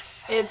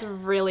rough. It's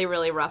really,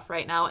 really rough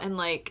right now. And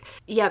like,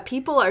 yeah,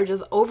 people are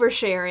just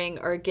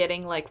oversharing or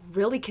getting like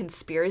really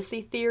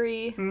conspiracy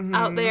theory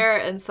out there.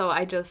 And so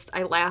I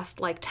last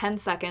like 10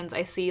 seconds,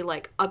 I see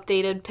like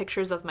updated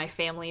pictures of my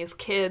family's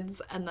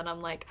kids, and then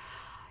I'm like,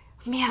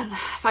 man,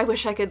 I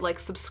wish I could like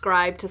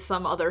subscribe to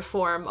some other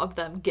form of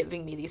them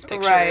giving me these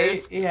pictures.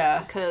 Right,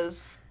 yeah.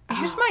 Because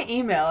here's my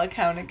email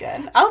account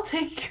again. I'll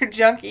take your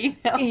junk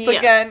emails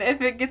again if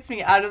it gets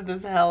me out of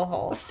this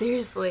hellhole.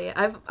 Seriously,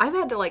 I've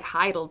had to like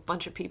hide a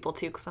bunch of people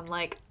too, because I'm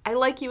like, I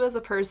like you as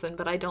a person,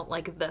 but I don't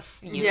like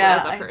this as a person.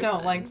 Yeah, I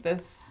don't like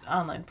this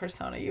online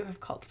persona you have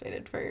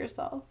cultivated for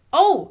yourself.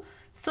 Oh,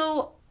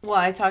 so well,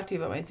 I talked to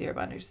you about my zero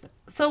boundaries.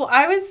 So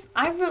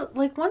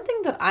like one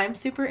thing that I'm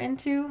super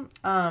into.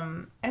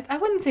 I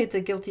wouldn't say it's a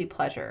guilty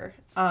pleasure,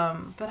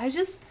 but I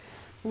just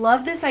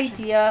love this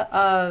idea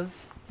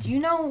of. Do you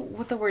know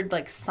what the word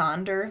like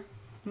sonder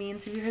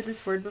means? Have you heard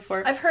this word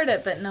before? I've heard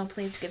it, but no,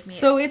 please give me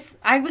it.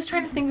 I was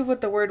trying to think of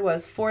what the word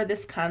was for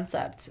this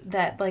concept,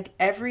 that like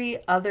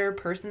every other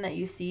person that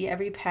you see,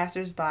 every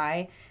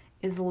passersby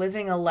is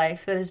living a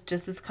life that is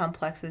just as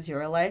complex as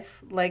your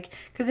life. Like,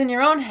 because in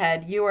your own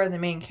head, you are the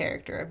main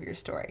character of your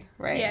story,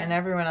 right? Yeah. And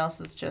everyone else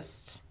is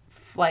just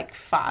like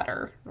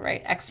fodder,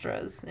 right?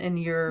 Extras in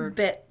your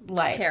bit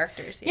life.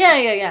 Characters.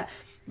 Yeah.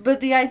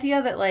 But the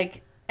idea that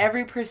like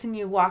every person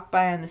you walk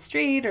by on the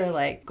street or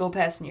like go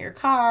past in your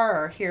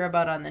car or hear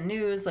about on the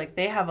news, like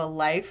they have a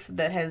life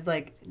that has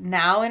like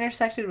now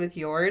intersected with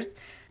yours,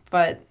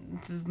 but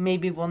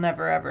maybe will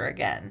never ever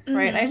again,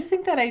 right? And I just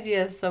think that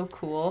idea is so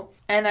cool.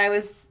 And I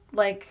was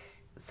like,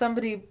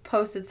 somebody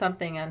posted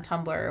something on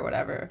Tumblr or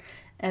whatever,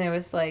 and it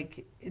was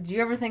like, do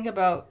you ever think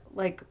about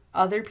like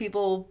other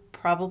people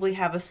probably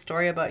have a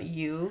story about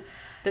you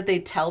that they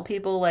tell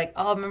people, like,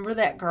 oh, remember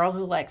that girl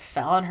who, like,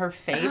 fell on her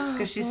face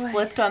because she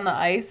slipped on the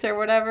ice or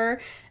whatever?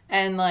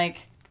 And,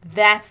 like,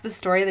 that's the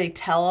story they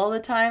tell all the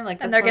time. Like,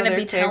 that's and they're going to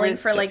be telling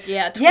for, like, 20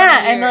 years.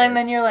 And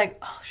then you're like,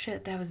 oh,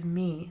 shit, that was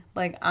me.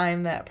 Like,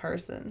 I'm that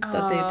person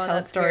that they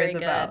tell stories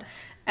about.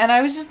 And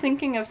I was just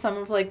thinking of some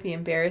of, like, the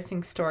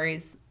embarrassing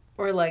stories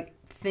or, like,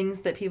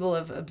 things that people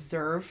have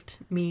observed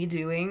me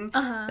doing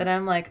that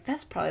I'm like,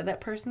 that's probably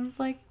that person's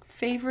like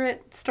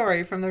favorite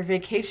story from their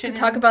vacation to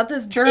talk about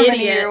this Germany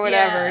idiot, or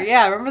whatever.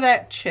 Yeah, remember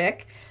that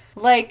chick?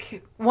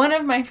 Like, one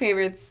of my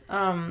favorites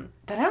that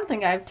I don't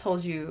think I've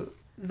told you,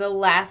 the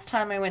last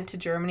time I went to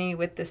Germany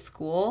with the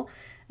school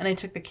and I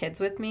took the kids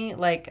with me,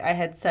 like I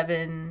had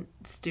 7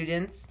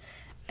 students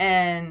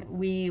and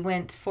we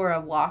went for a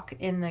walk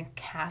in the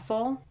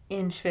castle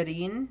in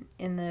Schwerin,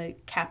 in the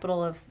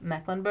capital of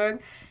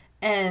Mecklenburg.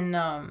 And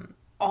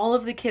all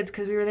of the kids,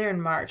 because we were there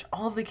in March,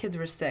 all of the kids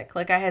were sick.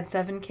 Like, I had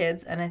 7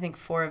 kids, and I think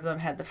 4 of them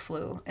had the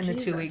flu in the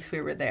 2 weeks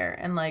we were there.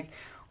 And, like,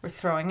 were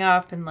throwing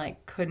up and,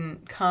 like,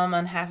 couldn't come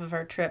on half of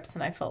our trips,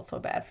 and I felt so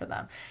bad for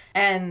them.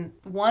 And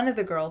one of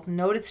the girls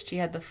noticed she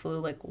had the flu,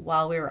 like,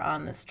 while we were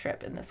on this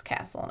trip in this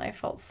castle, and I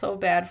felt so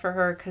bad for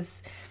her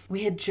because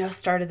we had just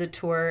started the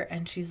tour,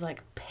 and she's,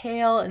 like,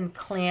 pale and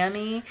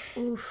clammy,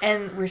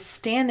 and we're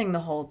standing the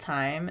whole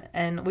time,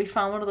 and we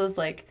found one of those,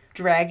 like,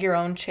 drag your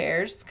own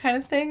chairs kind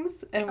of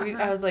things, and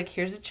I was like,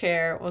 here's a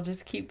chair, we'll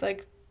just keep,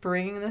 like,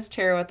 bringing this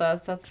chair with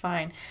us, that's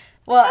fine.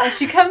 Well,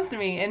 she comes to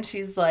me, and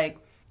she's like,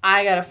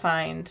 I gotta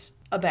find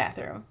a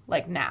bathroom,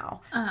 like,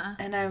 now.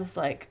 And I was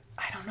like,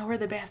 I don't know where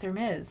the bathroom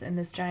is in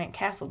this giant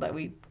castle that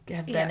we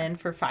have been in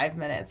for 5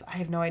 minutes. I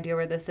have no idea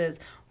where this is.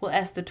 We'll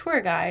ask the tour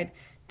guide.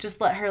 Just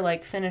let her,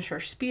 like, finish her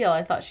spiel.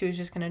 I thought she was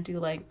just gonna do,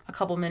 like, a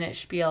couple minute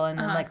spiel and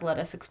then, like, let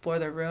us explore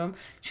the room.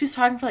 She was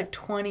talking for, like,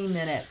 20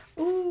 minutes.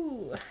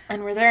 Ooh.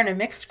 And we're there in a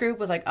mixed group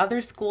with, like, other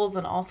schools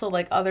and also,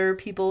 like, other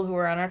people who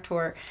are on our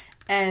tour.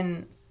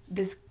 And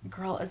this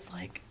girl is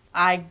like,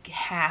 I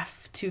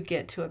have to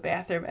get to a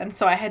bathroom. And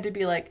so I had to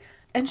be like,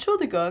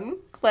 Entschuldigung,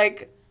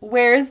 like,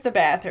 where's the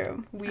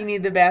bathroom? We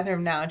need the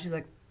bathroom now. And she's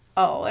like,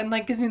 oh, and,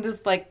 like, gives me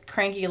this, like,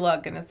 cranky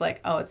look, and it's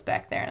like, oh, it's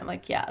back there. And I'm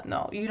like, yeah,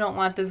 no, you don't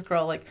want this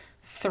girl, like,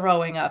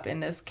 throwing up in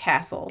this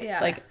castle,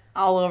 like,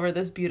 all over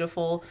this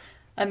beautiful,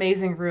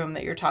 amazing room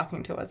that you're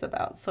talking to us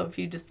about. So if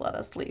you just let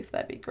us leave,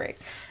 that'd be great.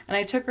 And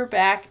I took her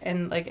back,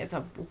 and, like, it's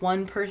a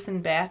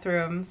 1-person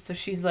bathroom, so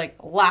she's, like,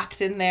 locked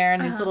in there,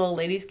 and these little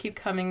ladies keep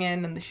coming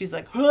in, and she's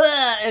like,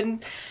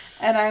 and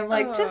I'm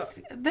like,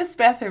 just, this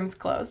bathroom's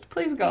closed,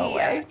 please go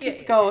away,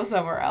 just go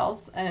somewhere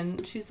else.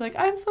 And she's like,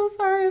 I'm so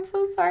sorry.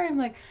 I'm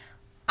like,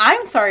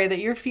 I'm sorry that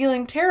you're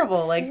feeling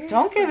terrible. Like,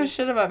 don't give a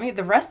shit about me.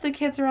 The rest of the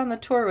kids are on the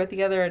tour with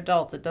the other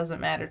adults. It doesn't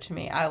matter to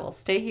me. I will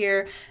stay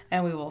here,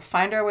 and we will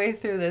find our way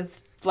through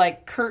this,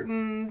 like,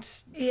 curtained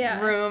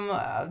room.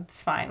 It's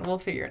fine. We'll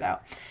figure it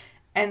out.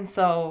 And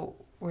so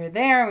we're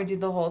there, and we do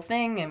the whole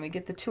thing, and we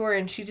get the tour,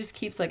 and she just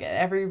keeps, like, at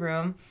every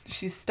room,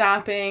 she's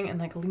stopping and,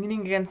 like,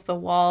 leaning against the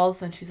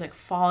walls, and she's, like,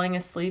 falling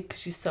asleep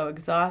because she's so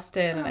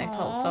exhausted, and I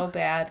felt so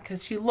bad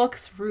because she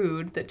looks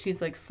rude that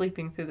she's, like,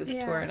 sleeping through this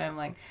tour, and I'm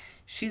like,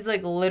 she's,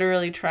 like,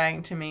 literally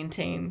trying to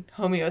maintain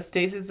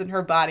homeostasis in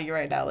her body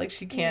right now. Like,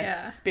 she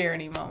can't spare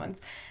any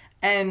moments.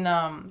 And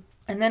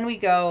then we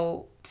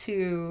go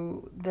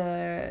to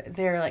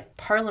their, like,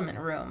 parliament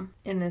room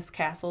in this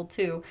castle,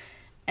 too.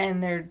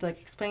 And they're,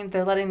 like,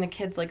 they're letting the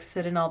kids, like,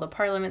 sit in all the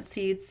parliament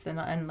seats.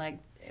 And like,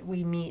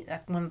 we meet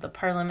one of the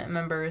parliament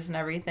members and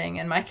everything.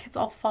 And my kids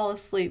all fall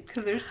asleep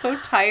because they're so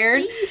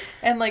tired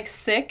and, like,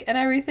 sick and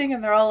everything.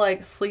 And they're all,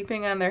 like,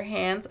 sleeping on their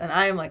hands. And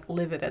I'm, like,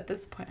 livid at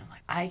this point. I'm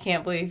like, I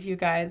can't believe you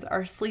guys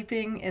are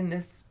sleeping in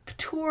this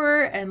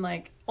tour. And,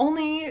 like,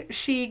 only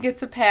she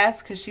gets a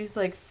pass because she's,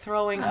 like,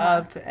 throwing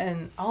up.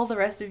 And all the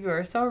rest of you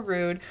are so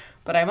rude.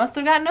 But I must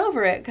have gotten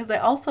over it because I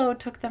also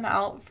took them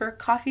out for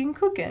coffee and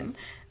cooking.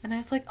 And I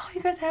was like, oh,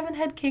 you guys haven't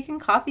had cake and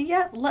coffee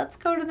yet? Let's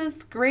go to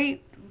this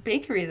great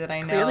bakery that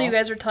I know. Clearly you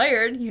guys are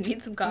tired. You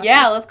need some coffee.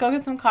 Yeah, let's go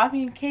get some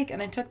coffee and cake. And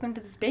I took them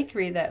to this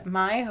bakery that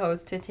my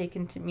host had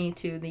taken me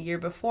to the year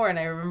before, and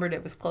I remembered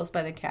it was close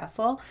by the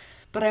castle.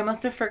 But I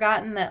must have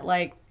forgotten that,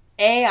 like,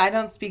 A, I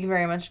don't speak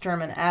very much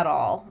German at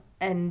all,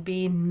 and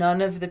B, none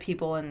of the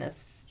people in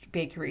this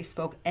bakery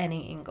spoke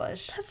any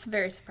English. That's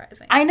very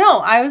surprising. I know.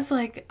 I was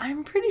like,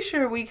 I'm pretty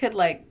sure we could,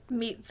 like,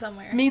 meet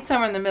somewhere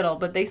in the middle,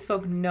 but they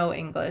spoke no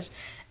English.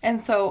 And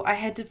so I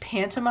had to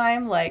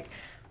pantomime, like,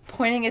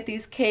 pointing at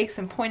these cakes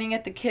and pointing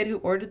at the kid who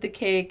ordered the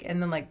cake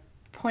and then, like,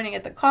 pointing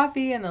at the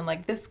coffee and then,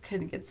 like, this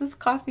kid gets this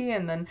coffee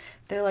and then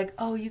they're like,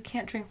 oh, you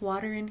can't drink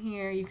water in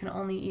here. You can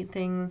only eat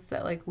things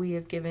that, like, we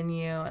have given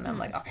you. And I'm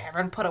like, okay,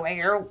 everyone put away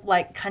your,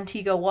 like,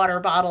 Contigo water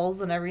bottles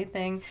and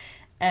everything.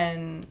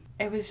 And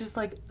it was just,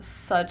 like,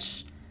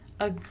 such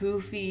a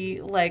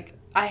goofy, like,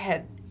 I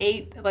had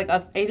 8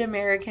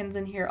 Americans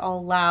in here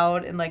all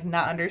loud and, like,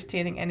 not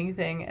understanding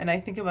anything. And I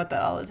think about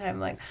that all the time.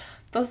 Like,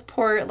 those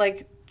poor,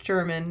 like,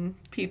 German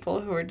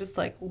people who are just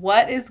like,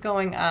 what is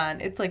going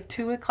on? It's like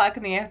 2:00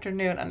 in the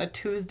afternoon on a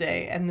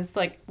Tuesday, and this,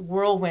 like,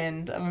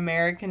 whirlwind of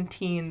American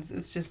teens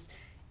is just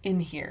in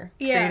here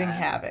creating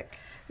havoc.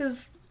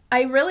 Because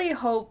I really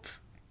hope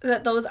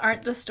that those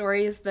aren't the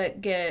stories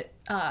that get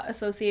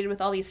associated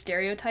with all these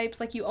stereotypes.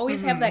 Like, you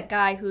always have that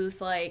guy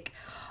who's like,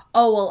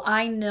 oh, well,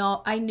 I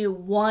knew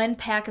one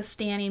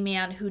Pakistani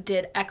man who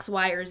did X,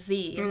 Y, or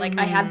Z. Like,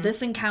 I had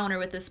this encounter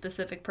with this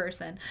specific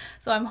person.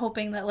 So I'm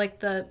hoping that, like,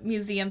 the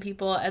museum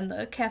people and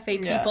the cafe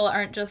people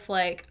aren't just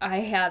like, I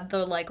had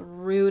the, like,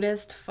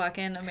 rudest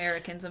fucking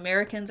Americans.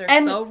 Americans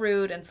are so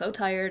rude and so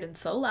tired and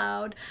so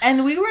loud.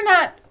 And we were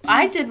not...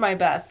 I did my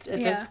best at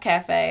this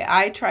cafe.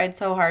 I tried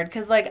so hard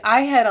because, like,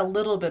 I had a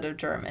little bit of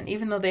German,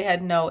 even though they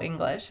had no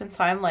English. And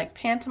so I'm, like,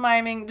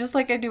 pantomiming, just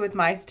like I do with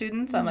my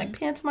students. I'm, like,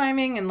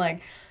 pantomiming and,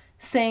 like,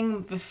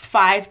 saying the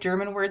 5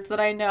 German words that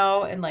I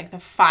know and, like, the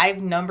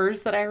 5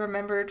 numbers that I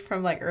remembered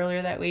from, like,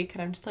 earlier that week.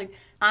 And I'm just like,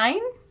 ein,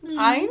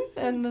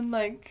 and then,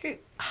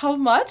 like, how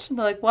much? And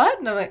they're like, what?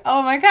 And I'm like,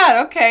 oh, my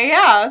God, okay,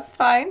 yeah, it's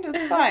fine.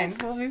 It's fine.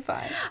 We'll be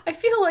fine. I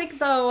feel like,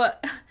 though,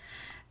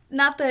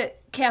 not that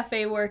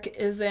cafe work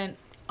isn't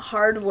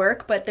hard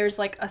work, but there's,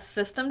 like, a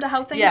system to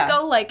how things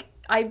go. Like,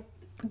 I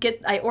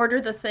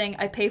order the thing,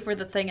 I pay for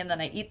the thing, and then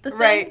I eat the thing.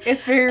 Right.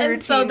 It's very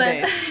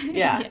routine-based.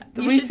 Yeah.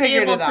 We should be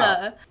able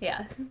to...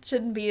 Yeah. It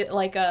shouldn't be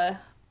like a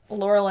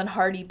Laurel and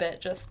Hardy bit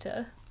just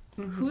to...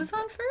 Who's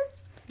on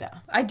first? Yeah.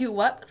 I do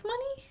what with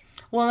money?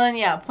 Well,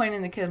 then,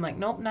 pointing the kid, I'm like,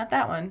 nope, not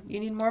that one. You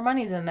need more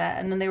money than that.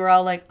 And then they were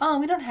all like, oh,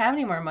 we don't have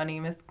any more money,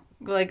 Miss...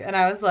 Like, and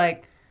I was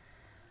like...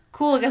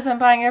 Cool, I guess I'm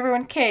buying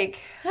everyone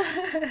cake.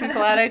 I'm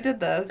glad I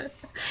did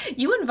this.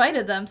 You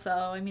invited them, so,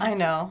 I mean... I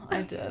know,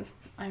 I did.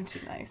 I'm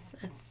too nice.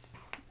 It's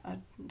a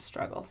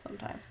struggle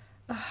sometimes.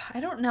 I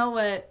don't know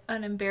what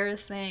an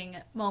embarrassing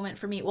moment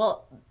for me...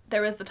 Well,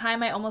 there was the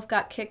time I almost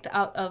got kicked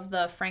out of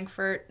the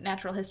Frankfurt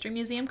Natural History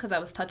Museum because I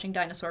was touching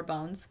dinosaur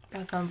bones.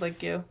 That sounds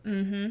like you.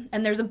 Mm-hmm.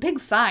 And there's a big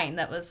sign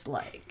that was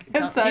like,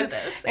 don't do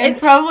this. And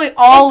probably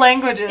all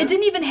languages. It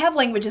didn't even have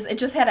languages. It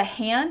just had a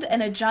hand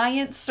and a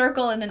giant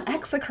circle and an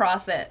X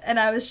across it. And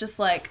I was just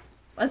like,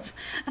 and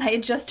I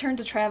had just turned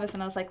to Travis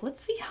and I was like,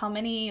 let's see how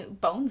many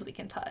bones we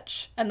can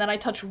touch. And then I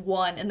touched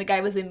 1 and the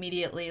guy was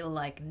immediately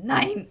like,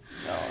 9.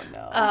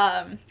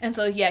 No. And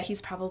so, yeah, he's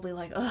probably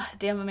like, ugh,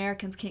 damn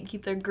Americans can't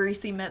keep their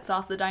greasy mitts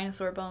off the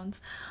dinosaur bones.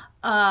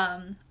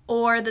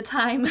 Or the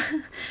time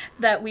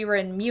that we were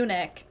in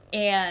Munich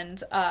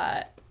and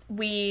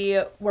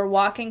we were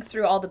walking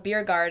through all the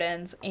beer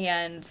gardens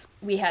and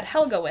we had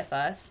Helga with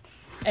us.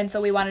 And so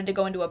we wanted to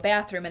go into a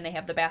bathroom and they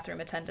have the bathroom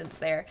attendants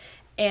there.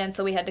 And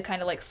so we had to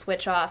kind of, like,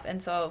 switch off.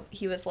 And so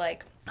he was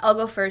like, I'll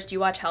go first, you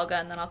watch Helga,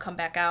 and then I'll come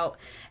back out.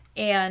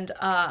 And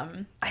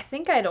I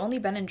think I'd only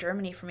been in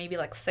Germany for maybe,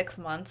 like, 6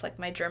 months. Like,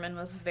 my German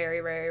was very,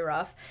 very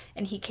rough.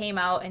 And he came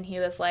out, and he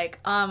was like,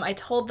 I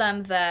told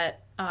them that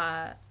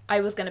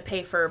I was going to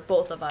pay for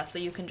both of us, so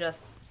you can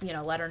just,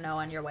 let her know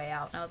on your way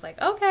out. And I was like,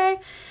 okay.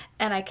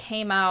 And I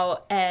came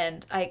out,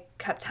 and I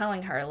kept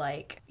telling her,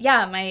 like,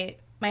 yeah,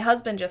 my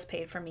husband just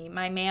paid for me.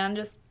 My man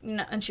just,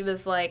 and she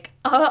was like,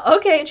 oh,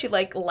 okay. And she,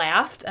 like,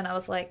 laughed. And I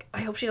was like,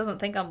 I hope she doesn't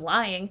think I'm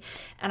lying.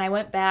 And I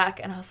went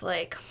back and I was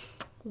like,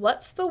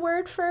 what's the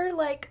word for,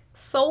 like,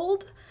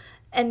 sold?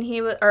 And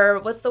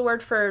what's the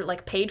word for,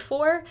 like, paid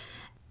for?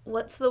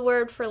 What's the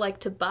word for, like,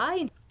 to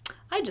buy?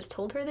 I just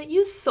told her that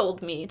you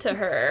sold me to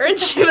her. And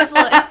she was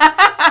like...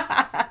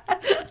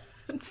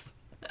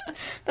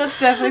 That's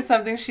definitely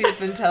something she's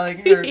been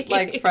telling her,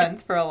 like,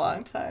 friends for a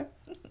long time.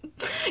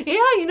 Yeah,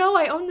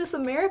 I own this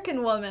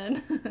American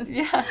woman.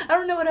 Yeah. I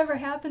don't know whatever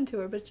happened to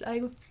her, but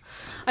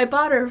I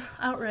bought her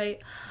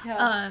outright.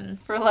 Yeah.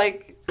 For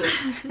like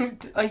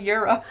 €1.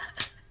 Yeah,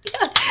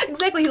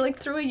 exactly. He like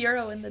threw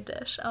 €1 in the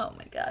dish. Oh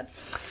my God.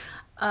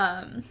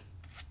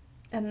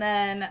 And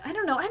then, I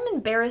don't know, I'm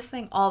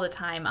embarrassing all the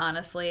time,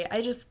 honestly.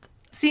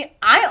 See,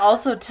 I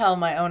also tell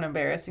my own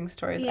embarrassing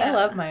stories. Yeah. I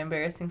love my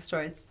embarrassing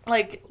stories.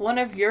 Like, one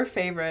of your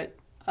favorite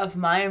of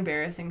my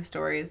embarrassing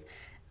stories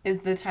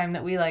is the time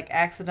that we, like,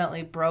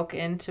 accidentally broke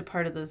into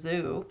part of the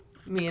zoo,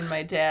 me and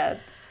my dad.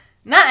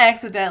 Not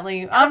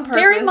accidentally, on purpose.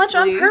 Very much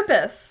on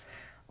purpose.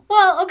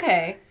 Well,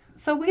 okay.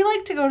 So we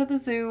like to go to the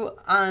zoo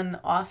on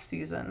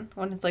off-season,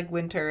 when it's, like,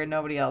 winter and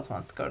nobody else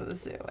wants to go to the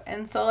zoo.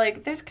 And so,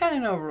 like, there's kind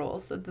of no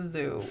rules at the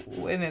zoo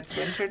when it's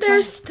winter time.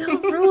 There's still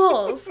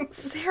rules,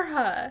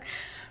 Sarah.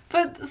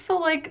 But, so,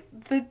 like,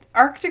 the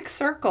Arctic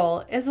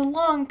Circle is a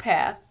long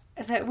path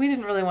that we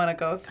didn't really want to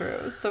go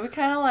through. So we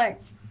kind of, like...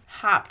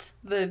 hopped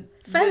the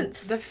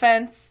fence. The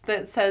fence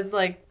that says,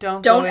 like,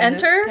 don't go in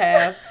enter. This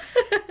path.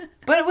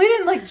 But we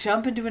didn't, like,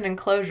 jump into an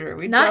enclosure.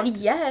 We Not jumped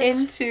yet.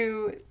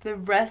 into the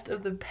rest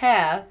of the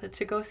path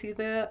to go see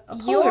the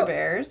polar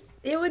bears.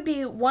 It would be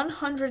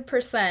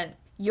 100%.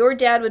 Your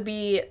dad would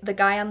be the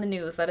guy on the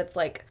news that it's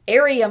like,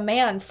 area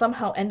man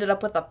somehow ended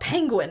up with a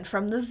penguin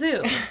from the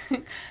zoo.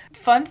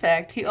 Fun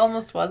fact, he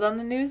almost was on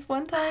the news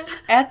one time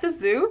at the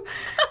zoo,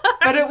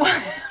 but it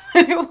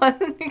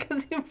wasn't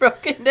because he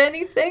broke into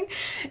anything.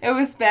 It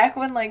was back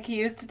when, like, he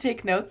used to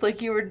take notes,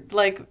 like you were,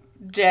 like,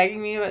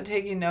 jagging me about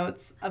taking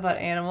notes about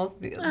animals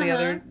the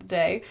other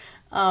day.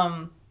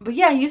 But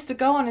yeah, he used to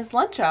go on his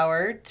lunch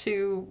hour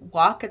to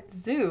walk at the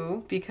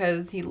zoo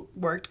because he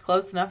worked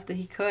close enough that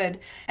he could.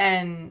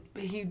 And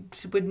he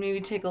would maybe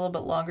take a little bit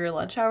longer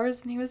lunch hours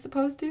than he was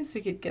supposed to so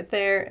he could get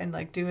there and,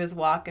 like, do his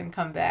walk and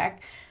come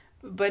back.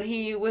 But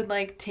he would,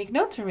 like, take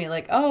notes for me.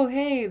 Like, oh,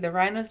 hey, the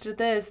rhinos did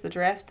this. The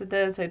giraffes did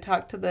this. I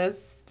talked to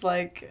this,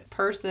 like,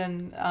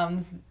 person,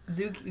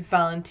 zoo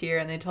volunteer,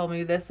 and they told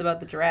me this about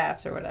the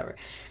giraffes or whatever.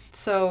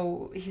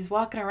 So he's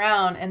walking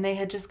around, and they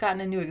had just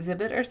gotten a new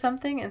exhibit or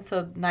something. And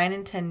so 9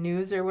 and 10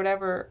 News or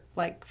whatever,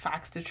 like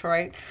Fox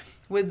Detroit,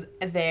 was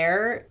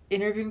there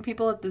interviewing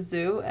people at the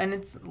zoo, and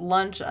it's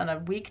lunch on a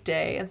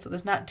weekday, and so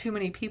there's not too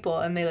many people,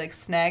 and they, like,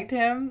 snagged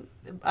him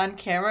on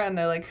camera, and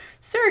they're like,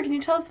 sir, can you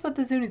tell us about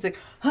the zoo? And he's like,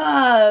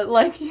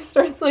 like, he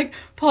starts, like,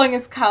 pulling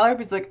his collar up.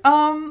 He's like,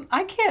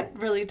 I can't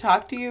really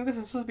talk to you because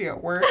I'm supposed to be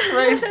at work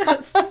right now.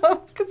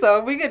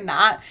 So we could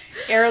not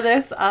air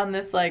this on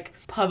this, like,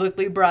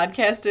 publicly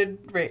broadcasted,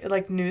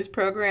 like, news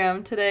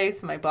program today,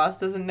 so my boss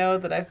doesn't know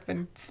that I've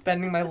been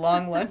spending my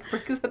long lunch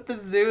breaks at the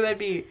zoo. That'd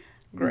be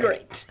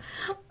great.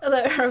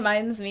 That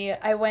reminds me,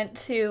 I went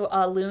to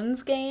a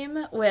Loons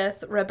game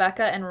with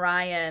Rebecca and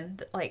Ryan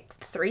like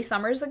 3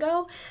 summers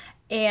ago,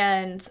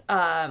 and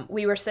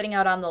we were sitting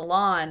out on the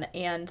lawn,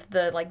 and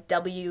the like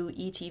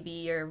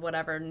WETV or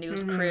whatever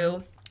news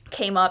crew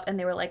came up, and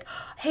they were like,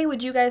 hey,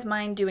 would you guys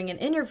mind doing an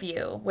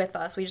interview with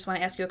us? We just want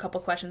to ask you a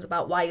couple questions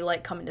about why you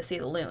like coming to see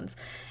the Loons.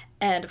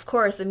 And, of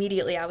course,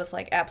 immediately I was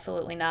like,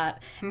 absolutely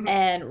not.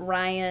 And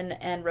Ryan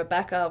and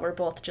Rebecca were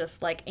both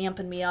just, like,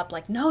 amping me up,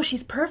 like, no,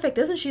 she's perfect.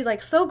 Isn't she,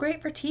 like, so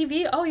great for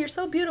TV? Oh, you're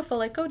so beautiful.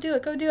 Like, go do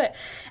it. Go do it.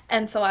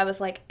 And so I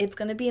was like, it's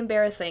going to be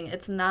embarrassing.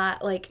 It's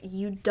not, like,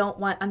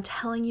 I'm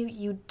telling you,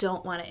 you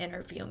don't want to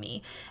interview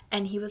me.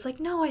 And he was like,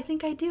 no, I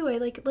think I do.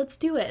 Let's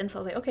do it. And so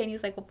I was like, okay. And he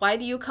was like, well, why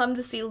do you come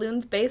to see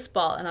Loons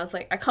baseball? And I was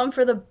like, I come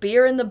for the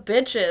beer and the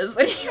bitches.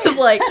 And he was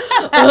like,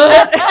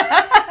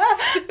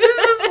 This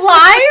was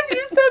live?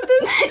 You said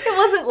this? It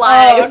wasn't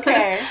live. Oh,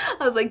 okay.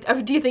 I was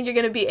like, do you think you're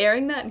going to be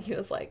airing that? And he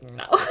was like,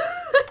 no.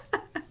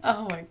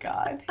 Oh, my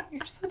God.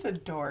 You're such a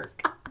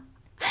dork.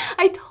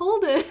 I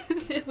told him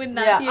it would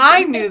not be. Yeah,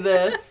 I knew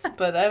this,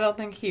 but I don't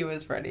think he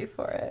was ready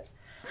for it.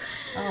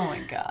 Oh, my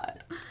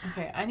God.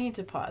 Okay, I need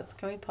to pause.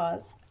 Can we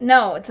pause?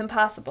 No, it's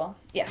impossible.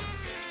 Yeah.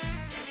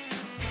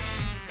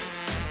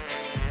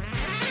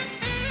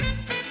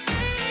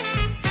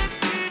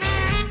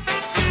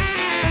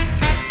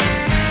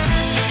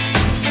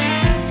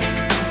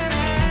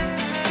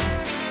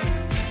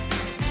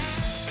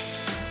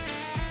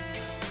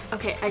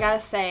 Okay, I gotta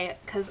say,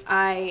 because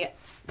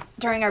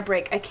during our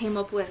break, I came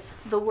up with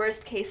the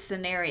worst case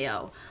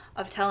scenario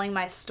of telling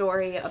my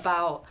story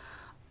about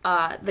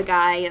the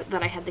guy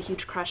that I had the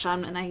huge crush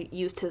on, and I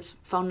used his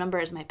phone number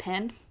as my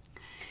PIN.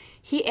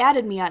 He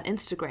added me on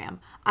Instagram.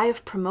 I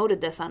have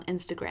promoted this on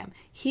Instagram.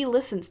 He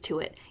listens to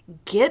it,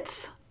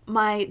 gets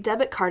my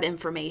debit card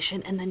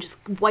information, and then just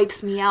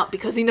wipes me out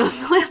because he knows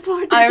the last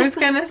 4 digits. I was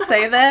going to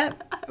say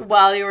that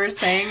while you were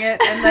saying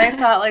it, and I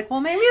thought, like, well,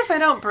 maybe if I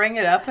don't bring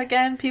it up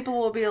again, people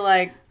will be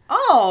like,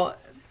 oh,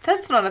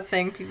 that's not a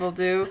thing people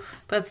do.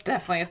 But it's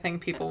definitely a thing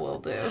people will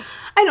do.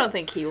 I don't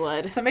think he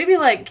would. So maybe,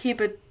 like, keep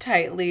a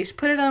tight leash.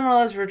 Put it on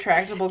one of those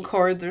retractable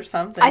cords or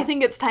something. I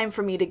think it's time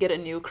for me to get a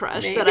new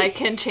crush that I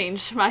can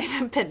change my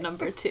PIN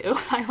number to.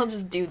 I will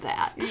just do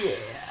that. Yeah.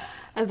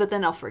 But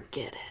then I'll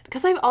forget it.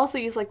 Because I've also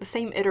used, like, the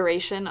same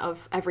iteration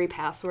of every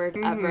password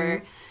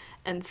ever.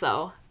 And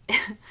so...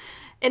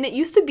 and it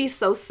used to be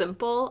so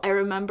simple. I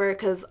remember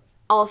because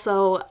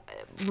also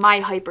my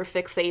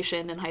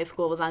hyperfixation in high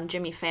school was on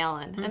Jimmy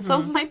Fallon. And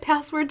so my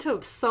password to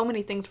so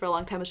many things for a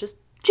long time was just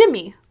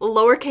Jimmy,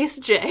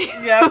 lowercase j.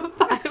 Yep.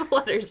 5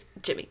 letters,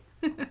 Jimmy.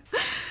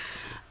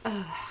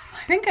 I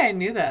think I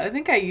knew that. I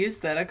think I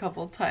used that a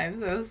couple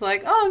times. I was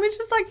like, oh, let me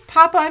just, like,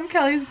 pop on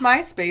Kelly's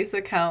MySpace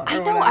account or I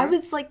know. whatever. I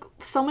was, like,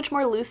 so much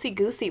more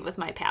loosey-goosey with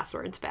my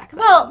passwords back then.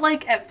 Well,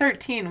 like, at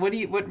 13,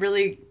 what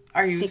really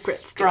are you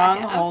Secrets do I have?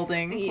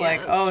 strong-holding? Yeah, like,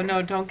 that's oh, true.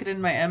 no, don't get in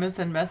my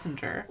MSN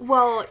Messenger.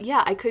 Well,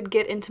 yeah, I could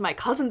get into my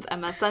cousin's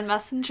MSN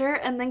Messenger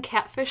and then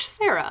catfish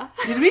Sarah.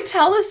 Did we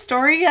tell this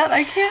story yet?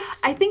 I can't...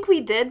 I think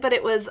we did, but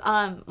it was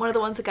one of the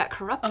ones that got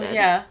corrupted. Oh,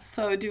 yeah.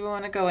 So do you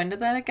want to go into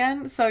that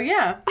again? So,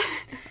 yeah.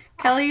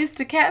 Kelly used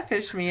to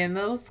catfish me in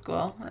middle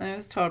school, and it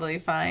was totally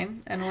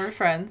fine. And we're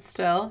friends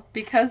still.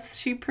 Because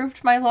she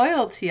proved my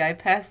loyalty, I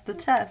passed the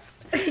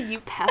test. You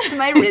passed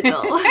my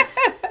riddle.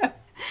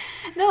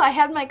 No, I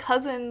had my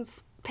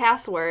cousin's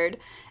password,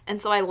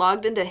 and so I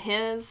logged into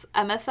his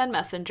MSN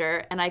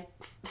Messenger, and I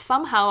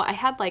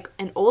had like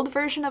an old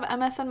version of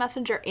MSN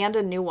Messenger and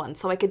a new one,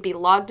 so I could be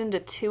logged into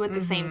 2 at the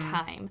same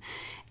time.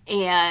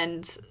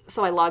 And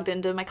so I logged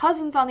into my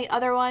cousin's on the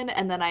other one,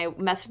 and then I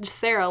messaged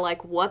Sarah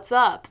like, what's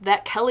up?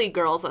 That Kelly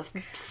girl's a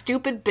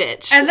stupid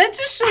bitch. And that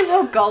just shows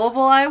how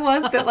gullible I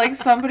was that, like,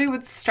 somebody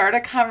would start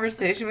a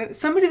conversation with...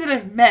 Somebody that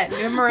I've met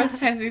numerous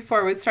times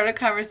before would start a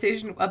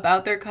conversation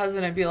about their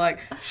cousin and be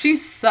like, she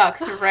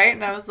sucks, right?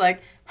 And I was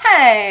like,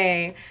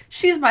 hey,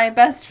 she's my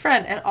best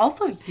friend. And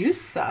also, you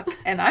suck.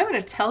 And I'm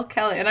going to tell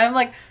Kelly. And I'm,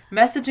 like,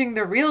 messaging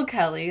the real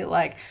Kelly,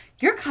 like...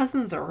 Your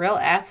cousin's a real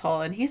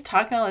asshole, and he's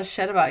talking all this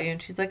shit about you. And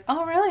she's like,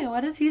 oh, really?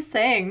 What is he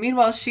saying?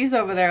 Meanwhile, she's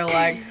over there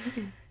like,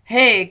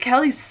 hey,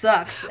 Kelly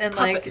sucks, and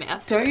Puppet like,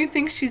 master. don't you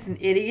think she's an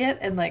idiot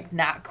and like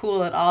not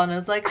cool at all? And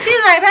it's like, she's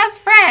my best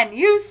friend.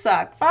 You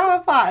suck. Blah blah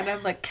blah. And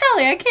I'm like,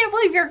 Kelly, I can't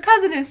believe your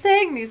cousin is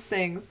saying these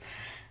things.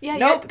 Yeah.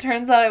 Nope.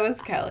 Turns out it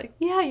was Kelly.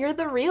 Yeah, you're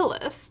the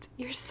realist.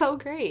 You're so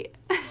great.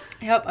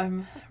 Yep.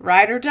 I'm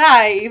ride or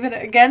die, even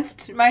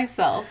against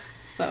myself.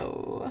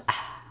 So.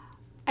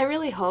 I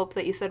really hope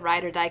that you said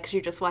ride or die because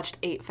you just watched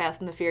 8 Fast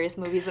and the Furious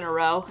movies in a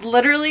row.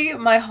 Literally,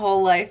 my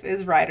whole life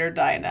is ride or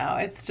die now.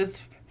 It's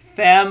just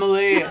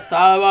family. It's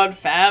all about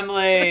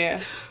family.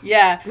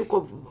 Yeah. You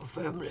come from a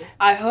family.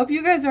 I hope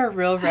you guys are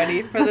real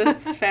ready for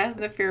this Fast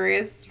and the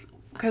Furious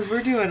because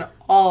we're doing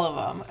all of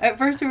them. At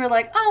first, we were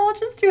like, oh, we'll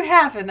just do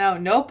half. And now,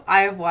 nope,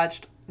 I have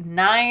watched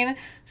 9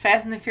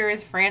 Fast and the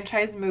Furious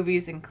franchise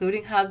movies,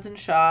 including Hobbs and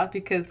Shaw,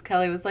 because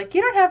Kelly was like,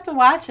 you don't have to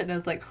watch it. And I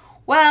was like,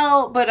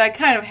 well, but I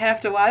kind of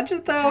have to watch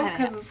it, though,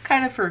 because it's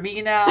kind of for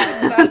me now.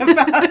 It's not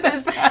about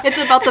this.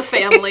 It's about the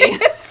family.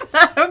 It's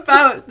not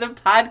about the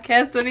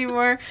podcast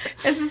anymore.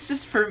 This is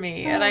just for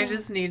me, and I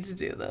just need to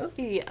do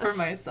this for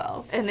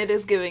myself. And it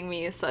is giving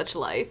me such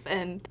life,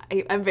 and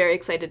I'm very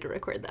excited to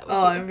record that with you.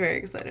 I'm very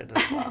excited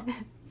as well.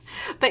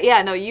 But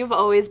yeah, no, you've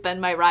always been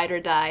my ride or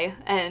die,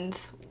 and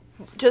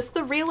just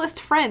the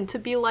realist friend to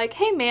be like,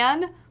 hey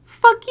man,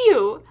 fuck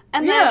you.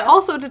 And then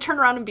also to turn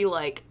around and be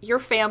like, your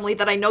family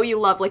that I know you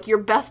love, like your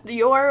best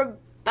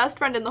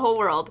friend in the whole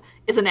world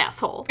is an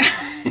asshole.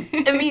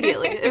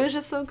 Immediately. It was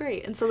just so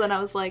great. And so then I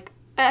was like,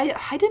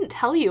 I didn't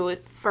tell you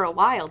for a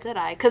while, did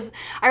I? Because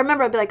I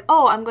remember I'd be like,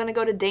 oh, I'm going to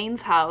go to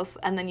Dane's house.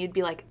 And then you'd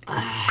be like,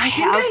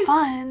 have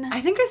fun. I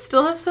think I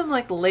still have some,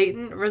 like,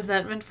 latent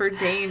resentment for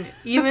Dane,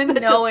 even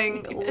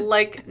knowing,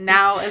 like,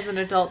 now as an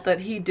adult that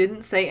he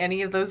didn't say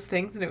any of those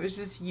things and it was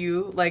just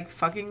you, like,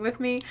 fucking with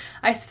me.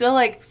 I still,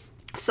 like...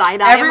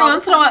 Side-eye every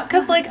once in a while,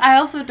 because like I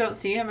also don't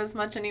see him as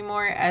much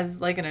anymore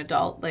as like an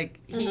adult. Like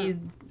he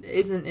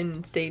isn't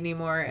in state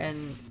anymore,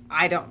 and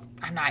I'm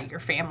not your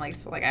family,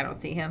 so like I don't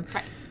see him.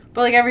 Right.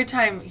 But like every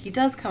time he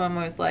does come, I'm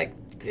always like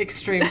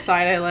extreme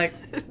side eye, like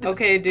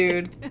okay,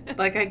 dude,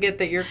 like I get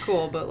that you're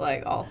cool, but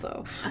like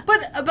also,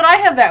 but I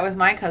have that with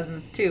my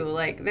cousins too.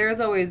 Like there's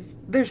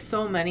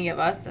so many of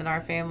us in our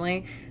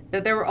family.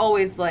 That there were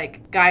always,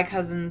 like, guy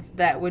cousins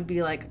that would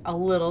be, like, a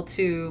little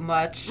too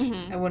much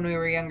when we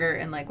were younger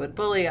and, like, would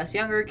bully us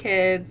younger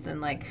kids.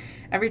 And, like,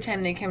 every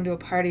time they came to a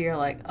party, you're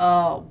like,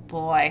 oh,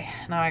 boy,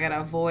 now I gotta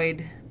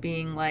avoid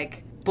being,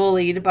 like,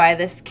 bullied by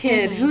this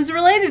kid who's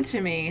related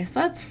to me. So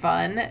that's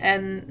fun.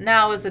 And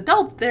now as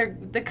adults, they're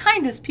the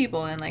kindest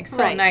people and, like,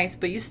 so nice.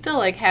 But you still,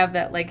 like, have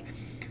that, like,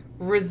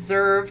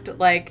 reserved,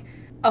 like,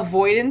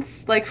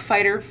 avoidance, like,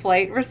 fight or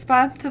flight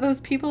response to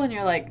those people. And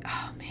you're like,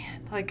 oh, man.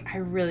 Like, I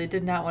really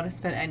did not want to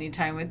spend any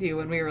time with you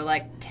when we were,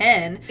 like,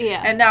 10.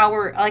 Yeah. And now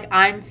we're, like,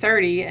 I'm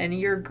 30 and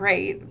you're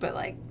great, but,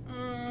 like...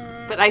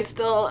 but I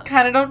still...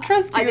 kind of don't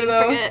trust you,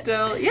 though, forget.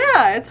 still.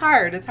 Yeah, it's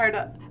hard. It's hard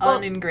to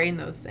uningrain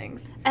those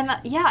things. And,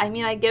 yeah, I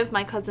mean, I give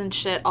my cousins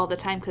shit all the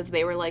time because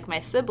they were, like, my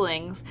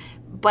siblings,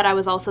 but I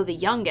was also the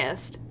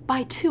youngest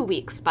by 2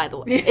 weeks, by the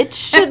way. It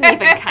shouldn't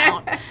even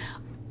count.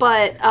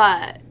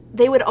 But,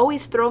 they would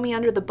always throw me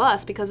under the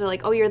bus because they're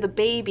like, oh, you're the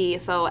baby.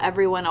 So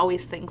everyone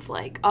always thinks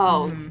like,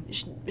 oh,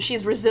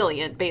 she's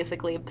resilient,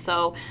 basically.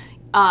 So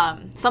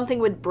something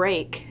would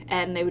break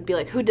and they would be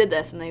like, who did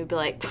this? And they would be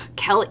like,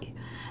 Kelly.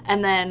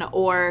 And then,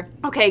 or,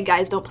 okay,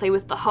 guys, don't play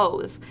with the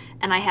hose.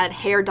 And I had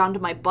hair down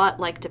to my butt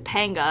like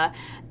Topanga.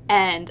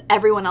 And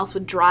everyone else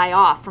would dry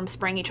off from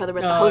spraying each other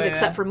with the hose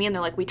except for me. And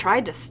they're like, we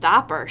tried to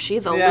stop her.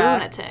 She's a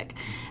lunatic.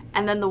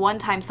 And then the one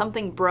time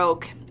something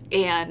broke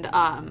and...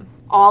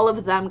 all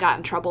of them got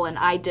in trouble and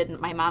I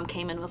didn't. My mom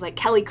came and was like,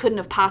 Kelly couldn't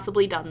have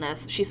possibly done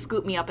this. She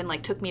scooped me up and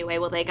like took me away.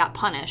 Well, they got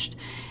punished.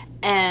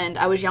 And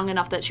I was young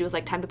enough that she was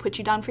like, time to put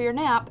you down for your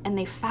nap. And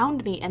they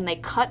found me and they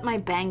cut my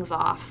bangs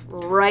off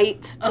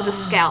right to the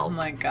scalp. Oh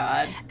my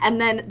God.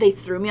 And then they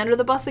threw me under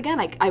the bus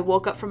again. I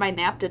woke up from my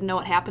nap, didn't know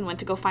what happened, went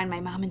to go find my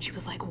mom and she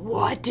was like,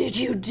 what did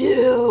you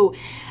do?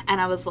 And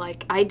I was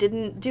like, I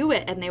didn't do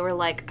it. And they were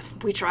like,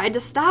 we tried to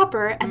stop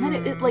her. And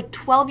then it like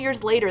 12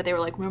 years later, they were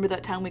like, remember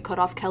that time we cut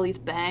off Kelly's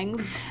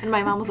bangs? And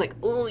my mom was like,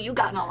 oh, you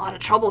got in a lot of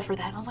trouble for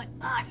that. And I was like,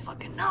 I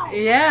fucking know.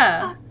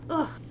 Yeah.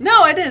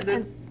 No, it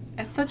is.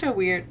 It's such a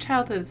weird...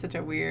 childhood is such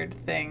a weird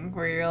thing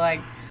where you're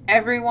like,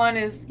 everyone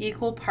is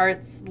equal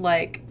parts,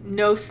 like,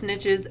 no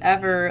snitches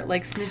ever.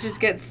 Like, snitches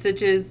get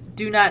stitches.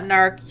 Do not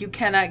narc. You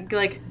cannot,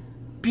 like,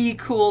 be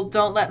cool.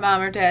 Don't let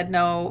mom or dad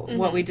know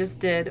what we just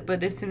did.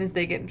 But as soon as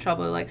they get in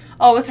trouble, they're like,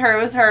 oh, it was her.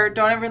 It was her.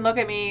 Don't even look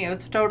at me. It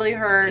was totally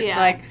her. Yeah.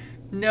 Like,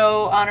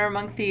 no honor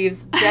among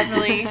thieves.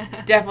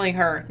 Definitely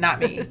her, not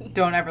me.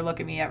 Don't ever look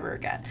at me ever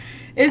again.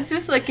 It's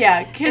just like,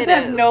 yeah, kids It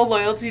have is. no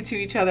loyalty to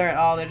each other at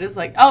all. They're just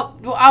like, oh,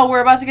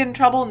 we're about to get in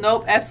trouble.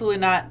 Nope, absolutely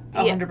not.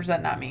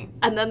 100% not me.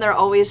 And then they're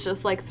always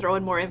just like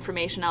throwing more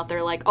information out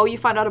there, like, oh, you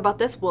found out about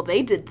this? Well,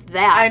 they did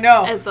that. I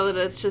know. And so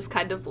it's just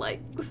kind of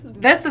like,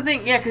 That's the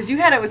thing, yeah, because you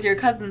had it with your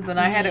cousins and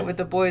I had it with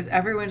the boys.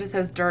 Everyone just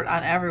has dirt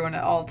on everyone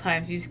at all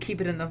times. You just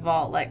keep it in the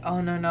vault, like, oh,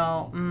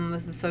 no,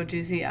 this is so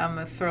juicy. I'm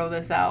going to throw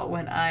this out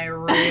when I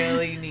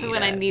really need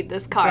when it. I need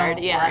this card,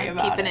 Don't worry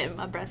about keeping it. it in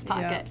my breast Yeah.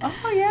 pocket.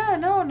 Oh, yeah,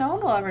 no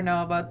one will ever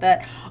know about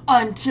that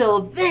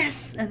until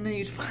this. And then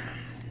you...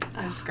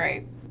 That's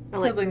great.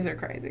 Really? Siblings are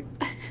crazy.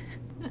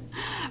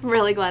 I'm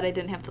really glad I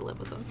didn't have to live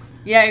with them.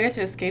 Yeah, you get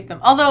to escape them.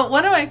 Although,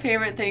 one of my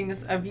favorite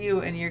things of you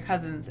and your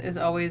cousins is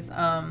always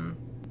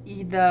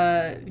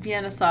the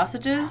Vienna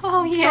sausages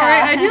Oh, story.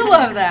 yeah. I do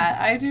love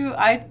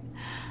that.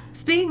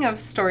 Speaking of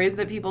stories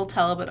that people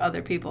tell about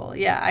other people,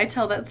 yeah, I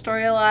tell that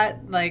story a lot,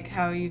 like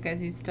how you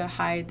guys used to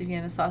hide the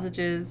Vienna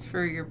sausages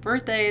for your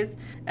birthdays,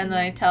 and then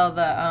I tell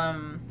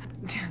the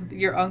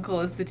your uncle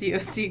is the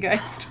DOC guy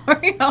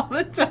story all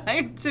the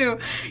time too.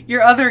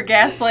 Your other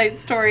gaslight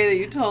story that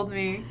you told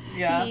me,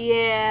 yeah.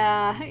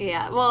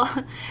 Yeah. Well,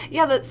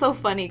 yeah, that's so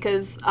funny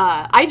because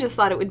I just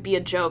thought it would be a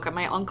joke. And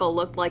my uncle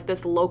looked like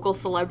this local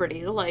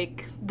celebrity,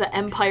 like the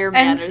Empire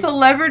Man. And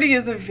celebrity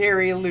is a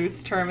very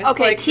loose term. It's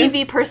Okay, like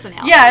TV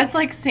personality. Yeah, it's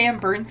like Sam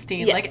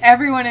Bernstein. Yes. Like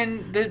everyone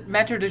in the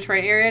Metro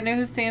Detroit area knew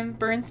who Sam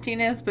Bernstein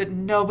is, but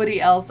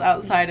nobody else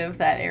outside of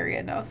that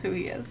area knows who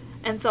he is.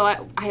 And so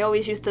I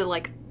always used to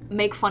like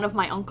make fun of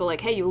my uncle,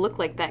 like, hey, you look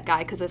like that guy,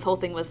 because his whole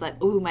thing was that,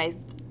 ooh, my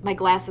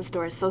glasses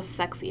store is so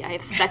sexy. I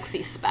have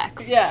sexy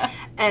specs. Yeah.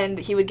 And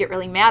he would get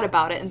really mad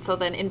about it. And so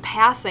then in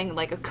passing,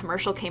 like a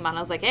commercial came on.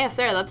 I was like, hey,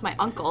 Sarah, that's my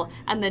uncle.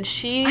 And then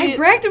I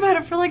bragged about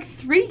it for like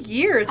 3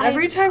 years. I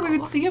Every time we know.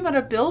 would see him on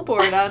a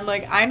billboard on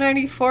like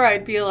I-94,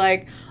 I'd be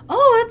like,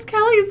 oh, that's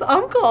Kelly's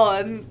uncle.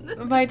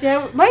 And my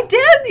dad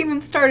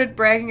even started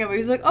bragging about it.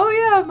 He's like, oh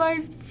yeah,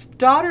 my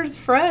daughter's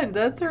friend.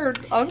 That's her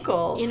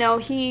uncle. You know,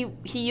 he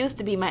used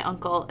to be my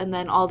uncle, and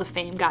then all the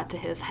fame got to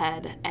his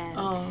head,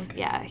 and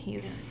yeah,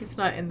 He's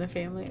not in the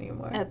family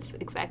anymore. that's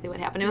exactly what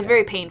happened. It was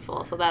very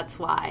painful, so that's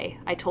why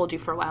I told you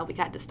for a while we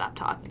had to stop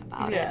talking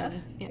about Yeah. it.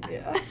 And,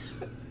 Yeah.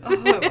 Oh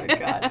my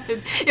god.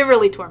 It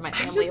really tore my I'm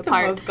family just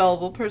apart. the most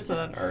gullible person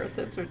on earth.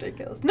 It's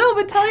ridiculous. No,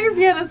 but tell your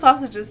Vienna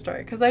sausages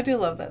story, because I do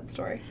love that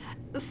story.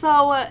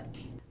 So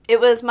it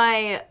was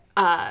my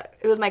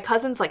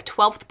cousin's like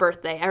 12th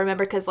birthday. I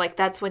remember because like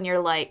that's when you're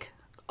like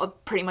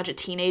pretty much a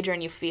teenager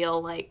and you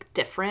feel like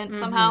different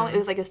somehow. It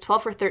was like his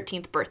 12th or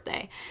 13th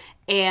birthday.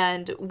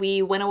 And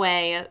we went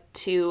away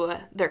to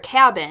their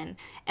cabin,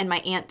 and my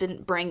aunt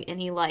didn't bring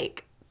any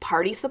like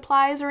party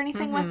supplies or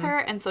anything with her,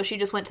 and so she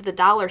just went to the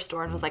dollar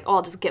store and was like, oh,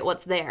 I'll just get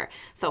what's there.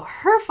 So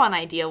her fun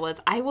idea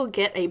was, I will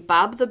get a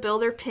Bob the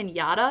Builder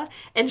piñata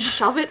and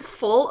shove it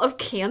full of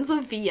cans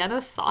of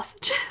Vienna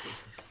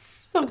sausages.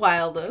 The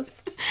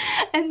wildest.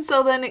 And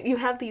so then you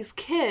have these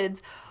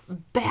kids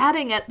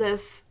batting at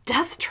this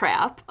death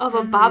trap of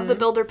a Bob the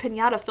Builder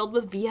piñata filled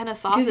with Vienna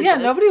sausages. Because,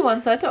 yeah, nobody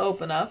wants that to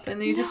open up,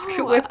 and then you just get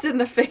No. whipped in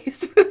the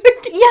face with a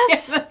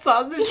Yes. Vienna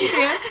sausage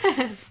can.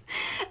 Yes.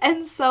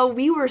 And so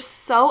we were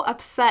so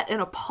upset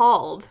and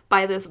appalled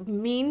by this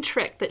mean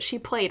trick that she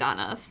played on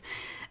us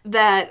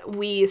that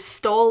we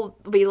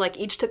like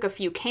each took a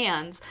few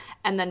cans,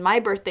 and then my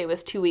birthday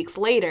was 2 weeks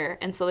later,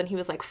 and so then he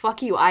was like,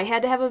 fuck you, I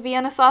had to have a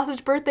Vienna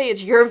sausage birthday,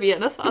 it's your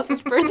Vienna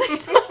sausage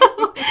birthday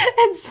now.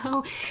 And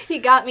so he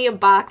got me a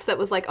box that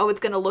was like, oh, it's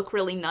gonna look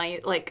really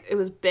nice, like it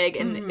was big,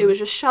 and it was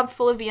just shoved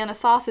full of Vienna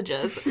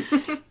sausages.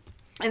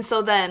 And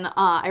so then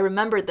I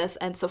remembered this,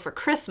 and so for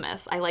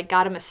Christmas, I like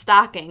got him a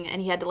stocking,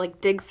 and he had to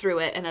like dig through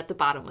it, and at the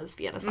bottom was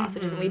Vienna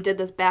sausages, and we did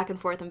this back and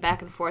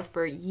forth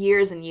for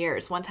years and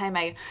years. One time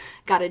I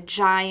got a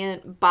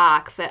giant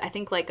box that I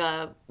think like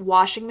a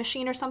washing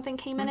machine or something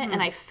came in it,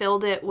 and I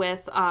filled it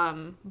with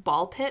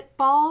ball pit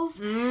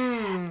balls,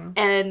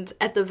 and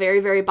at the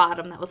very, very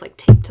bottom, that was like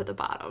taped to the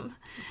bottom,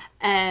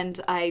 and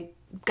I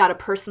got a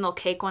personal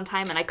cake one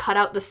time, and I cut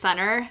out the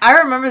center. I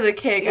remember the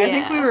cake. I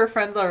think we Yeah. were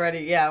friends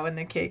already, when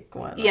the cake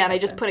went. Yeah, and I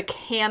just put a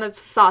can of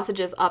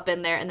sausages up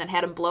in there and then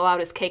had him blow out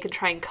his cake and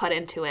try and cut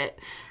into it.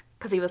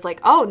 Because he was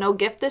like, oh, no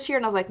gift this year?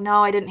 And I was like,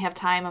 no, I didn't have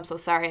time. I'm so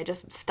sorry. I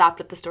just stopped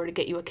at the store to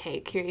get you a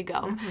cake. Here you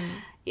go.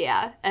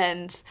 Yeah,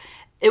 and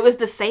it was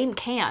the same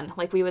can.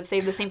 Like, we would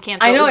save the same can.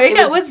 So I know,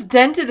 it was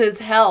dented as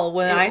hell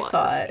when I was.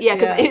 saw it. Yeah,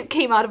 because it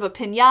came out of a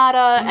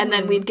piñata, and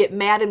then we'd get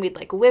mad and we'd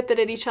like whip it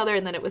at each other,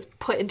 and then it was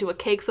put into a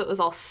cake, so it was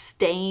all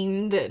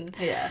stained and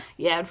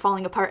and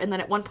falling apart. And then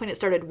at one point it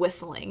started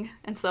whistling,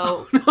 and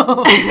so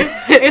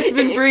It's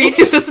been breached.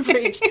 It was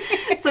breached.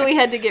 So we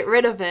had to get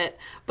rid of it.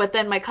 But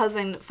then my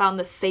cousin found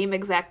the same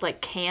exact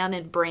like can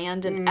and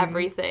brand and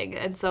everything,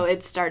 and so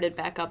it started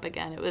back up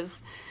again. It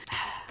was.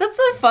 That's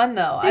so fun,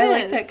 though. I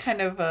like is. that kind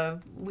of a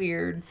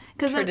weird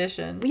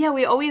tradition. Yeah,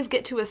 we always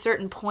get to a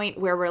certain point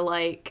where we're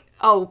like,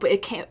 oh, but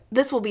it can't,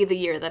 this will be the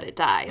year that it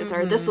dies,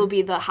 or this will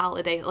be the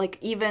holiday. Like,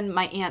 even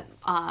my aunt,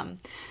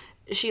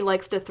 she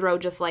likes to throw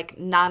just like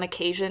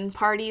non-occasion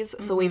parties.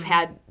 So we've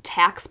had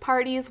tax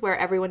parties where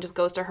everyone just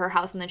goes to her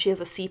house and then she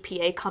has a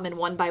CPA come in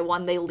one by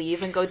one. They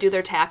leave and go do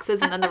their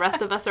taxes and then the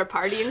rest of us are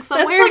partying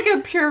somewhere. That's like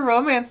a pure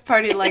romance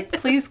party. Like,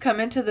 please come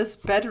into this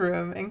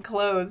bedroom and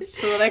close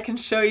so that I can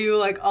show you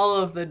like all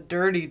of the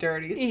dirty stuff.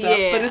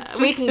 Yeah, But it's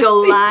just we can a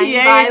go CPA line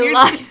and by your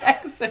line.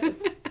 taxes.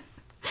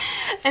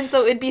 And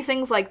so it'd be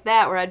things like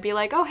that where I'd be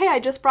like, oh, hey, I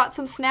just brought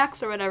some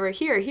snacks or whatever.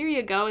 Here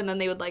you go. And then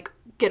they would like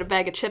get a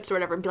bag of chips or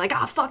whatever and be like,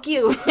 fuck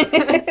you.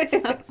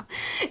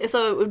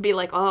 So it would be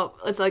like, oh,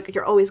 it's like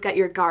you're always got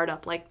your guard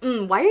up. Like,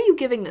 why are you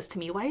giving this to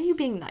me? Why are you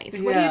being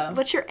nice?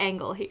 What's your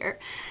angle here?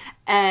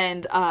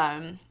 And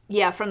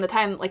from the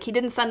time, like, he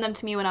didn't send them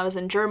to me when I was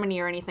in Germany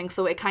or anything,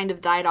 so it kind of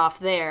died off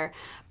there.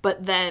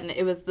 But then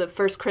it was the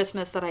first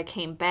Christmas that I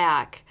came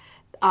back.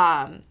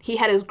 He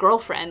had his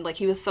girlfriend, like,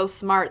 he was so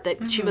smart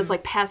that she was,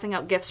 like, passing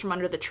out gifts from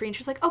under the tree, and she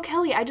was like, oh,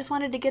 Kelly, I just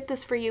wanted to get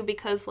this for you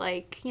because,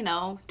 like, you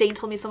know, Dane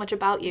told me so much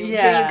about you.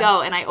 Yeah. Here you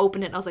go. And I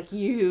opened it, and I was like,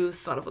 you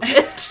son of a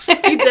bitch.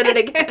 You did it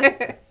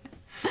again.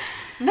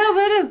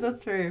 No,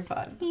 that's very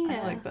fun.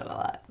 Yeah. I like that a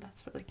lot.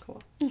 That's really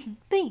cool.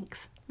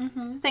 Thanks.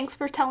 Thanks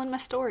for telling my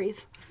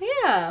stories.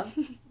 Yeah.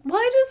 Well,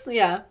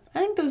 I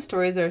think those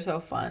stories are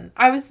so fun.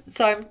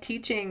 I'm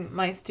teaching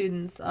my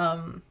students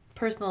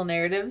personal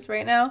narratives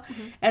right now,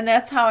 and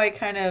that's how I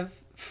kind of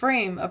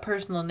frame a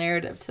personal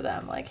narrative to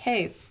them. Like,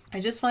 hey, I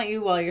just want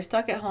you, while you're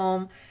stuck at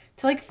home,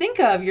 to like think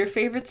of your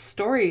favorite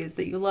stories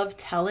that you love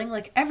telling.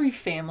 Like, every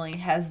family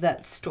has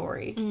that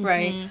story,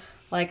 right?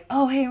 Like,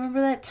 oh, hey,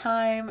 remember that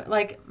time?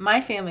 Like,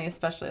 my family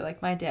especially,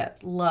 like, my dad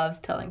loves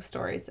telling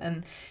stories,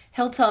 and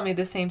he'll tell me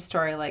the same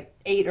story like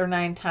 8 or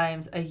 9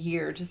 times a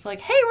year. Just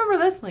like, hey,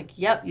 remember this? I'm like,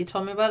 yep, you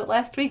told me about it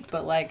last week,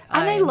 but like,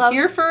 I'm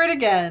here for it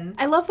again.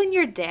 I love when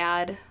your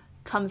dad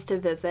comes to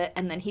visit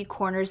and then he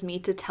corners me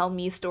to tell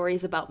me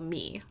stories about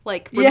me.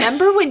 Like,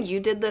 remember when you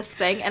did this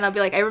thing? And I'll be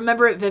like, I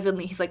remember it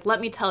vividly. He's like,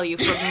 let me tell you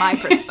from my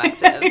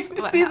perspective.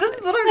 See, this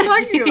is what I'm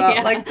talking about.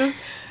 Yeah. Like, this,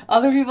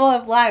 other people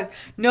have lives.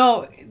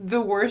 No,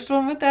 the worst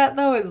one with that,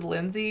 though, is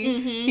Lindsay.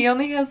 He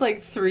only has,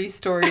 like, 3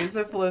 stories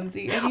of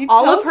Lindsay. And he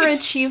all tells of her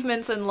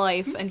achievements in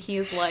life. And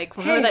he's like,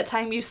 remember that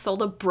time you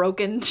sold a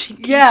broken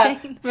keychain? Yeah.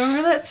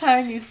 Remember that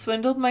time you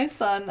swindled my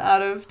son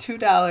out of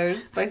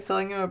 $2 by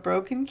selling him a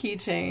broken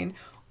keychain?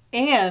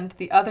 And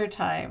the other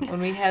time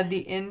when we had the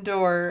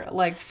indoor,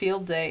 like,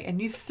 field day,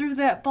 and you threw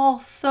that ball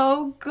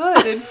so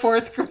good in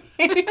 4th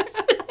grade.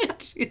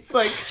 She's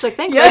like,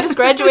 thanks, I just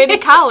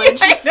graduated college.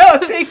 I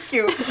know, thank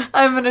you.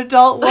 I'm an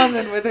adult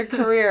woman with a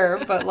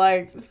career, but,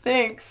 like,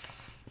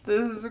 thanks.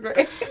 This is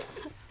great.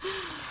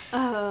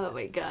 Oh,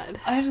 my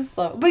God. I just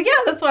love it. But, yeah,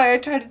 that's why I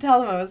tried to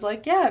tell them. I was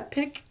like, yeah,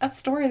 pick a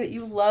story that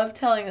you love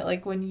telling, that,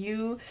 like, when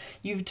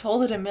you've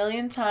told it a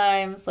million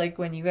times, like,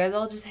 when you guys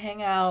all just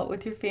hang out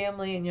with your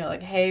family and you're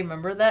like, hey,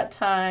 remember that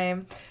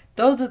time?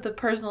 Those are the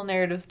personal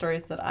narrative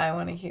stories that I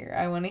want to hear.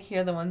 I want to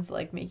hear the ones that,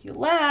 like, make you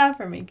laugh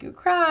or make you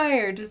cry,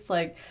 or just,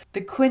 like, the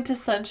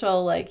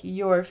quintessential, like,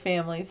 your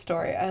family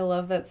story. I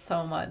love that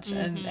so much.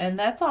 And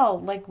that's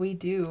all, like, we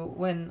do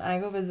when I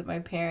go visit my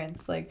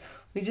parents. Like,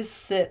 we just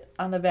sit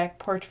on the back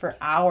porch for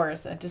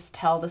hours and just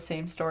tell the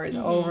same stories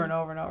over and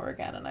over and over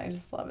again. And I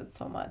just love it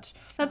so much.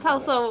 That's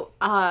also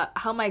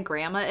how my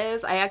grandma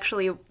is. I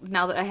actually,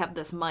 now that I have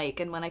this mic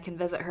and when I can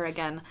visit her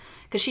again,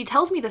 because she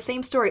tells me the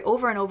same story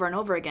over and over and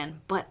over again,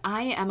 but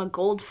I am a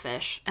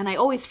goldfish and I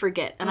always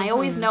forget. And I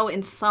always know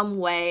in some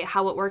way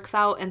how it works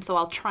out. And so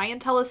I'll try and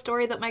tell a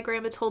story that my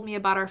grandma told me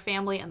about our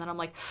family. And then I'm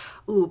like,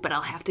 ooh, but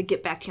I'll have to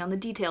get back to you on the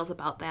details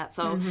about that.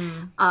 So,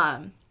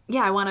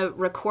 yeah, I want to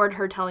record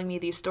her telling me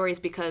these stories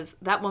because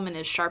that woman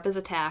is sharp as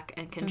a tack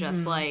and can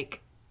just,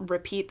 like,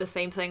 repeat the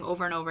same thing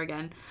over and over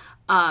again.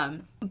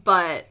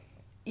 But,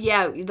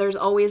 yeah, there's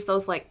always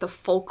those, like, the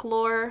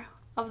folklore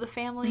of the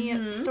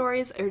family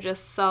stories are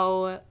just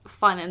so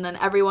fun. And then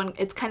everyone,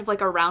 it's kind of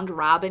like a round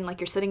robin, like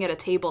you're sitting at a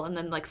table and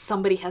then, like,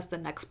 somebody has the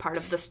next part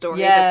of the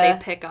story that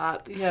they pick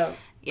up. Yeah.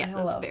 Yeah,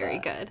 that's very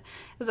good.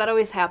 Because that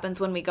always happens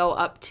when we go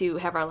up to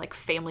have our, like,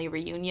 family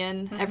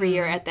reunion every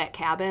year at that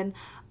cabin.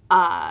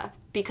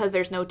 Because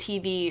there's no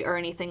TV or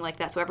anything like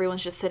that. So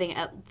everyone's just sitting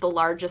at the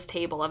largest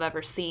table I've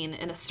ever seen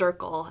in a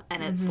circle.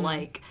 And it's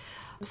like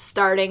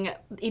starting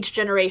each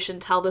generation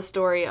tell the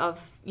story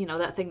of, you know,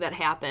 that thing that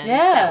happened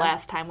that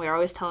last time. We were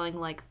always telling,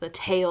 like, the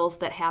tales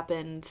that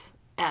happened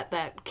at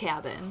that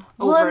cabin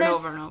over and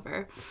over and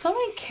over. So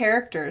many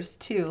characters,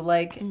 too.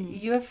 Like,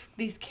 you have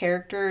these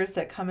characters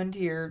that come into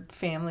your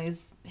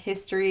family's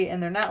history,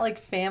 and they're not, like,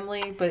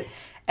 family, but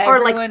or,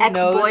 like, everyone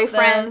knows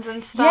ex-boyfriends them.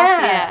 and stuff.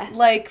 Yeah.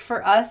 Like,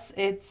 for us,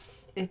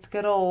 it's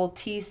good old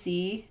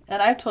TC.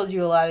 And I've told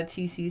you a lot of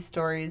TC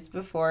stories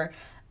before.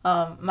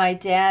 My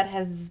dad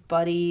has this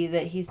buddy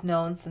that he's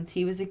known since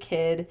he was a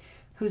kid,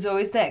 who's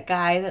always that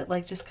guy that,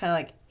 like, just kind of,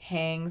 like,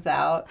 hangs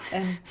out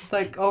and,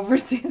 like,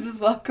 overstays his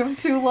welcome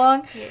too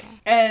long. Yeah.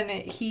 And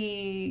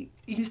he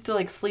used to,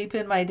 like, sleep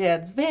in my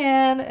dad's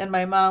van, and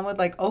my mom would,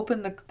 like,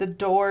 open the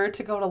door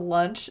to go to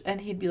lunch,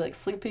 and he'd be, like,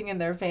 sleeping in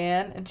their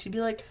van, and she'd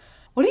be like,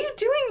 what are you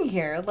doing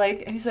here?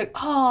 Like, and he's like,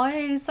 oh,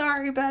 hey,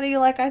 sorry, Betty.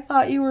 Like, I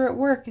thought you were at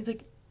work. He's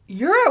like,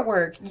 you're at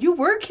work. You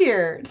work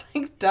here.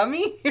 Like,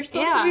 dummy, you're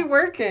supposed to be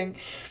working.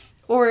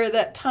 Or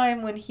that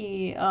time when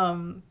he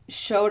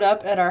showed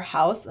up at our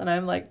house and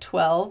I'm like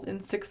 12 in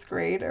 6th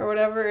grade or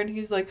whatever. And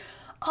he's like,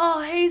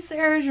 oh, hey,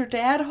 Sarah, is your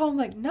dad home?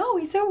 Like, no,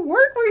 he's at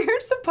work where you're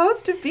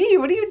supposed to be.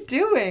 What are you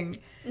doing?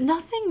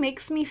 Nothing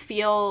makes me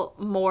feel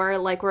more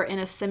like we're in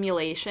a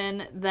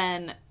simulation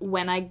than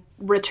when I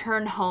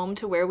return home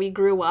to where we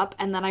grew up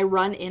and then I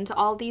run into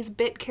all these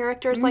bit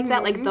characters like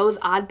that, like those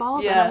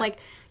oddballs. Yeah. And I'm like,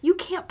 you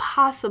can't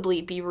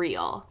possibly be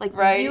real. Like,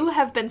 you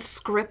have been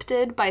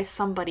scripted by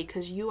somebody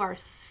because you are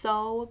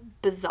so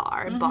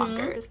bizarre and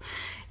bonkers.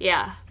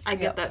 Yeah, I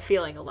get that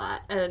feeling a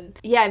lot. And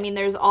yeah, I mean,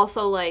 there's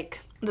also like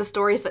the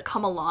stories that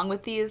come along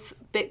with these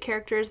bit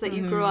characters that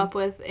you grew up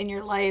with in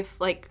your life.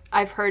 Like,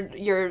 I've heard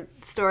your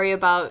story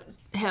about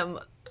him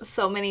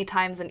so many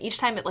times, and each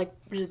time it, like,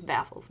 just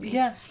baffles me.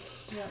 Yeah.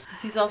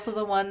 He's also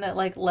the one that,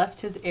 like,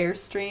 left his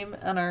Airstream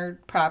on our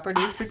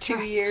property for 2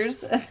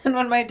 years. And then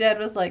when my dad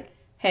was like,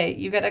 hey,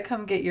 you gotta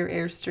come get your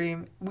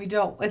Airstream.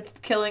 It's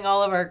killing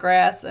all of our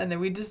grass, and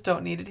we just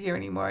don't need it here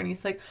anymore. And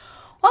he's like,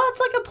 well,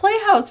 it's like a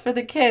playhouse for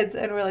the kids.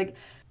 And we're like,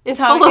 it's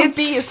full of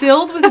bees.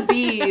 Filled with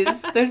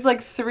bees. There's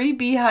like 3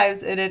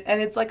 beehives in it, and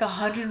it's like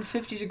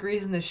 150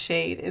 degrees in the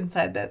shade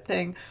inside that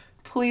thing.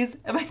 Please.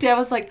 And my dad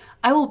was like,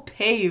 I will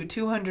pay you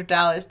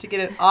 $200 to get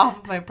it off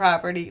of my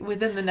property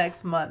within the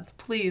next month.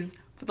 Please,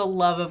 for the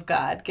love of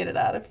God, get it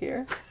out of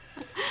here.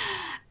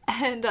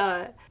 And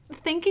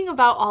thinking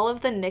about all of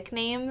the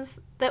nicknames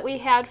that we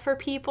had for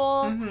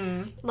people,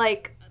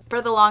 like,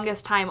 for the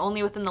longest time,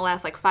 only within the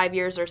last, like, 5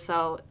 years or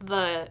so,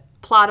 the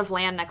plot of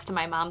land next to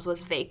my mom's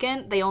was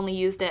vacant. They only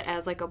used it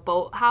as like a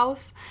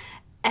boathouse.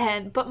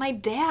 But my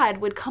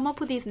dad would come up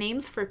with these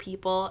names for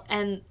people,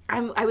 and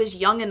I was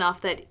young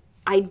enough that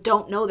I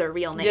don't know their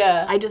real names.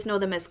 Yeah. I just know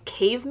them as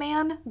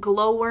Caveman,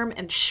 Glowworm,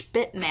 and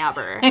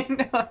Spitnabber. I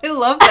know. I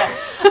love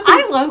that.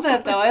 I love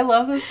that, though. I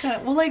love those kind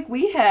of... Well, like,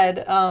 we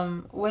had,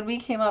 when we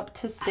came up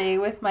to stay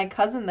with my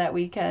cousin that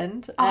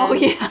weekend.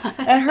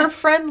 And her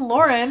friend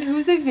Lauren,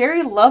 who's a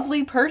very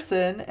lovely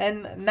person.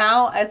 And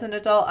now, as an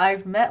adult,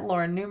 I've met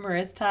Lauren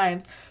numerous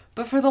times.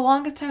 But for the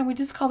longest time, we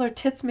just called her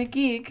Tits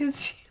McGee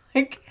because she...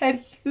 like, had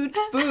huge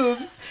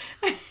boobs,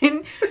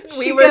 and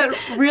we were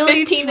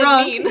really 15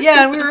 drunk. And mean.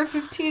 Yeah, and we were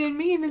 15 and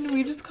mean, and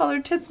we just called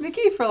her Tits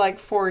McGee for like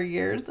 4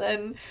 years,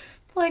 and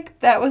like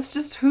that was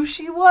just who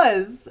she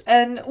was.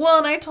 And well,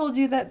 and I told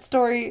you that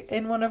story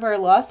in one of our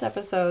Lost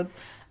episodes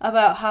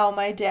about how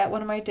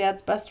one of my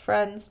dad's best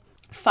friends,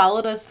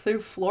 followed us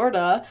through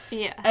Florida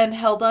and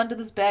held on to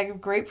this bag of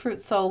grapefruit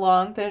so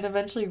long that it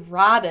eventually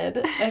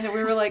rotted, and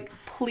we were like,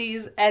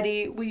 please,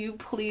 Eddie, will you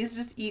please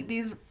just eat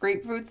these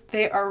grapefruits?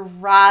 They are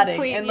rotting.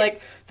 Please, and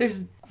like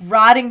there's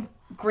rotting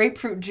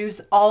grapefruit juice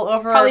all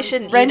over our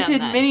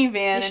rented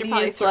minivan, and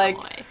he's like,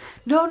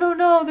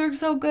 no, they're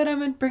so good, I'm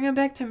gonna bring them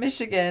back to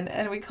Michigan.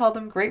 And we called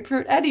him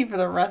Grapefruit Eddie for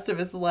the rest of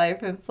his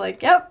life. And it's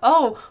like, yep,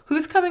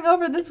 who's coming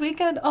over this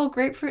weekend?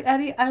 Grapefruit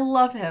Eddie. I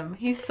love him,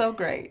 he's so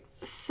great.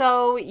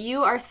 So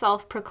you are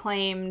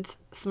self-proclaimed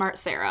Smart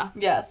Sarah.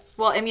 Yes.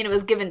 Well, I mean, it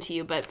was given to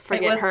you, but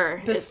forget her.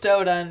 It was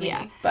bestowed on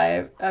me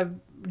by a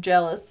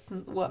jealous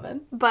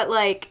woman. But,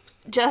 like,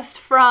 just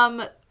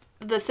from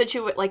the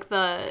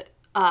the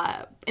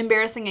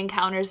embarrassing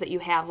encounters that you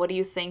have, what do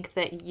you think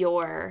that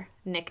your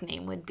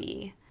nickname would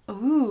be?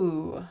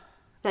 Ooh.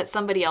 That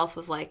somebody else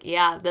was like,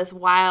 yeah, this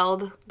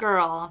wild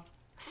girl,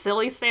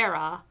 Silly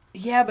Sarah.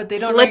 Yeah, but they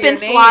don't know your name.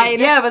 Slide.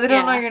 Yeah, but they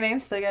don't know your name,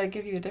 so they gotta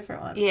give you a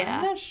different one. Yeah.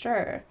 I'm not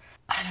sure.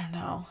 I don't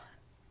know.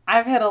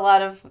 I've had a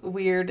lot of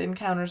weird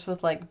encounters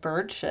with, like,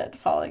 bird shit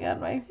falling on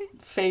my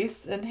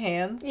face and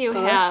hands.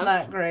 That's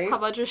not great. How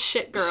about just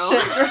shit girl?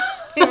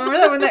 Remember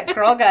that when that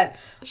girl got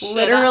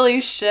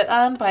literally shit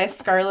on by a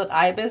scarlet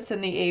ibis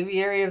in the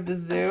aviary of the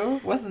zoo?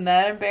 Wasn't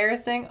that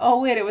embarrassing?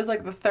 Oh, wait, it was,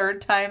 like, the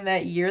 3rd time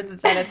that year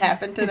that had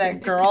happened to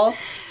that girl.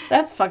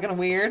 That's fucking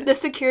weird. The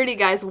security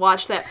guys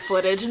watch that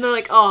footage, and they're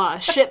like, oh,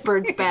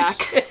 Shitbird's back.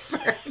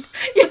 Shitbird.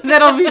 Yeah,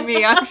 that'll be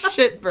me. I'm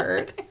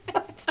Shitbird.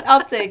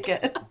 I'll take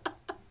it.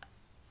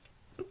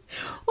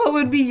 What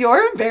would be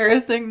your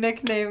embarrassing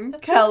nickname,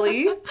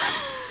 Kelly?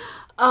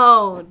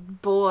 Oh,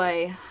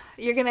 boy.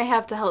 You're going to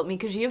have to help me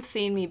because you've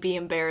seen me be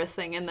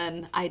embarrassing, and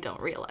then I don't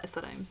realize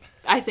that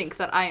I think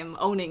that I am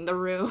owning the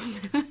room.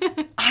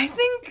 I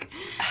think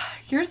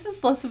yours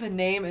is less of a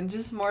name and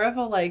just more of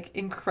a, like,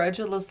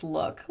 incredulous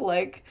look.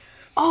 Like...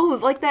 Oh,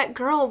 like that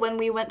girl when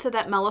we went to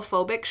that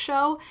Mellophobic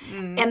show,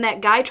 and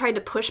that guy tried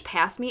to push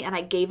past me, and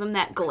I gave him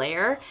that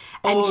glare,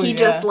 and he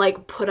just,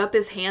 like, put up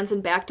his hands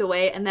and backed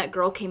away, and that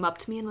girl came up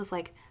to me and was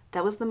like,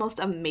 that was the most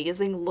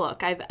amazing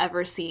look I've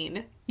ever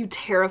seen. You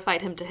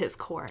terrified him to his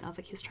core. And I was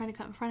like, he was trying to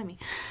come in front of me.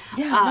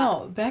 Yeah,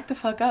 no, back the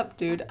fuck up,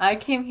 dude. I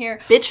came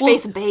here... Bitch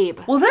face babe.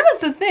 Well, that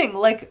was the thing.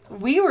 Like,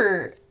 we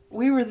were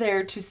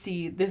there to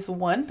see this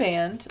one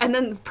band. And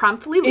then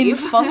promptly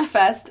leave. In Funk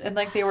Fest. And,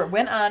 like, they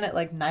went on at,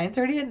 like,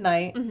 9:30 at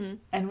night. Mm-hmm.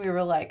 And we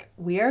were like,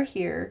 we are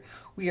here.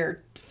 We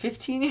are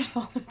 15 years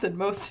older than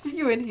most of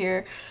you in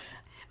here.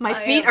 My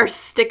feet are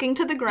sticking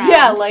to the ground.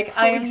 Yeah, like,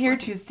 I am Please here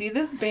to see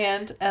this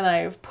band, and I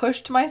have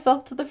pushed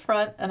myself to the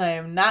front, and I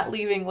am not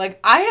leaving. Like,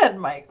 I had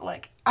my,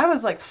 like, I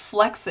was, like,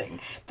 flexing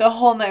the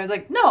whole night. I was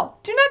like, no,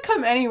 do not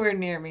come anywhere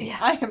near me. Yeah.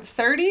 I am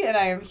 30, and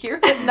I am here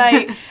at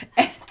night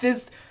at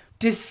this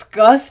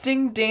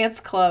disgusting dance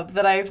club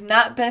that I have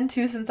not been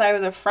to since I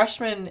was a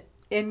freshman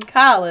in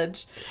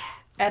college,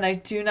 and I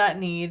do not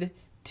need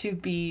to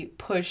be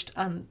pushed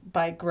on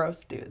by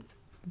gross dudes.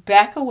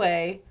 Back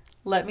away.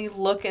 Let me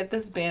look at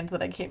this band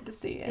that I came to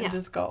see and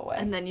just go away.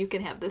 And then you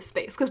can have this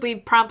space. Because we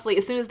promptly,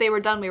 as soon as they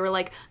were done, we were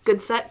like,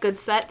 good set,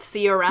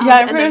 see you around. Yeah,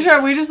 I'm pretty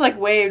sure we just, like,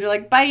 waved. We're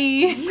like, bye.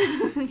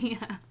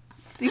 Yeah.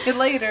 See you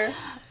later.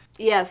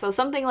 Yeah, so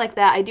something like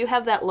that. I do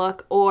have that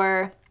look.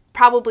 Or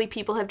probably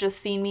people have just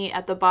seen me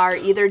at the bar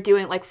either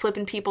doing, like,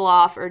 flipping people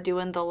off or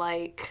doing the,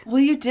 like... Well,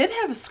 you did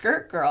have a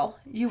skirt girl.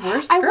 You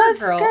were skirt I was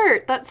girl.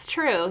 skirt. That's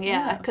true,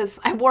 yeah. Because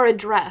I wore a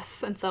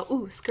dress. And so,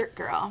 ooh, skirt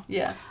girl.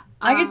 Yeah.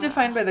 I get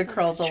defined by the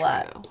curls a true.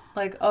 lot.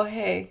 Like, oh,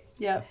 hey,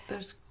 yep.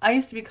 I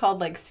used to be called,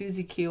 like,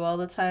 Susie Q all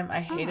the time. I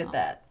hated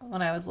that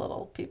when I was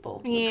little.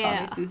 People would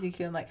call me Susie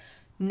Q. I'm like,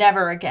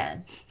 never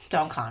again.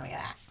 Don't call me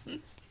that.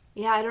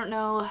 Yeah, I don't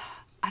know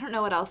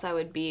what else I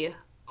would be.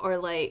 Or,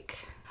 like,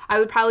 I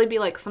would probably be,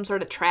 like, some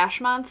sort of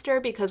trash monster,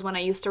 because when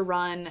I used to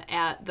run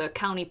at the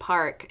county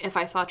park, if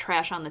I saw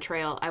trash on the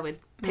trail, I would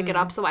pick it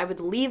up. So I would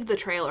leave the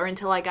trail, or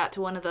until I got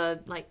to one of the,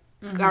 like,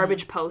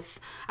 garbage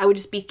posts, I would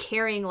just be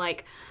carrying,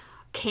 like,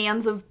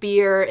 cans of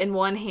beer in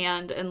one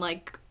hand and,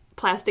 like,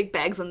 plastic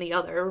bags in the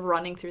other,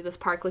 running through this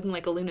park looking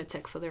like a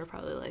lunatic. So they were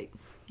probably like,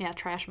 yeah,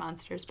 trash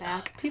monsters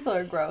back. People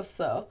are gross,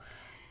 though.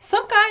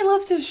 Some guy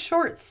left his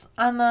shorts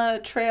on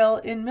the trail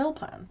in Mill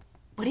Ponds.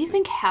 What do you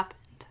think happened?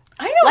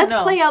 I don't know.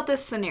 Let's play out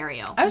this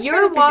scenario. I was You're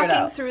trying to figure it walking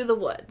out. through the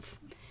woods.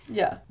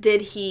 Yeah.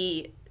 Did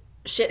he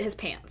shit his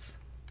pants?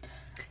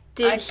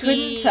 I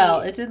couldn't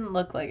tell. It didn't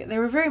look like it. They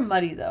were very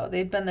muddy, though.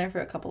 They'd been there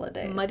for a couple of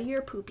days. Muddy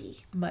or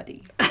poopy?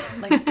 Muddy.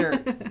 Like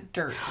dirt.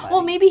 Dirt muddy.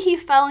 Well, maybe he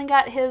fell and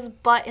got his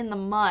butt in the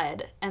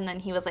mud, and then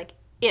he was like,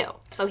 ew.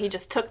 So he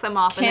just took them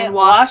off and then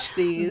walked wash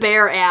these.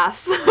 bare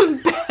ass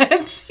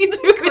Betsy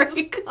to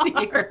his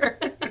car.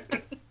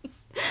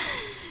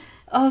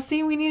 Oh,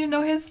 see, we need to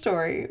know his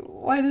story.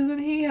 Why doesn't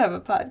he have a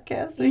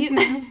podcast? So he can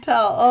just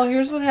tell, oh,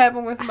 here's what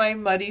happened with my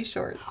muddy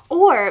shorts.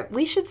 Or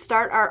we should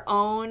start our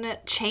own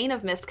chain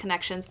of missed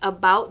connections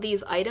about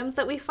these items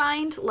that we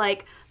find,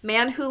 like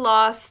man who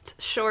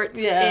lost shorts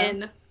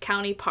in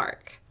county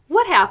park.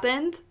 What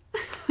happened?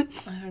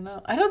 I don't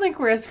know. I don't think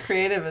we're as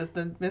creative as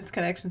the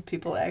misconnections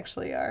people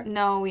actually are.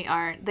 No, we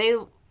aren't. They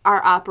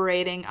are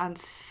operating on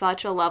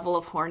such a level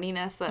of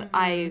horniness that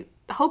I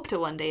hope to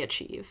one day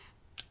achieve.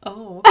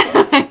 Oh,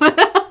 okay.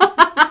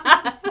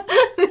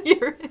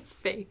 Your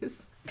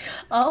face.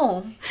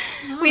 Oh.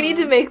 We need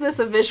to make this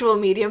a visual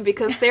medium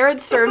because Sarah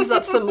serves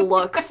up some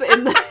looks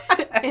in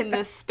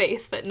this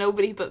space that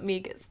nobody but me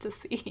gets to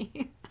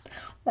see.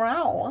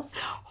 Wow.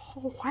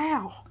 Oh,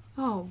 wow.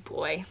 Oh,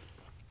 boy.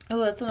 Oh,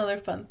 that's another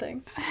fun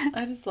thing.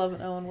 I just love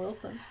an Owen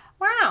Wilson.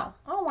 Wow.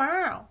 Oh,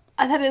 wow.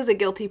 That is a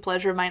guilty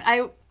pleasure of mine.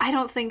 I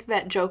don't think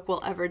that joke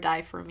will ever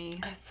die for me.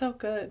 It's so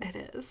good.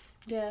 It is.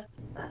 Yeah.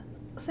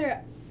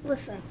 Sarah,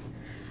 listen.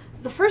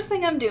 The first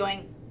thing I'm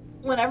doing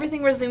when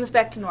everything resumes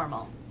back to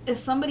normal is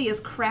somebody is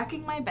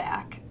cracking my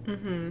back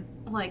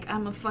like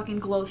I'm a fucking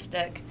glow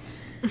stick.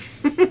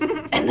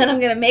 And then I'm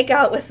going to make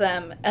out with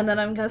them, and then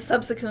I'm going to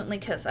subsequently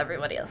kiss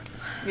everybody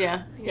else.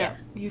 Yeah.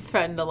 You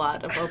threatened a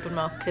lot of open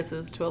mouth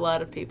kisses to a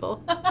lot of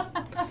people.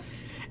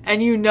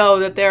 And you know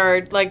that there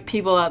are, like,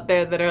 people out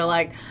there that are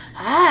like,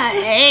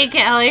 hey,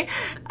 Kelly,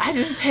 I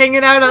just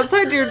hanging out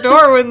outside your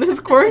door when this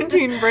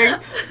quarantine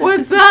breaks.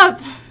 What's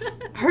up?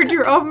 Heard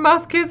you're open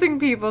mouth kissing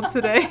people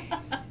today.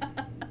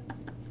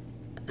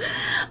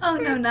 Oh,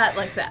 no, not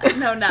like that.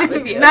 No, not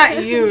with you.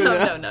 Not you.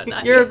 No,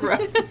 not You're you.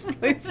 gross.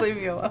 Please leave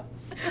me alone.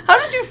 How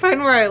did you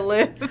find where I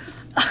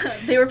live?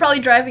 They were probably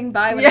driving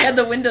by when I had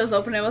the windows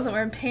open. I wasn't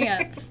wearing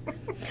pants.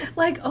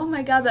 Like, oh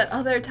my God, that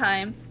other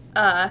time,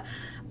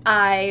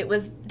 I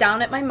was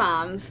down at my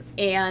mom's,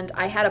 and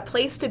I had a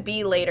place to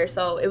be later,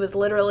 so it was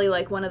literally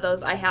like one of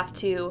those I have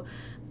to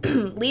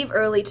leave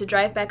early to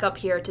drive back up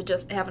here to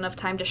just have enough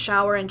time to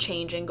shower and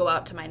change and go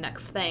out to my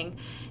next thing.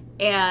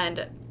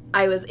 And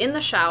I was in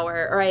the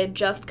shower, or I had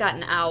just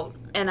gotten out,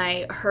 and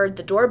I heard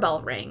the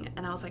doorbell ring,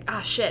 and I was like,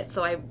 ah, shit.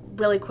 So I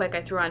really quick,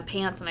 I threw on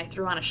pants, and I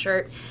threw on a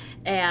shirt,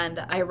 and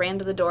I ran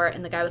to the door,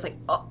 and the guy was like,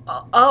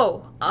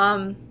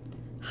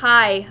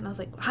 hi. And I was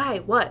like, hi,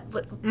 what?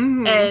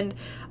 And,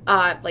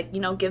 like,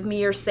 you know, give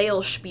me your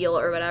sales spiel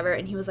or whatever.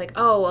 And he was like,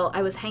 oh, well,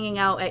 I was hanging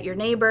out at your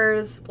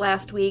neighbor's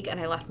last week, and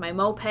I left my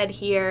moped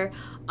here,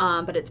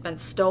 but it's been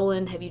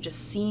stolen. Have you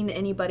just seen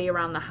anybody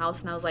around the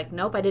house? And I was like,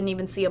 nope, I didn't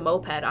even see a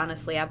moped.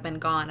 Honestly, I've been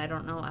gone. I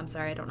don't know. I'm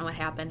sorry. I don't know what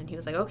happened. And he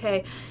was like,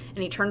 okay.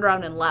 And he turned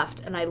around and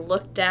left. And I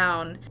looked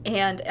down,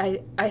 and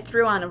I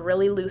threw on a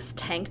really loose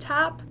tank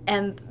top,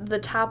 and the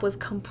top was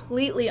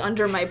completely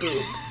under my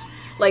boobs.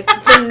 Like, the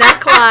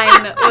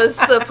neckline was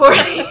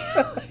supporting...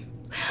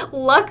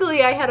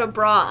 Luckily, I had a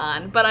bra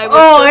on, but I was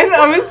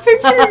I was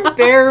picturing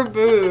bare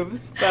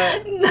boobs,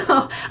 but...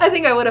 No, I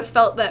think I would have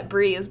felt that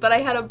breeze, but I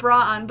had a bra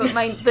on, but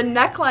the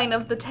neckline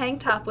of the tank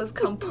top was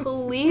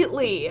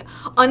completely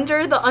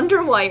under the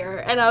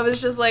underwire, and I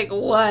was just like,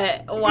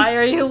 what? Why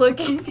are you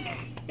looking...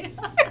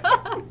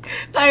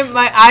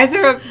 My eyes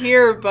are up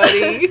here,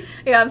 buddy.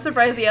 Yeah, I'm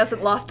surprised he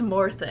hasn't lost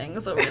more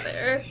things over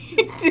there.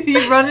 Did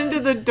he run into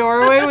the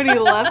doorway when he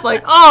left?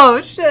 Like, oh,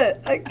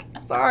 shit.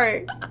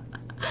 Sorry.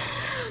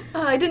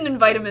 I didn't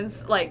invite him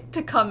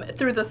to come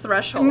through the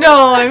threshold.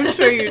 No, I'm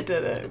sure you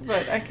didn't.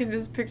 But I can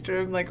just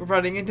picture him,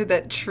 running into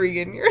that tree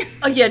in your...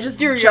 Oh, yeah,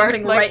 just your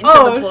jumping yard, right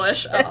into the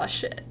bush. Shit. Oh,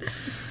 shit.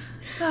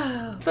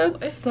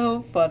 That's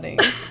so funny.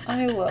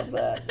 I love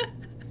that.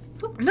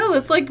 No,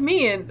 that's like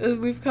me,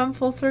 and we've come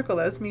full circle.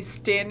 That's me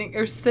sitting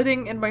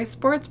in my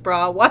sports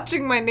bra,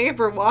 watching my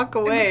neighbor walk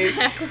away.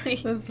 Exactly.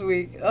 This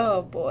week.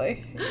 Oh,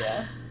 boy.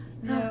 Yeah.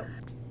 Yeah.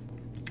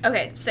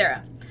 Okay,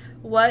 Sarah,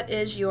 what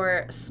is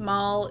your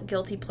small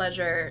guilty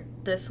pleasure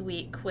this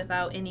week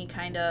without any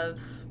kind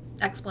of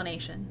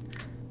explanation?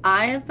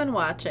 I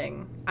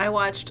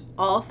watched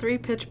all 3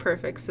 Pitch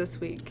Perfects this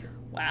week.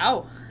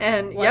 Wow.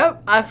 And,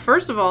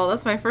 first of all,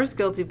 that's my first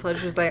guilty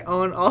pleasure is I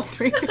own all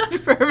 3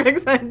 Pitch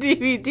Perfects on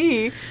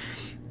DVD.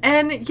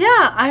 And,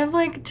 yeah,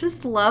 I,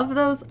 just love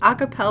those a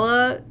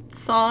cappella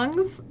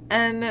songs.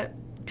 And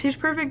Pitch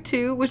Perfect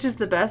 2, which is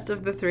the best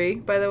of the 3,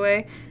 by the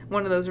way,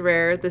 one of those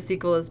rare, the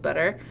sequel is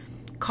better,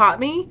 caught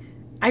me.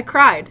 I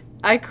cried.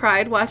 I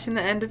cried watching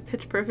the end of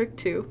Pitch Perfect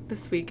 2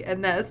 this week.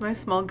 And that is my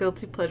small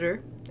guilty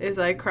pleasure, is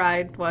I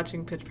cried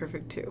watching Pitch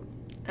Perfect 2.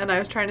 And I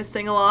was trying to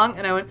sing along,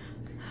 and I went...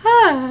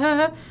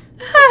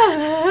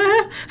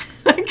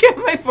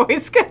 my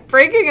voice kept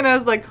breaking, and I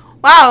was like,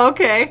 wow,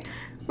 okay,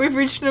 we've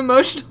reached an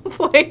emotional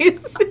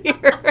place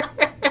here.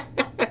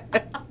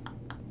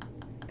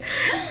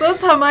 So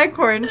that's how my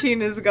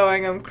quarantine is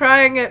going. I'm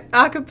crying at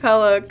a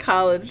cappella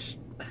college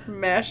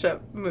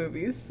mashup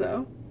movies.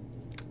 So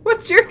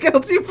what's your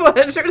guilty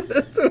pleasure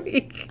this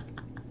week?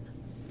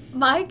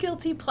 My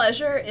guilty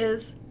pleasure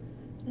is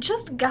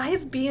just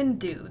guys being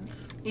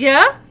dudes.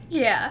 Yeah?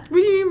 Yeah. What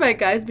do you mean by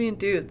guys being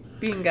dudes?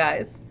 Being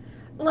guys?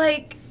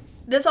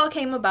 This all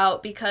came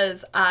about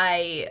because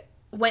I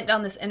went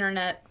down this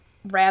internet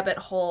rabbit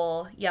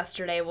hole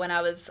yesterday when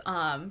I was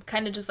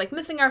kind of just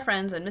missing our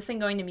friends and missing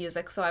going to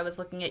music. So I was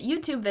looking at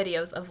YouTube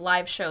videos of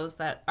live shows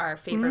that our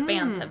favorite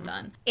bands have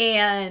done.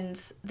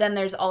 And then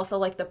there's also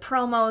the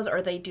promos,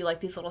 or they do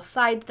these little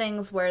side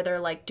things where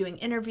they're doing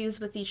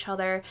interviews with each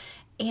other.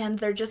 And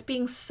they're just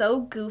being so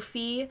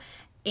goofy,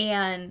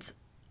 and...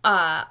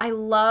 I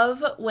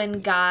love when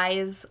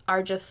guys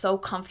are just so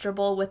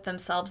comfortable with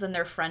themselves and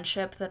their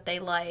friendship that they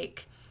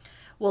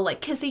will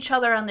kiss each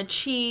other on the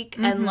cheek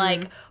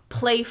and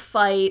play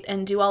fight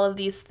and do all of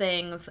these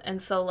things. And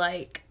so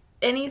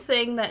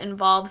anything that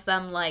involves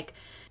them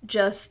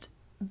just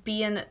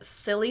being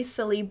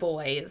silly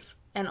boys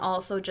and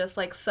also just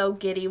so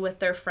giddy with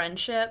their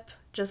friendship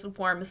just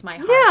warms my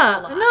heart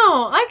a lot.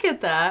 No, I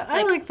get that.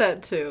 I like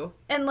that too.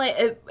 And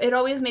it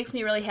always makes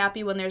me really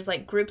happy when there's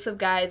groups of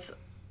guys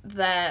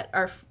that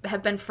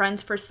have been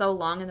friends for so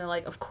long, and they're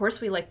of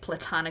course we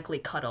platonically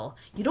cuddle.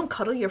 You don't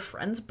cuddle your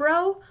friends,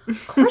 bro?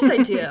 Of course I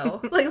do.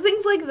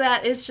 Things like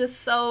that is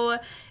just so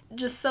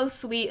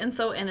sweet and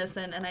so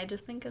innocent, and I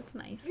just think it's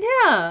nice.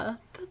 Yeah,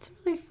 that's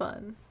really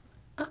fun.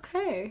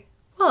 Okay.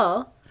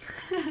 Well,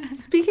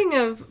 speaking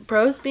of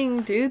bros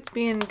being dudes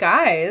being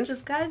guys.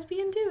 Just guys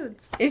being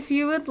dudes. If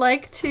you would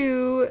like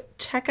to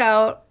check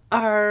out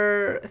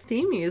our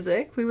theme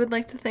music, we would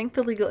like to thank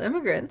the Legal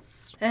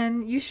Immigrants,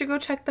 and you should go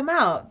check them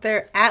out.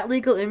 They're at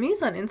Legal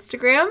Immies on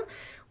Instagram.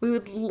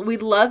 We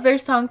love their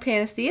song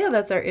Panacea.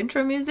 That's our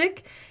intro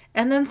music.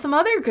 And then some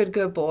other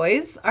good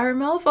boys are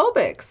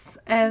Mellophobics,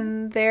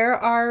 and they're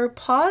our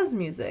pause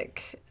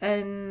music.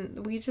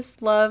 And we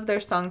just love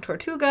their song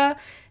Tortuga,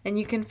 and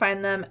you can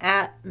find them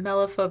at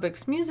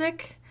Mellophobics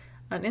Music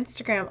on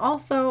Instagram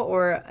also,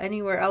 or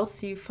anywhere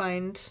else you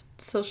find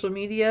social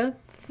media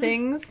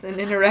things and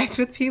interact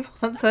with people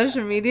on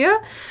social media.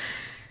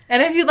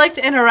 And if you'd like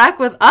to interact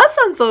with us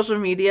on social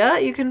media,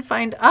 you can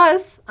find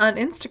us on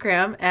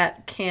Instagram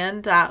at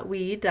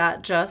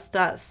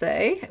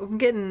can.we.just.say. I'm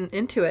getting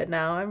into it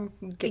now. I'm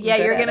getting good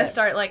you're at gonna it.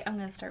 start I'm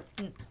gonna start.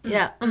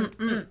 Yeah.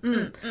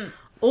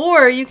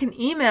 Or you can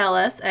email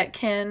us at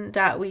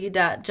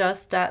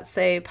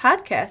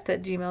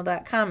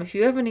can.we.just.saypodcast@gmail.com if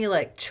you have any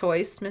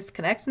choice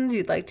misconnections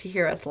you'd like to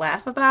hear us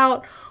laugh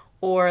about,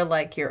 or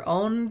your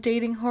own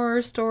dating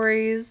horror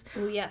stories.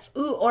 Ooh, yes.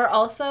 Ooh, or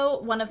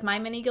also one of my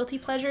many guilty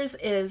pleasures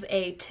is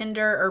a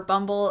Tinder or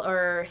Bumble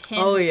or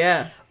Hinge. Oh,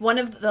 yeah. One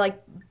of the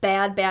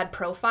bad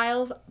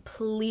profiles.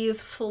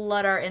 Please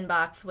flood our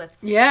inbox with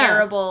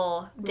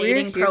terrible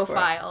dating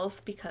profiles,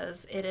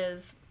 because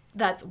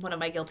that's one of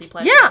my guilty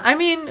pleasures. Yeah, I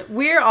mean,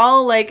 we're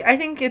all I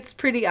think it's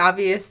pretty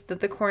obvious that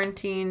the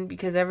quarantine,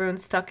 because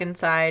everyone's stuck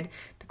inside,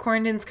 the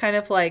quarantine's kind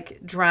of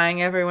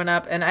drying everyone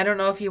up. And I don't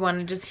know if you want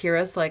to just hear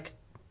us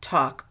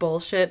talk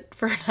bullshit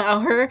for an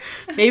hour.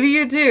 Maybe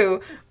you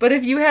do. But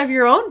if you have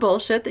your own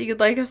bullshit that you'd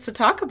like us to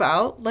talk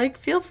about, like,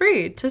 feel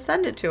free to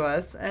send it to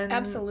us. And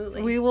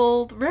absolutely. we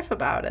will riff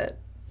about it.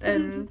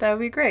 And that would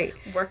be great.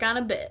 Work on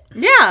a bit.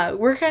 Yeah,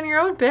 work on your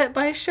own bit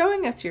by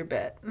showing us your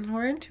bit. And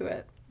we're into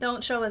it.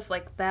 Don't show us,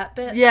 like, that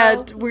bit, Yeah,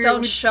 though.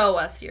 Don't show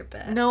us your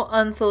bit. No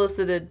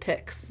unsolicited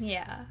pics.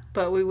 Yeah.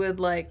 But we would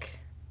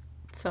like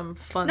some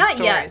fun Not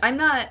stories. yet. I'm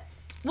not...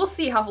 We'll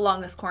see how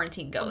long this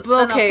quarantine goes.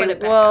 Okay, then I'll put it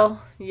back well,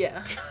 up.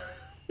 yeah.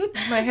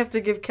 Might have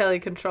to give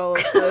Kelly control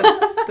of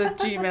the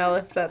Gmail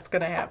if that's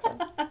going to happen.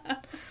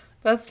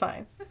 That's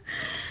fine.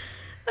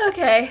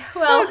 Okay,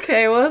 well...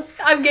 Okay, well...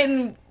 I'm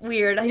getting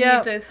weird. I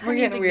need to we're go.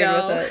 getting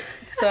weird with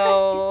it.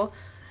 So,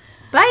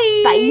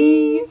 bye!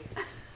 Bye!